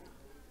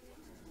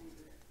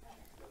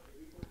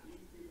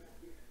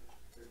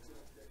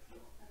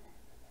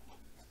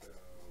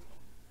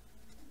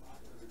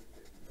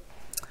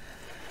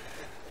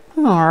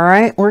 All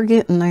right, we're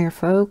getting there,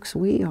 folks.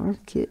 We are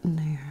getting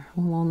there.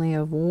 We'll only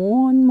have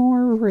one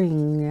more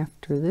ring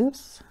after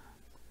this.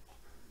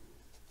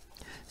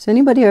 Does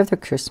anybody have their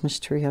Christmas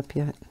tree up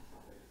yet?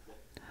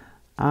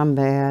 I'm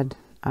bad.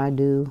 I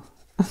do.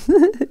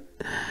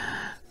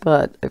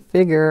 But I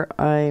figure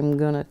I'm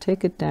going to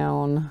take it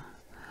down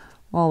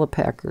while the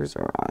Packers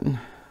are on.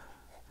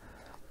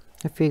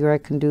 I figure I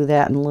can do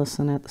that and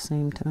listen at the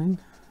same time.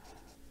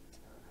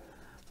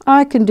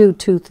 I can do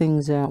two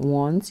things at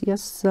once.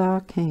 Yes,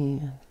 I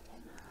can.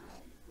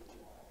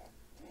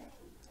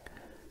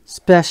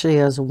 Especially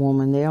as a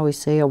woman. They always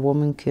say a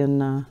woman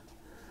can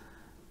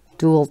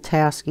dual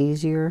task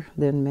easier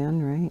than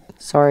men, right?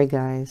 Sorry,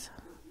 guys.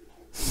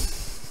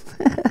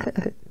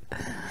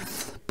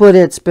 But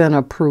it's been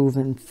a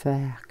proven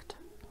fact.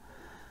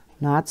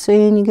 Not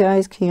saying you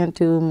guys can't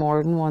do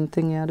more than one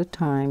thing at a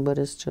time, but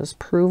it's just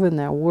proven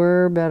that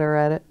we're better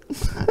at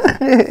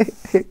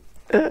it.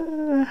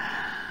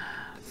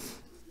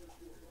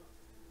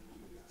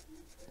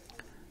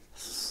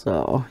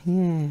 So,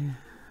 yeah.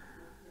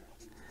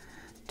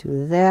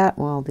 Do that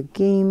while the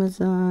game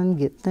is on.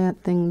 Get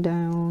that thing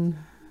down.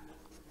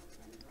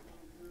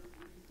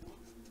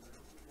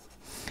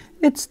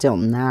 It's still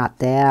not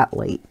that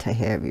late to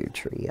have your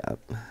tree up.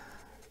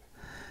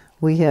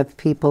 We have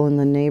people in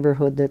the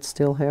neighborhood that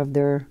still have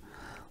their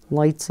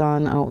lights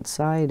on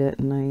outside at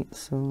night,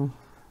 so.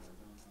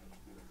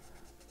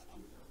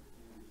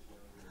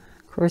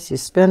 Of course, you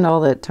spend all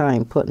that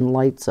time putting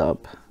lights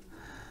up.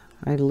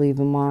 I'd leave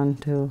them on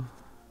too.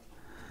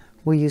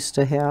 We used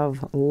to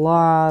have a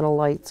lot of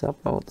lights up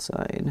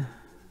outside,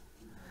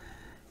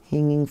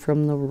 hanging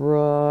from the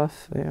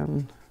roof,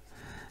 and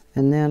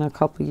then a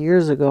couple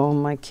years ago,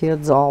 my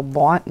kids all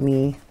bought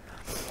me,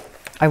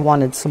 I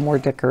wanted some more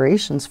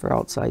decorations for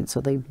outside, so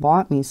they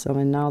bought me some,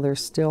 and now they're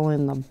still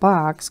in the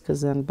box,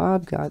 because then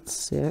Bob got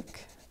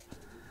sick.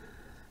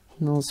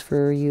 And those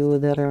for you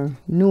that are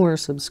newer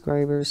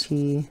subscribers,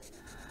 he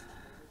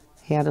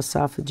had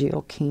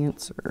esophageal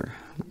cancer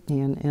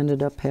and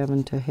ended up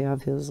having to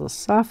have his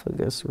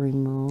esophagus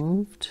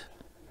removed.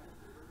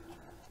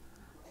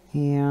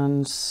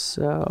 And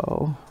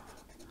so,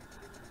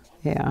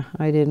 yeah,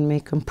 I didn't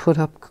make him put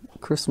up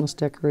Christmas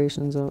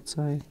decorations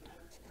outside.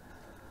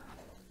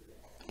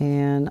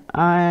 And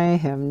I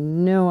have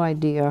no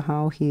idea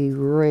how he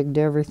rigged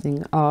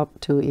everything up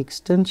to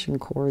extension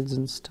cords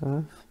and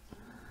stuff.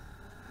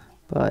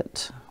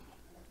 But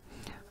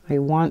I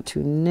want to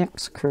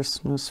next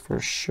Christmas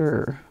for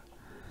sure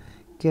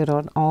get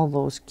on all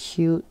those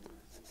cute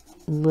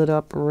lit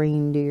up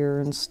reindeer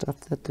and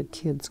stuff that the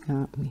kids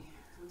got me.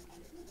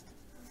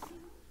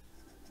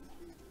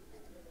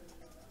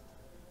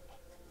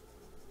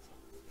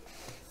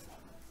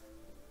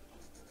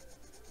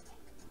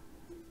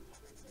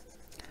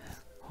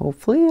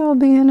 Hopefully I'll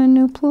be in a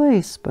new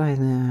place by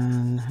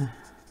then.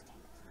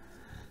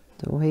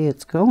 The way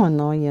it's going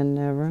though, you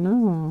never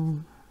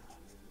know.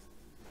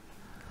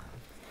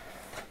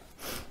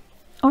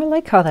 Oh, I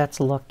like how that's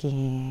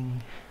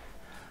looking.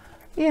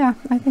 Yeah,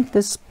 I think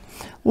this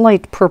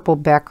light purple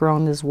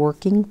background is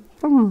working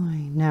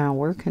fine. Now,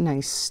 where can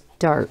I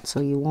start so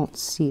you won't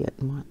see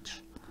it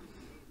much?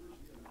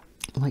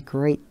 Like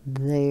right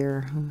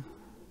there.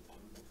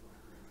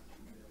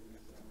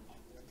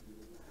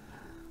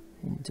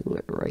 Do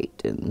it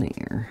right in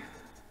there.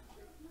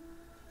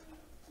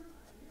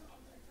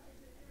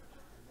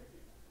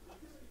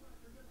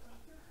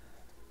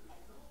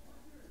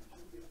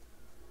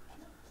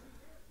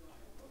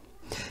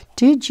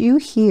 Did you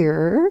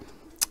hear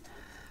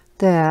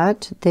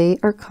that they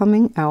are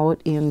coming out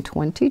in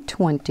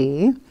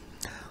 2020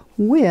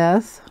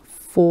 with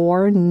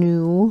 4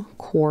 new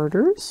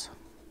quarters?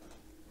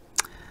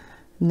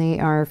 And they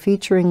are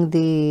featuring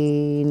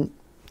the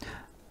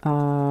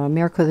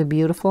America the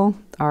Beautiful,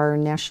 our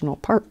national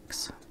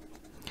parks.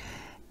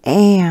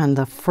 And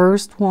the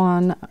first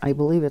one, I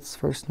believe it's the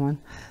first one,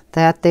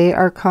 that they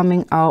are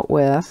coming out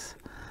with,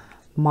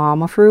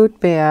 Mama Fruit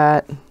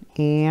Bat,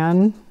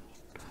 and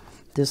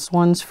this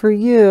one's for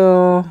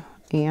you,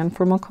 and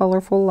from A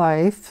Colorful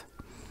Life.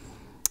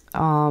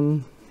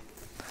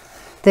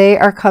 They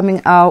are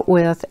coming out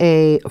with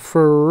a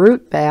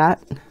fruit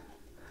bat,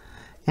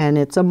 and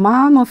it's a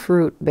mama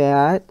fruit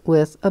bat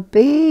with a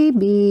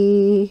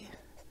baby.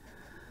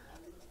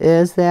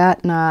 Is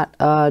that not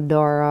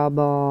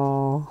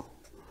adorable?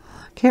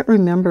 Can't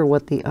remember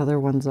what the other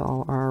ones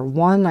all are.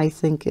 One I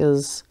think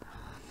is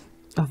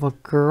of a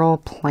girl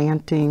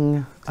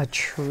planting a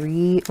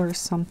tree or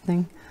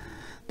something.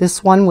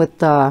 This one with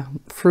the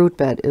fruit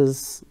bat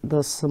is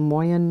the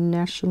Samoan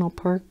National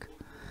Park.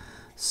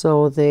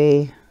 So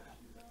they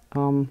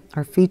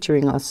are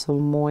featuring a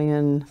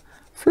Samoan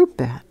fruit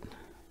bat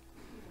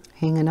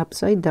hanging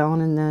upside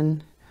down, and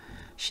then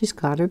she's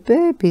got her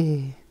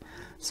baby.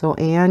 So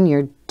Anne,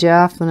 you're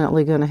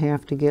definitely going to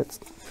have to get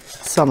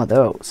some of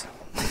those.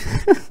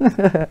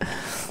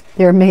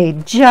 They're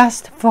made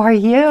just for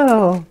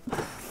you.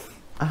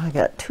 I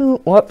got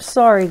 2. Whoops,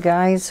 sorry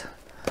guys.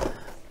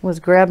 Was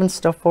grabbing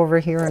stuff over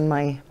here and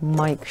my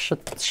mic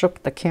shook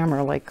the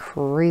camera like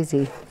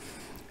crazy.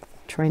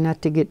 Try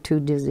not to get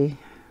too dizzy.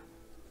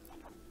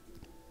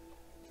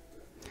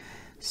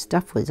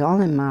 Stuff was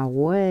all in my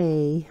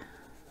way.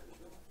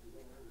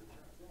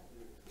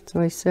 So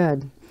I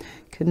said,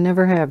 could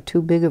never have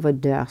too big of a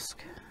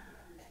desk.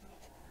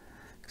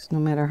 Because no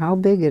matter how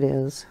big it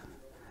is,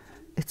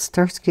 it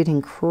starts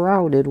getting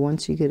crowded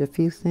once you get a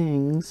few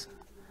things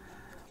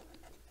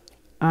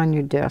on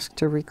your desk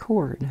to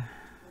record.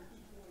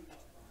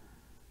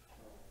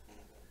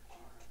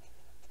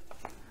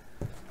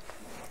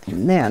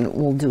 And then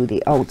we'll do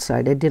the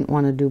outside. I didn't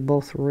want to do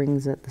both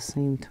rings at the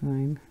same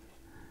time,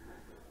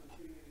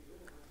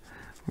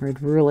 or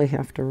I'd really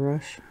have to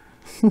rush.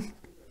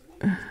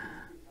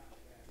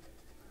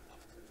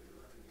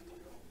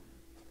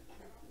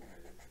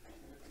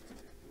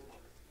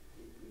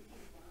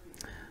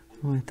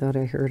 Oh, I thought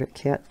I heard a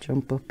cat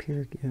jump up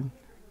here again.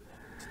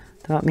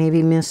 Thought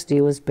maybe Misty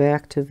was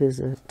back to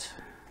visit.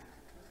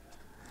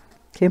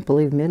 Can't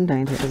believe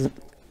midnight hasn't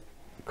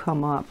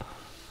come up.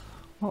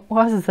 What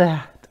was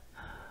that?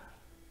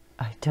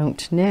 I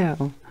don't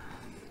know.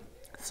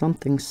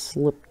 Something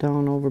slipped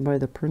down over by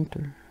the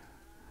printer.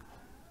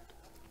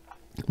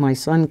 My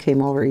son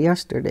came over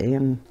yesterday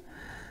and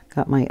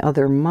got my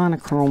other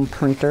monochrome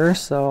printer,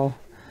 so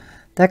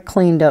that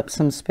cleaned up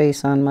some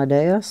space on my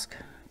desk,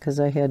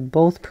 because I had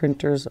both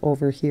printers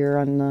over here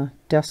on the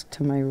desk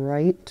to my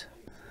right,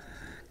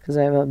 because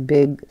I have a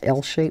big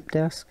L-shaped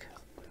desk.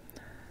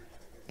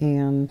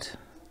 And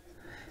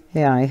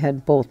yeah, I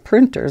had both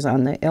printers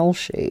on the L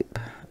shape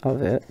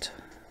of it.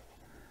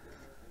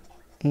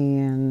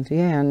 And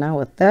yeah, now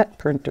with that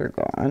printer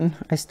gone,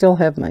 I still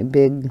have my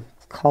big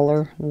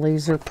color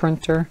laser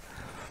printer,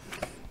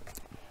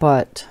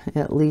 but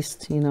at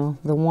least, you know,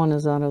 the one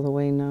is out of the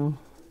way now.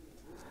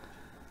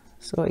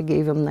 So I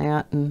gave him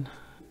that, and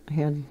I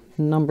had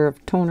a number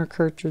of toner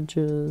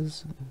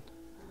cartridges.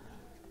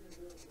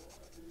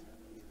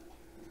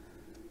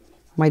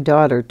 my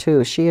daughter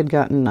too. She had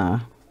gotten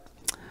a,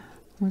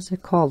 what's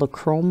it called, a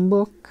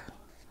Chromebook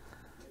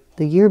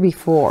the year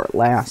before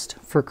last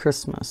for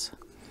Christmas.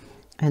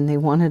 And they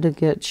wanted to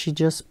get, she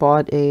just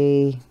bought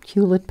a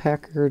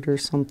Hewlett-Packard or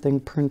something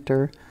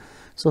printer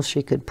so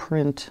she could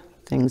print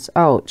things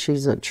out.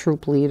 She's a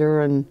troop leader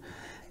and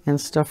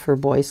stuff for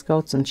Boy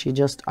Scouts, and she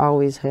just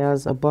always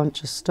has a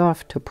bunch of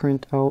stuff to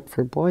print out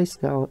for Boy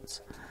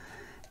Scouts.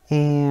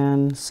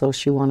 And so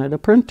she wanted a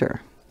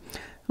printer.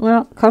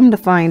 Well, come to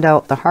find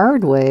out the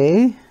hard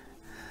way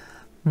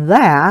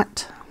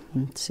that,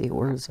 let's see,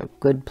 where's a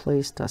good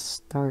place to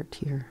start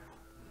here?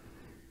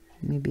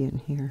 Maybe in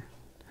here.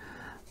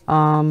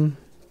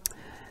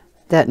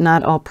 That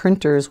not all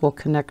printers will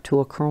connect to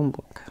a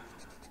Chromebook.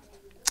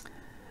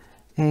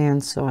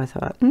 And so I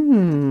thought,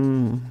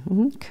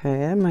 okay,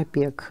 that might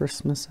be a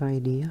Christmas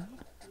idea.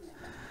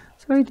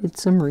 So I did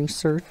some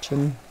research,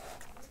 and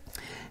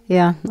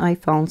yeah, I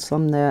found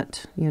some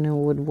that, you know,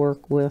 would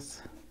work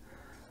with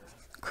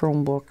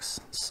Chromebooks.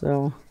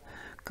 So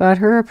got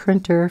her a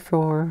printer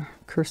for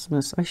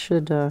Christmas. I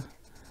should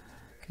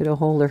get a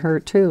hold of her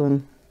too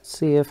and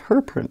see if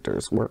her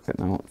printer's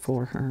working out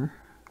for her.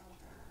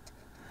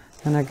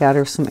 And I got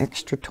her some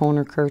extra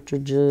toner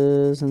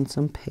cartridges and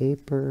some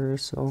paper,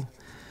 so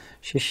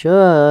she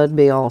should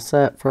be all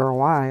set for a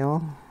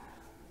while.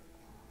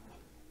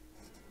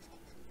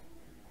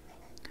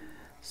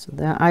 So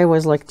that, I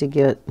always like to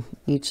get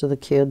each of the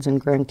kids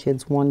and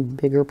grandkids one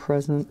bigger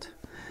present,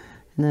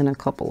 and then a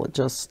couple of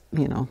just,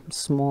 you know,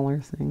 smaller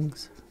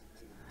things.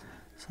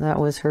 So that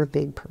was her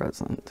big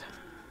present.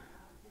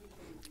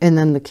 And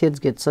then the kids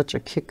get such a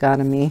kick out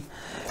of me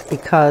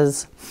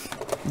because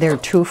they're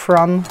to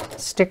from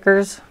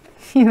stickers,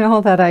 you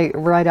know, that I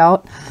write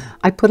out.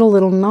 I put a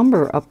little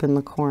number up in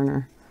the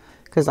corner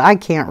because I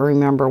can't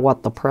remember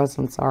what the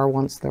presents are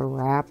once they're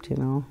wrapped, you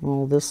know.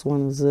 Well, this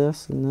one is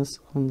this and this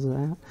one's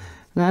that.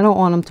 And I don't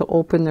want them to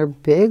open their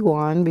big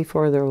one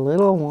before their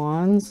little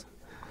ones,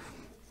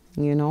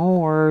 you know,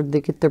 or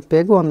they get their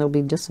big one, they'll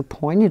be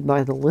disappointed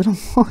by the little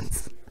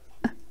ones.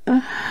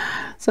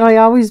 So I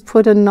always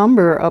put a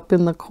number up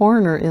in the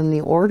corner in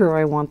the order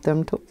I want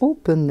them to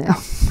open them.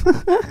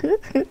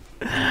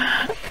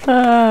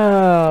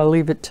 Oh,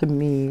 leave it to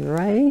me,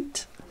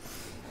 right?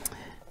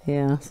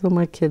 Yeah, so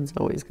my kids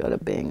always got a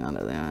bang out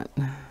of that.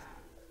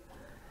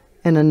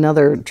 And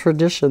another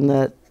tradition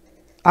that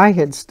I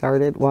had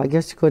started, well, I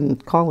guess you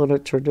couldn't call it a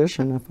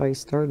tradition if I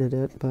started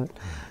it, but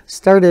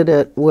started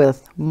it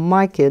with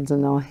my kids,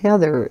 and now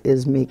Heather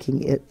is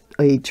making it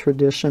a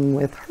tradition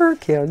with her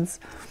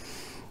kids,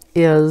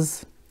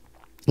 is,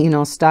 you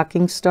know,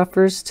 stocking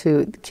stuffers.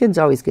 The kids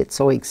always get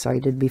so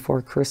excited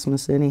before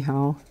Christmas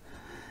anyhow,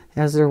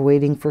 as they're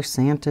waiting for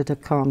Santa to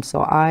come.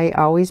 So I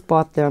always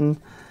bought them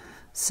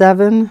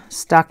 7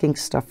 stocking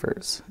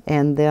stuffers,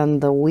 and then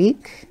the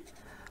week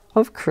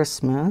of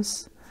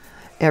Christmas,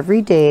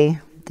 every day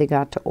they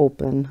got to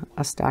open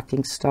a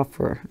stocking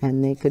stuffer,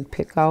 and they could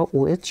pick out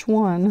which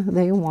one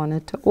they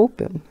wanted to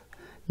open.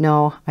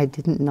 No, I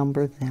didn't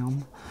number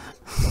them.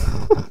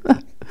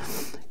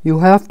 You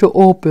have to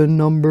open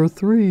number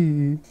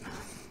 3.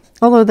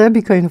 Although that'd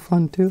be kind of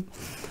fun too.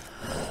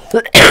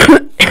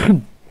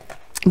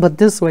 But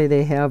this way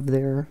they have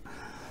their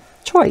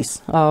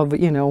choice of,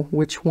 you know,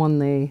 which one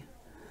they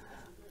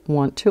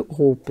want to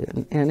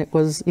open. And it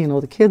was, you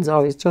know, the kids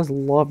always just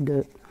loved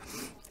it.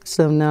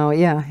 So now,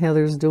 yeah,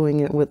 Heather's doing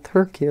it with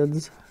her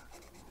kids.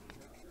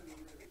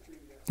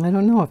 I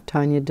don't know if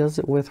Tanya does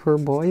it with her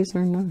boys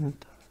or not.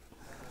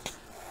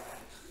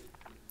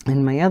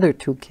 And my other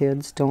 2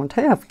 kids don't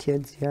have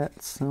kids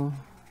yet, so.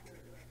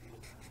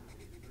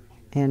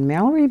 And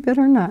Mallory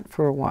better not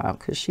for a while,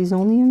 because she's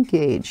only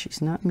engaged.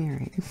 She's not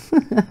married.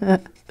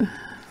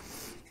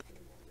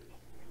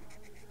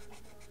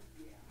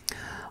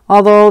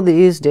 Although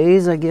these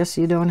days, I guess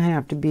you don't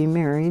have to be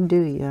married,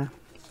 do you?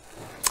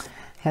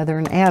 Heather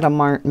and Adam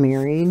aren't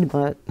married,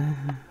 but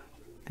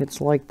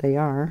it's like they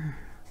are.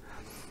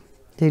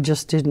 They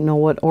just didn't know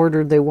what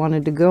order they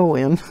wanted to go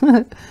in.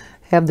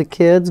 Have the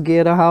kids,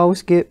 get a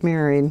house, get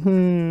married.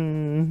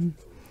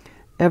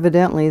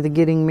 Evidently, the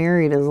getting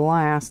married is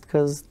last,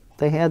 because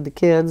they had the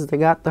kids, they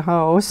got the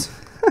house.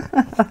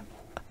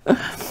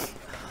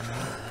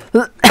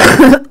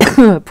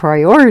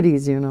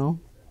 Priorities, you know.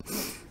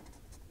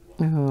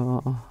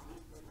 Oh,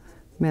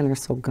 men are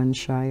so gun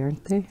shy,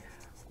 aren't they?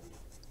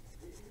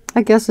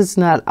 I guess it's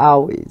not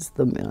always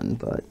the men,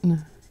 but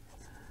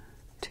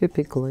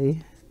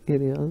typically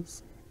it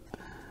is.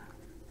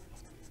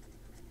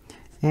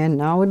 And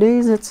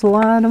nowadays it's a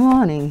lot of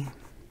money.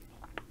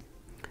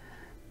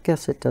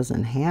 Guess it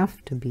doesn't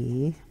have to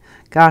be.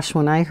 Gosh,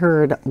 when I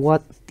heard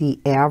what the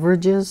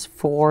average is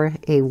for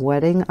a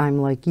wedding,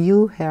 I'm like,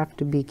 you have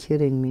to be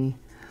kidding me.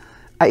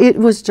 It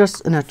was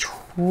just an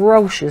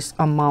atrocious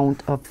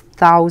amount of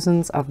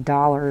thousands of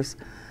dollars.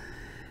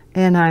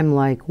 And I'm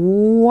like,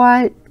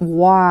 what?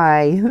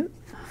 Why?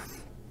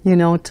 You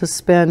know, to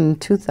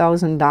spend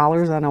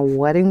 $2,000 on a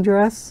wedding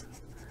dress?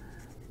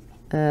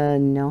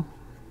 No.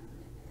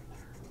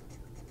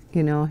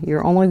 You know,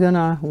 you're only going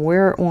to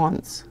wear it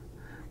once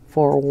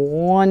for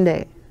one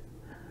day.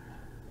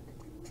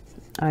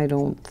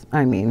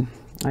 I mean,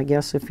 I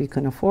guess if you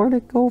can afford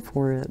it, go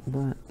for it,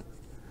 but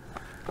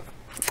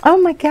oh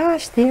my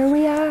gosh, there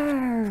we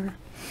are.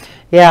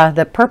 Yeah,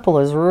 the purple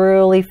is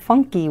really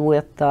funky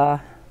with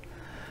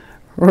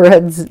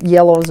reds,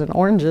 yellows, and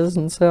oranges,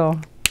 and so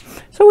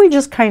we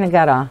just kind of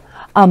got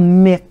a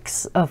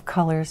mix of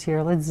colors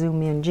here. Let's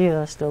zoom in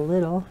just a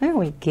little. There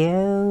we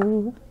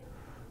go.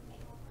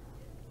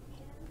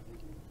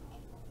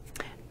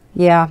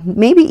 Yeah,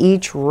 maybe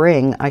each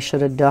ring I should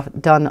have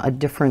done a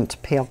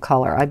different pale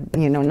color.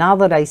 You know, now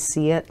that I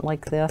see it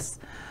like this,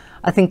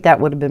 I think that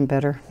would have been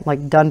better.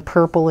 Like done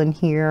purple in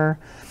here,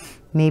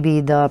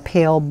 maybe the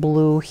pale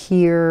blue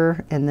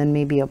here, and then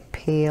maybe a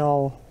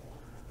pale,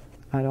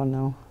 I don't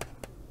know,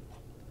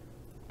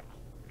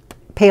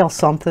 pale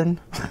something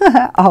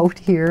out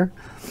here.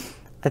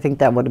 I think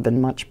that would have been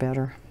much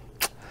better,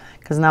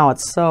 because now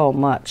it's so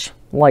much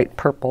light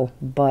purple,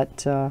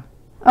 but oh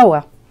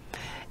well.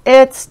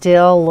 It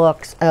still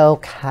looks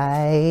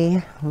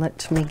okay.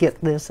 Let me get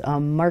this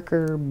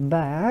marker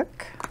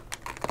back.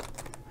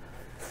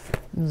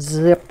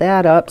 Zip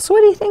that up. So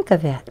what do you think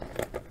of it?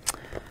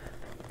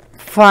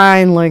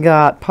 Finally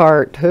got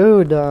part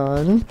 2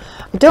 done.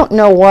 I don't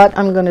know what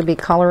I'm going to be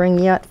coloring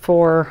yet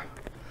for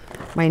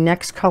my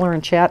next color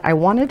and chat. I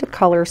wanted to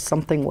color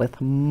something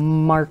with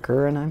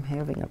marker, and I'm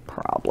having a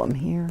problem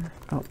here.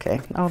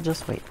 Okay, I'll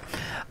just wait.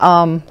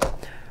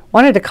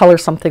 Wanted to color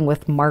something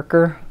with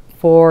marker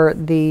for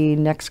the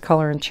next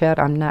color and chat.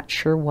 I'm not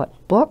sure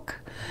what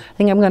book. I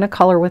think I'm going to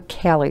color with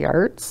Cali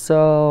Art,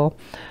 so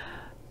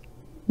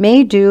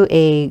may do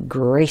a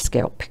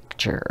grayscale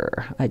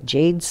picture, a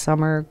Jade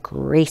Summer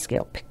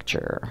grayscale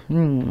picture.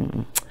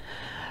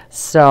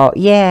 So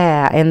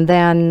yeah, and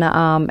then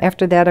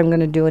after that I'm going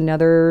to do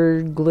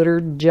another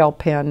glitter gel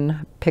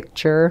pen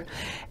picture,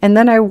 and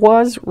then I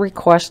was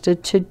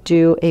requested to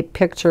do a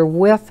picture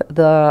with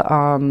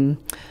the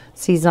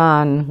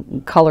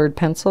Cezanne colored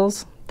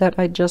pencils that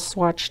I just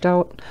swatched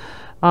out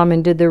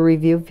and did the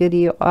review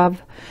video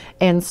of.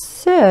 And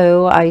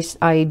so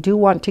I do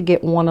want to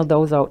get one of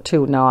those out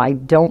too. Now I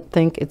don't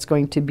think it's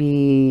going to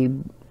be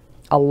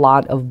a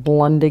lot of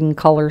blending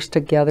colors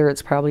together.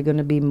 It's probably going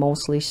to be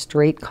mostly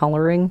straight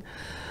coloring.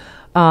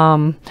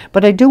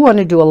 But I do want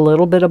to do a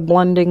little bit of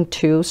blending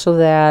too, so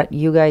that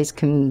you guys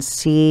can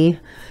see,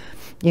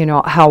 you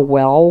know, how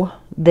well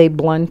they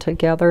blend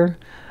together.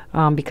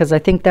 Because I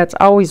think that's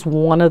always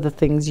one of the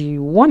things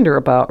you wonder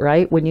about,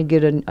 right? When you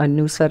get a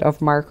new set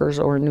of markers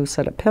or a new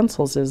set of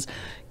pencils, is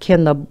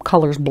can the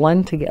colors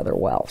blend together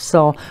well?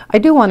 So I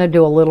do want to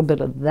do a little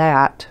bit of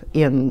that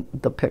in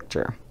the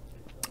picture.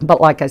 But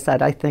like I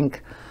said, I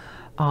think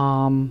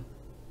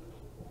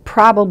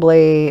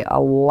probably a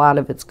lot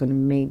of it's going to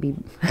maybe,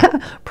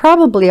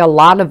 probably a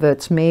lot of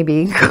it's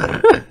maybe,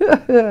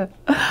 that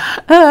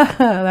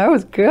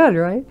was good,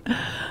 right?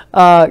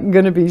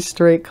 Going to be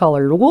straight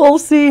colored. We'll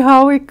see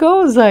how it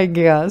goes, I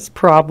guess.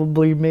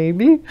 Probably,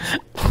 maybe.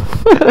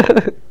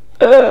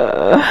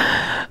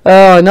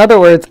 In other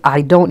words,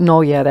 I don't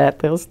know yet at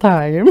this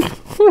time.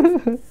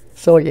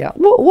 So yeah,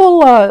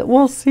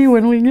 we'll see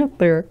when we get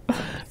there.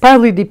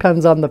 Probably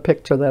depends on the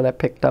picture that I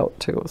picked out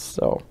too.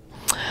 So,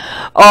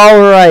 all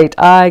right,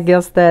 I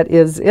guess that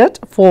is it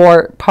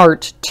for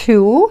part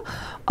 2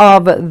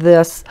 of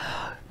this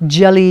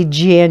Jelly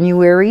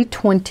January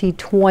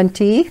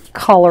 2020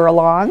 color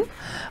along.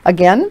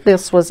 Again,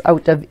 this was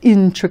out of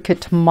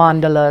Intricate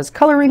Mandalas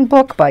coloring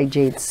book by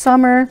Jade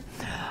Summer.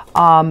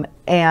 And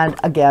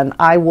again,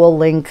 I will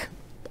link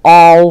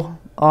all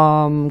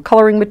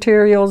coloring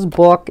materials,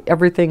 book,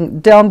 everything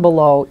down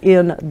below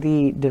in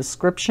the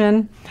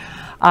description.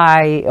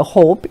 I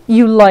hope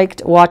you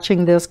liked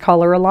watching this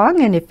color along,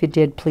 and if you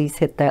did, please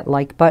hit that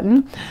like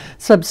button.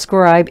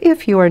 Subscribe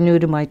if you are new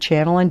to my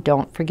channel, and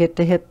don't forget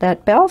to hit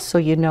that bell so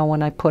you know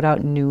when I put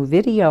out new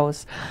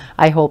videos.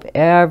 I hope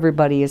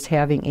everybody is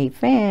having a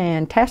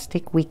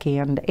fantastic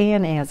weekend,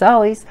 and as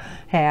always,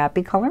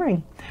 happy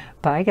coloring.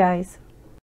 Bye guys.